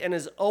streak and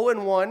is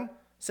 0-1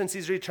 since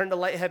he's returned to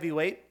light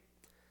heavyweight.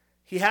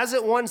 He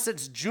hasn't won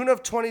since June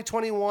of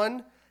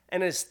 2021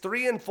 and is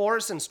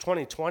 3-4 since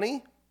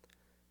 2020.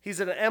 He's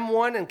an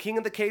M1 and King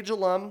of the Cage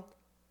alum.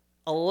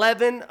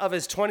 11 of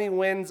his 20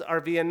 wins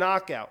are via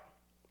knockout.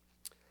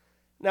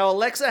 Now,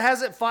 Alexa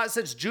hasn't fought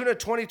since June of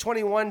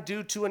 2021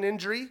 due to an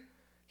injury.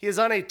 He is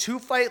on a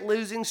 2-fight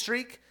losing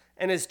streak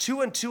and is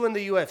 2-2 in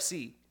the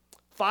UFC.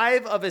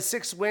 5 of his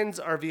 6 wins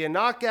are via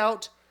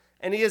knockout,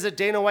 and he is a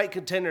Dana White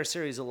Contender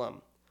Series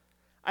alum.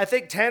 I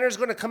think Tanner's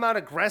going to come out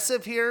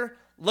aggressive here,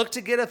 look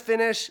to get a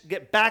finish,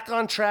 get back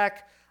on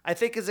track. I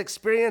think his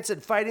experience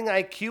and fighting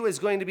IQ is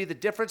going to be the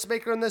difference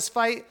maker in this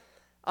fight.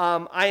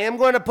 I am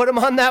going to put him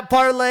on that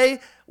parlay.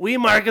 We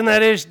marking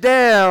that ish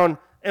down,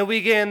 and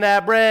we getting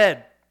that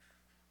bread.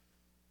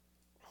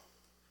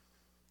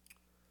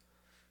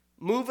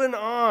 Moving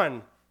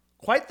on.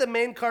 Quite the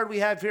main card we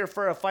have here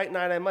for a fight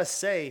night, I must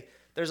say.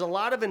 There's a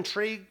lot of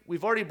intrigue.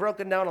 We've already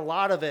broken down a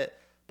lot of it.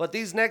 But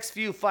these next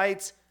few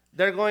fights,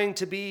 they're going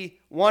to be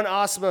one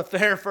awesome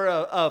affair for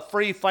a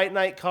free fight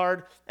night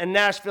card. And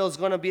Nashville is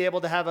going to be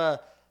able to have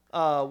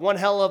one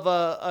hell of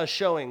a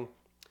showing.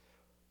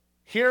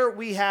 Here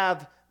we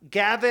have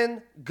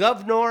Gavin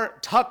Governor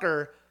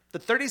Tucker, the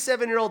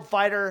 37-year-old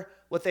fighter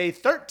with a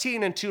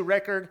 13-2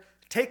 record,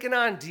 taking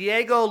on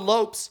Diego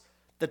Lopes,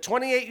 the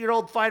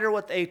 28-year-old fighter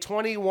with a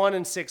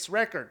 21-6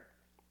 record.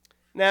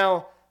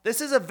 Now,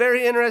 this is a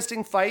very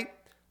interesting fight.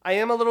 I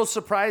am a little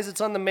surprised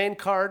it's on the main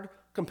card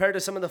compared to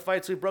some of the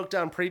fights we broke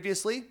down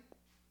previously.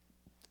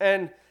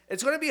 And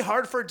it's going to be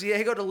hard for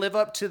Diego to live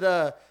up to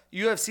the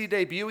UFC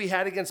debut he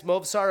had against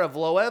Movsar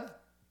Evloev.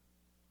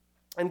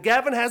 And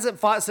Gavin hasn't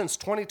fought since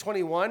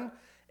 2021.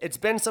 It's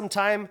been some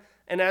time.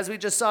 And as we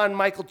just saw in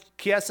Michael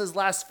Chiesa's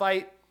last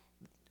fight,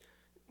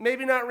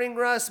 maybe not ring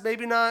rust,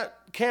 maybe not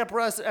camp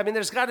rust. I mean,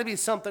 there's got to be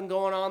something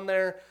going on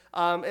there.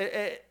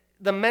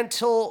 The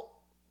mental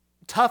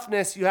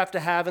toughness you have to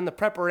have in the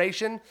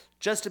preparation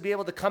just to be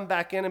able to come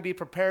back in and be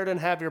prepared and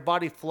have your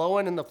body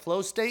flowing in the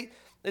flow state,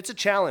 it's a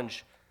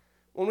challenge.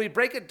 When we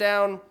break it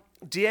down,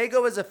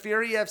 Diego is a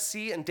Fury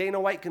FC and Dana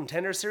White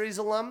Contender Series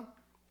alum.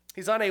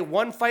 He's on a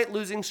 1-fight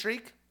losing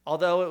streak,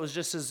 although it was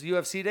just his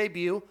UFC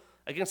debut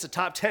against a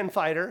top 10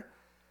 fighter.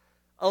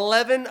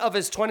 11 of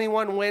his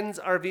 21 wins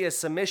are via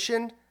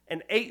submission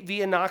and 8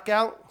 via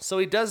knockout, so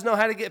he does know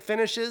how to get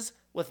finishes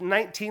with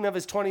 19 of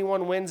his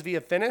 21 wins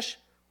via finish.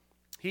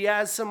 He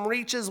has some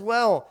reach as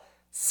well,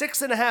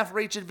 6.5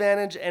 reach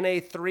advantage and a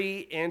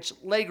 3-inch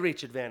leg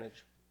reach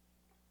advantage.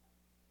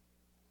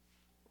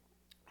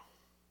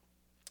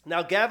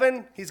 Now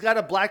Gavin, he's got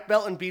a black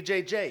belt in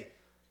BJJ.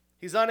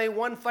 He's on a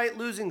 1-fight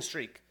losing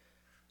streak.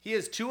 He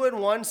is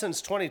 2-1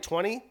 since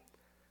 2020.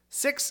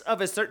 6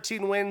 of his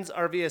 13 wins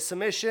are via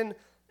submission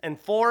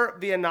and 4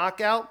 via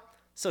knockout.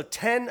 So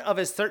 10 of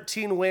his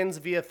 13 wins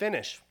via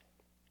finish.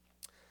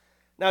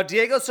 Now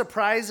Diego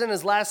surprised in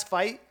his last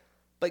fight,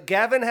 but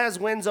Gavin has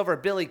wins over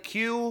Billy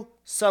Q,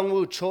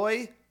 Sungwoo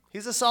Choi.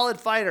 He's a solid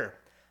fighter.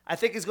 I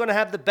think he's going to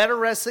have the better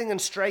wrestling and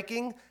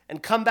striking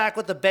and come back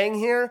with a bang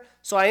here.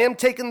 So I am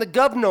taking the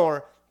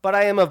governor, but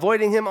I am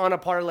avoiding him on a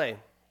parlay.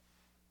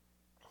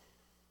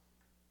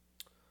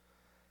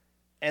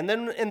 And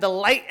then in the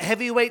light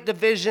heavyweight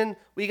division,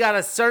 we got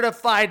a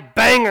certified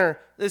banger.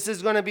 This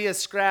is going to be a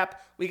scrap.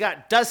 We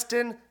got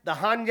Dustin the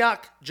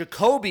Hanyak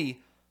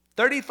Jacoby,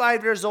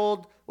 35 years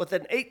old, with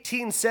an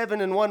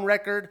 18-7-1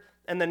 record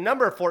and the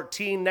number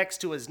 14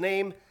 next to his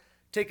name,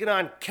 taking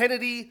on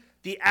Kennedy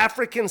the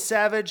African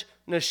Savage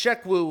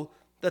Nashekwu,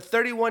 the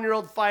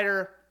 31-year-old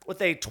fighter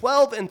with a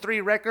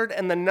 12-3 record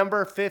and the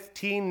number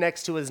 15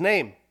 next to his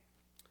name.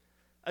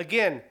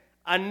 Again,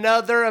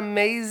 another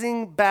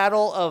amazing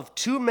battle of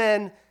two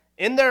men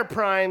in their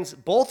primes,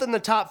 both in the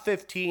top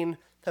 15,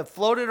 have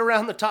floated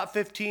around the top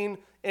 15,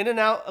 in and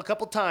out a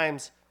couple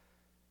times.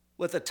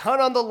 With a ton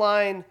on the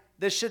line,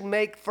 this should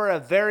make for a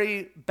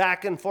very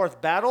back and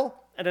forth battle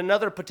and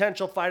another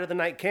potential fight of the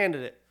night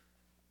candidate.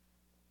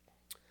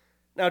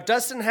 Now,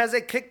 Dustin has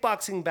a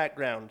kickboxing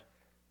background.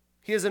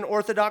 He is an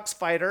orthodox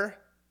fighter.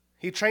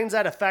 He trains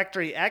at a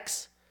Factory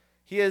X.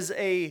 He is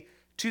a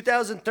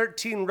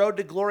 2013 Road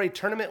to Glory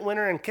tournament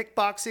winner in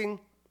kickboxing.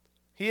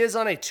 He is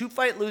on a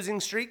 2-fight losing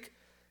streak,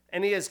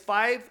 and he is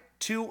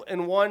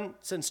 5-2-1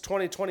 since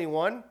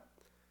 2021.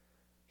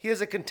 He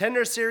is a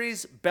Contender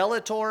Series,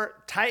 Bellator,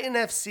 Titan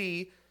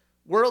FC,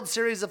 World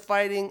Series of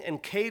Fighting,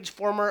 and Cage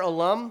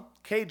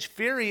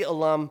Fury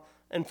alum,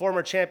 and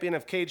former champion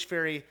of Cage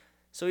Fury.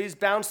 So he's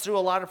bounced through a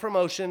lot of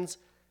promotions,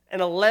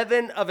 and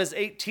 11 of his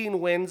 18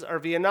 wins are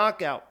via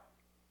knockout.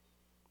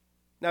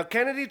 Now,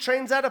 Kennedy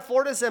trains out of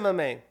Fortis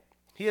MMA.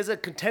 He is a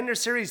Contender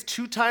Series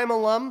 2-time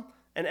alum,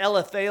 an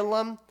LFA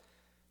alum.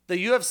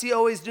 The UFC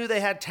always knew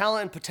they had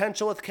talent and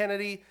potential with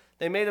Kennedy.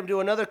 They made him do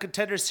another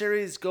Contender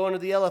Series, go into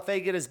the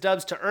LFA, get his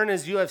dubs to earn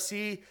his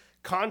UFC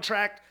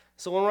contract.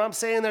 So when I'm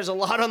saying there's a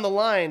lot on the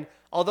line,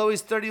 although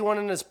he's 31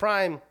 in his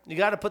prime, you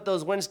got to put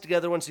those wins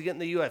together once you get in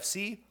the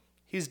UFC.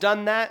 He's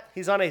done that.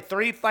 He's on a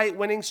 3-fight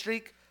winning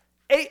streak.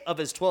 8 of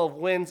his 12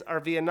 wins are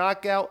via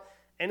knockout,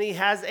 and he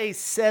has a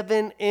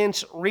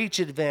 7-inch reach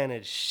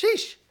advantage.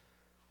 Sheesh.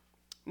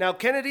 Now,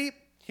 Kennedy,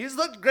 he's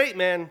looked great,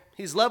 man.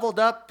 He's leveled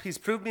up. He's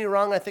proved me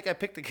wrong. I think I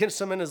picked against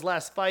him in his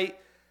last fight.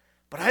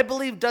 But I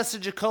believe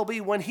Dustin Jacoby,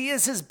 when he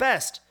is his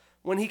best,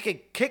 when he can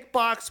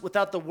kickbox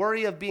without the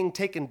worry of being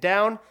taken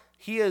down,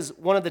 he is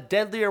one of the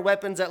deadlier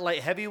weapons at light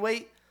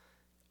heavyweight.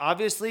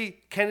 Obviously,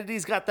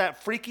 Kennedy's got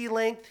that freaky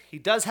length. He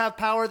does have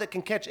power that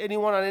can catch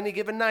anyone on any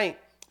given night.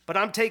 But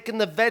I'm taking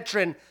the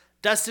veteran,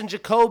 Dustin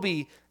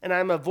Jacoby, and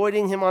I'm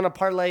avoiding him on a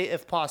parlay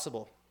if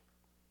possible.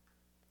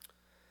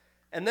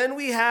 And then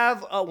we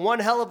have one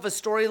hell of a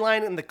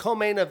storyline in the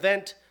co-main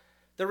event,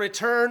 the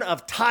return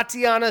of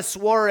Tatiana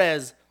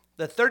Suarez,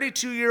 the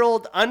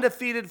 32-year-old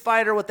undefeated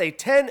fighter with a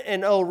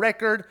 10-0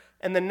 record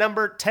and the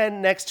number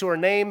 10 next to her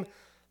name,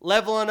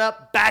 leveling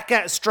up back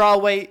at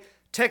strawweight,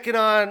 taking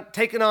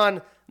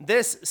on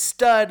this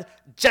stud,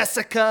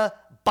 Jessica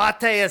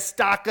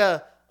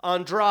Bate-Estaca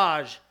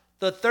Andrade,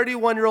 the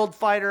 31-year-old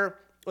fighter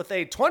with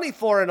a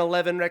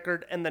 24-11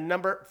 record and the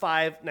number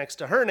 5 next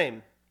to her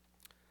name.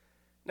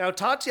 Now,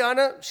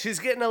 Tatiana, she's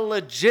getting a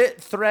legit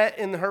threat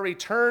in her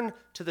return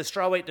to the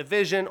strawweight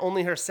division,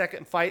 only her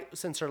second fight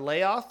since her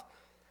layoff.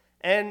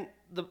 And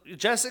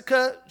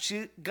Jessica,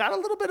 she got a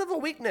little bit of a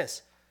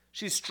weakness.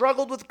 She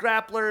struggled with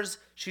grapplers.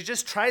 She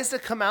just tries to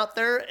come out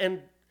there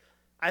and,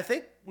 I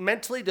think,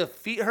 mentally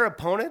defeat her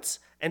opponents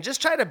and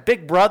just try to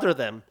big brother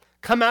them.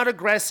 Come out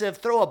aggressive,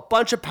 throw a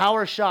bunch of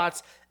power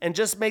shots, and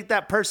just make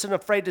that person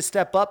afraid to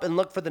step up and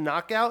look for the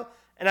knockout.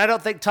 And I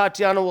don't think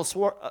Tatiana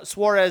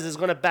Suarez is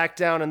going to back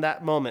down in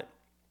that moment.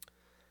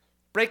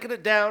 Breaking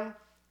it down,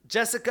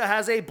 Jessica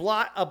has a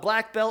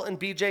black belt in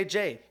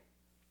BJJ.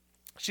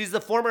 She's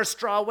the former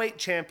strawweight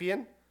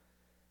champion.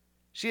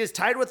 She is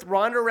tied with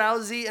Ronda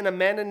Rousey and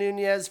Amanda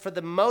Nunes for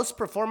the most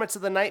performance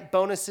of the night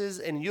bonuses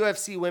in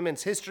UFC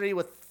women's history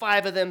with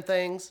 5 of them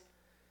things.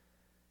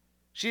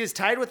 She is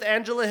tied with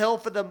Angela Hill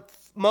for the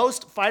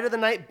most fight of the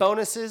night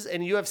bonuses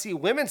in UFC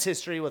women's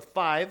history with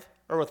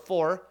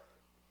 4.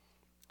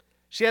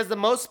 She has the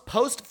most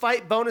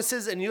post-fight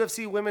bonuses in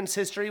UFC women's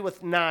history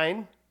with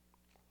 9.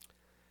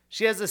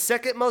 She has the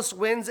second most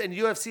wins in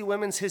UFC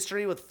women's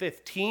history with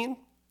 15.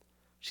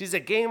 She's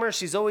a gamer.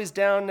 She's always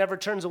down, never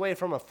turns away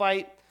from a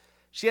fight.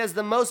 She has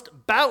the most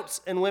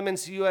bouts in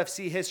women's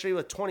UFC history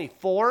with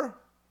 24.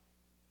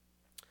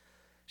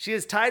 She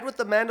is tied with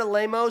Amanda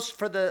Lemos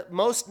for the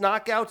most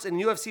knockouts in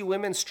UFC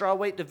women's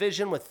strawweight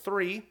division with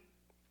 3.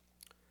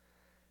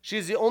 She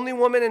is the only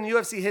woman in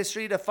UFC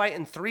history to fight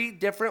in 3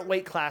 different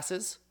weight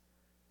classes.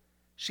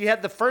 She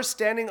had the first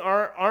standing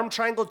arm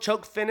triangle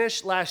choke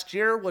finish last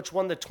year, which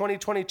won the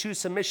 2022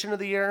 Submission of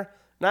the Year.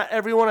 Not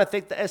everyone, I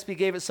think the SB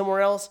gave it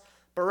somewhere else.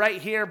 But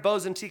right here,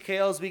 Bows and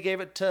TKOs, we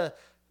gave it to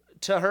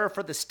her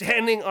for the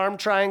standing arm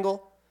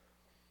triangle.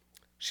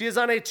 She is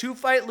on a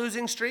 2-fight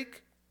losing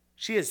streak.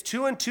 She is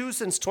 2-2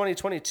 since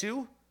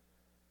 2022.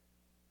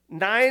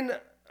 9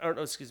 of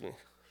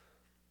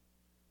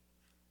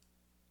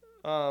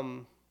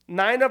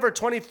her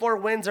 24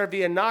 wins are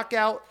via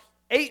knockout,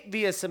 8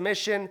 via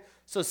submission,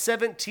 so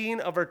 17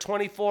 of her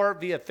 24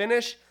 via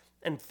finish,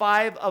 and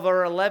 5 of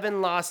her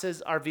 11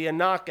 losses are via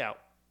knockout.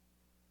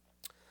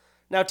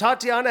 Now,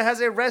 Tatiana has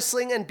a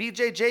wrestling and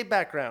BJJ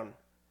background.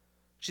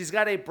 She's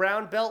got a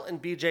brown belt in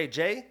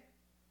BJJ.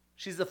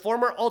 She's the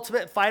former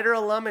Ultimate Fighter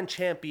alum and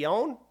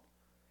champion.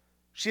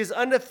 She is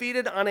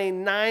undefeated on a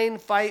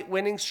 9-fight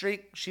winning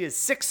streak. She is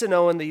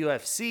 6-0 in the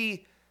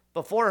UFC.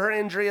 Before her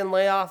injury and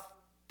layoff,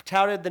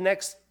 touted the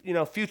next,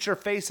 future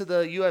face of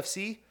the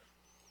UFC.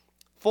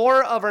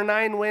 4 of her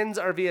 9 wins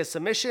are via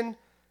submission,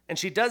 and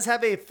she does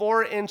have a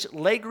 4-inch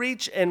leg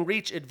reach and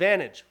reach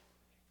advantage.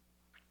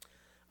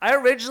 I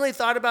originally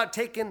thought about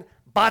taking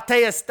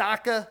Bate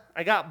Estaca.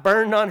 I got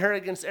burned on her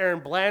against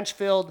Erin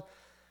Blanchfield.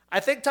 I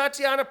think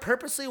Tatiana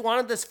purposely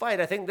wanted this fight.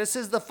 I think this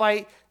is the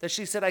fight that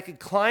she said I could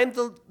climb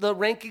the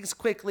rankings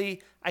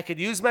quickly. I could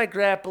use my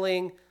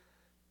grappling,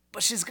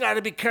 but she's got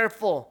to be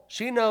careful.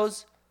 She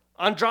knows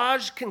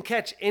Andrade can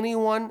catch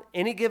anyone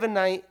any given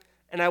night,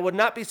 and I would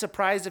not be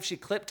surprised if she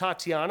clipped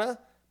Tatiana,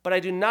 but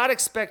I do not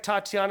expect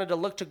Tatiana to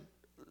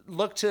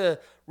look to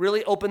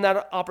really open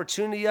that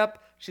opportunity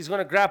up. She's going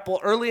to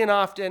grapple early and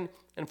often,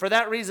 and for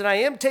that reason, I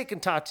am taking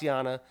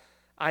Tatiana.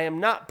 I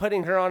am not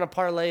putting her on a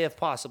parlay if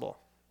possible.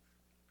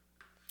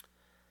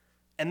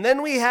 And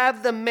then we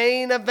have the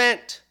main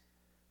event.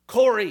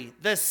 Corey,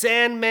 the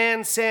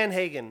Sandman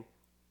Sandhagen,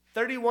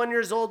 31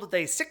 years old with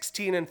a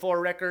 16-4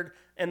 record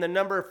and the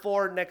number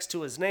 4 next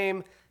to his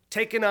name,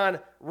 taking on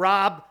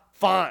Rob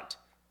Font,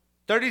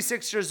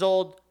 36 years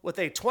old with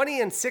a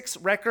 20-6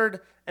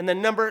 record and the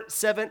number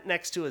 7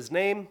 next to his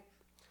name.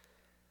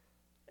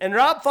 And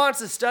Rob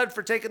Font's a stud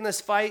for taking this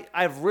fight.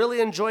 I've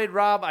really enjoyed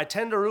Rob. I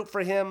tend to root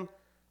for him.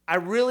 I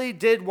really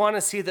did want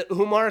to see the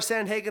Umar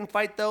Sandhagen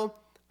fight, though.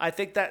 I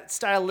think that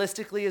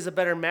stylistically is a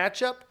better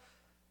matchup.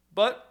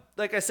 But,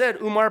 like I said,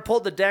 Umar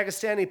pulled the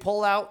Dagestani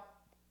pull-out.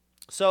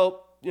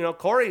 So,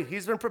 Corey,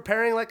 he's been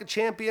preparing like a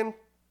champion.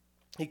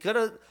 He could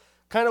have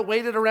kind of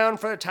waited around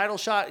for a title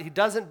shot. He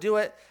doesn't do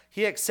it.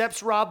 He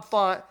accepts Rob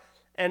Font.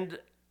 And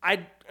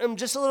I am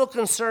just a little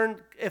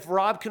concerned if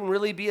Rob can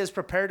really be as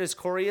prepared as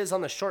Corey is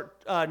on the short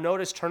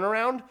notice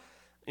turnaround.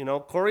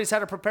 Corey's had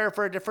to prepare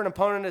for a different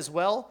opponent as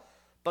well.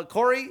 But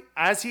Corey,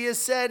 as he has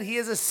said, he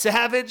is a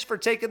savage for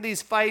taking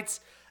these fights.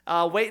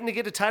 Waiting to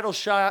get a title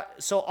shot,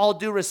 so all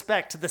due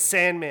respect to the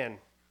Sandman.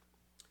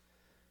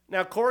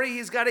 Now, Corey,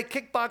 he's got a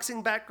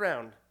kickboxing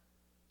background.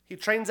 He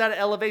trains at an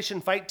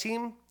Elevation Fight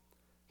Team.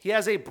 He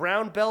has a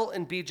brown belt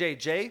in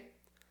BJJ.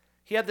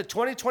 He had the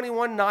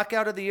 2021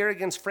 Knockout of the Year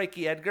against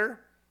Frankie Edgar.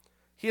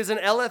 He is an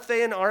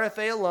LFA and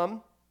RFA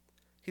alum.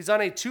 He's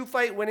on a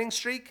 2-fight winning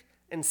streak,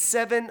 and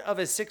 7 of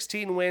his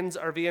 16 wins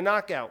are via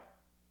knockout.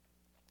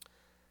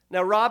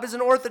 Now, Rob is an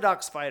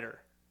orthodox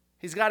fighter.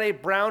 He's got a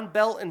brown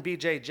belt in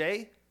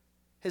BJJ.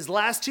 His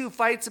last 2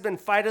 fights have been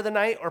Fight of the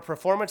Night or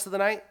Performance of the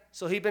Night,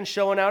 so he's been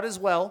showing out as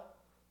well.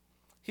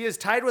 He is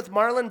tied with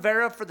Marlon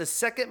Vera for the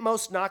second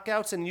most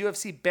knockouts in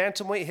UFC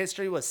bantamweight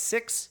history with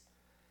 6.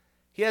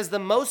 He has the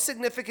most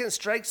significant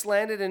strikes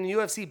landed in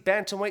UFC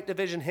bantamweight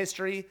division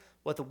history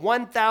with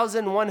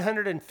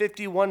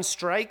 1,151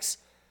 strikes.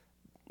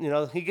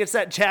 He gets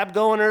that jab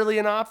going early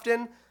and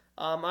often.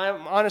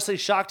 I'm honestly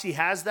shocked he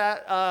has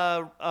that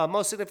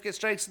most significant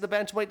strikes in the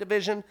bantamweight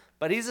division,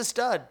 but he's a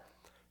stud.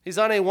 He's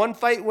on a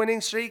 1-fight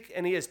winning streak,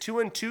 and he is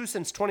 2-2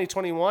 since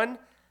 2021,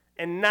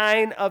 and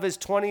 9 of his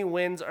 20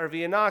 wins are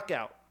via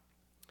knockout.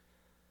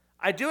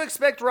 I do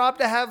expect Rob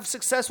to have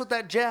success with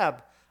that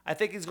jab. I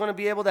think he's going to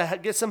be able to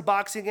get some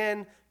boxing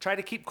in, try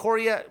to keep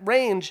Corey at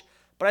range,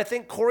 but I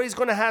think Corey's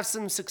going to have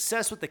some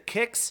success with the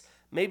kicks,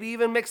 maybe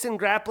even mix in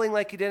grappling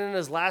like he did in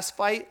his last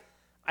fight.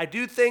 I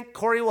do think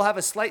Corey will have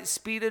a slight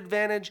speed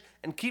advantage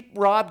and keep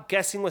Rob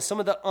guessing with some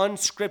of the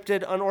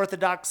unscripted,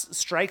 unorthodox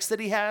strikes that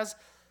he has.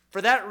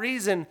 For that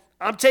reason,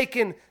 I'm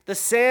taking the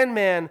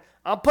Sandman.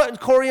 I'm putting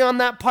Corey on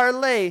that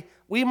parlay.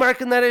 We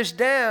marking that ish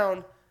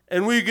down,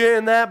 and we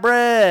getting that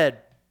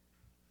bread.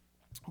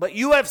 But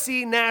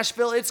UFC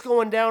Nashville, it's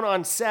going down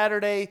on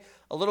Saturday,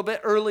 a little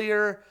bit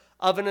earlier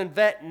of an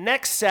event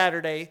next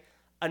Saturday.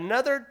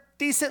 Another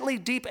decently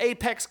deep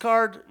Apex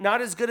card,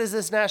 not as good as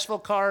this Nashville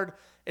card.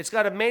 It's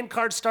got a main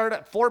card start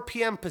at 4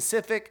 p.m.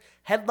 Pacific,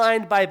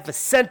 headlined by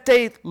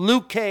Vicente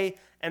Luque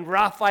and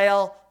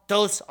Rafael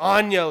Dos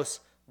Anjos.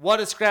 What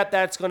a scrap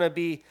that's going to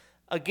be.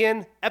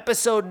 Again,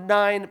 episode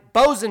 9,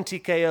 Bows and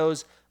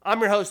TKOs. I'm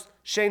your host,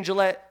 Shane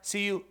Gillette.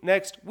 See you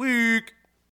next week.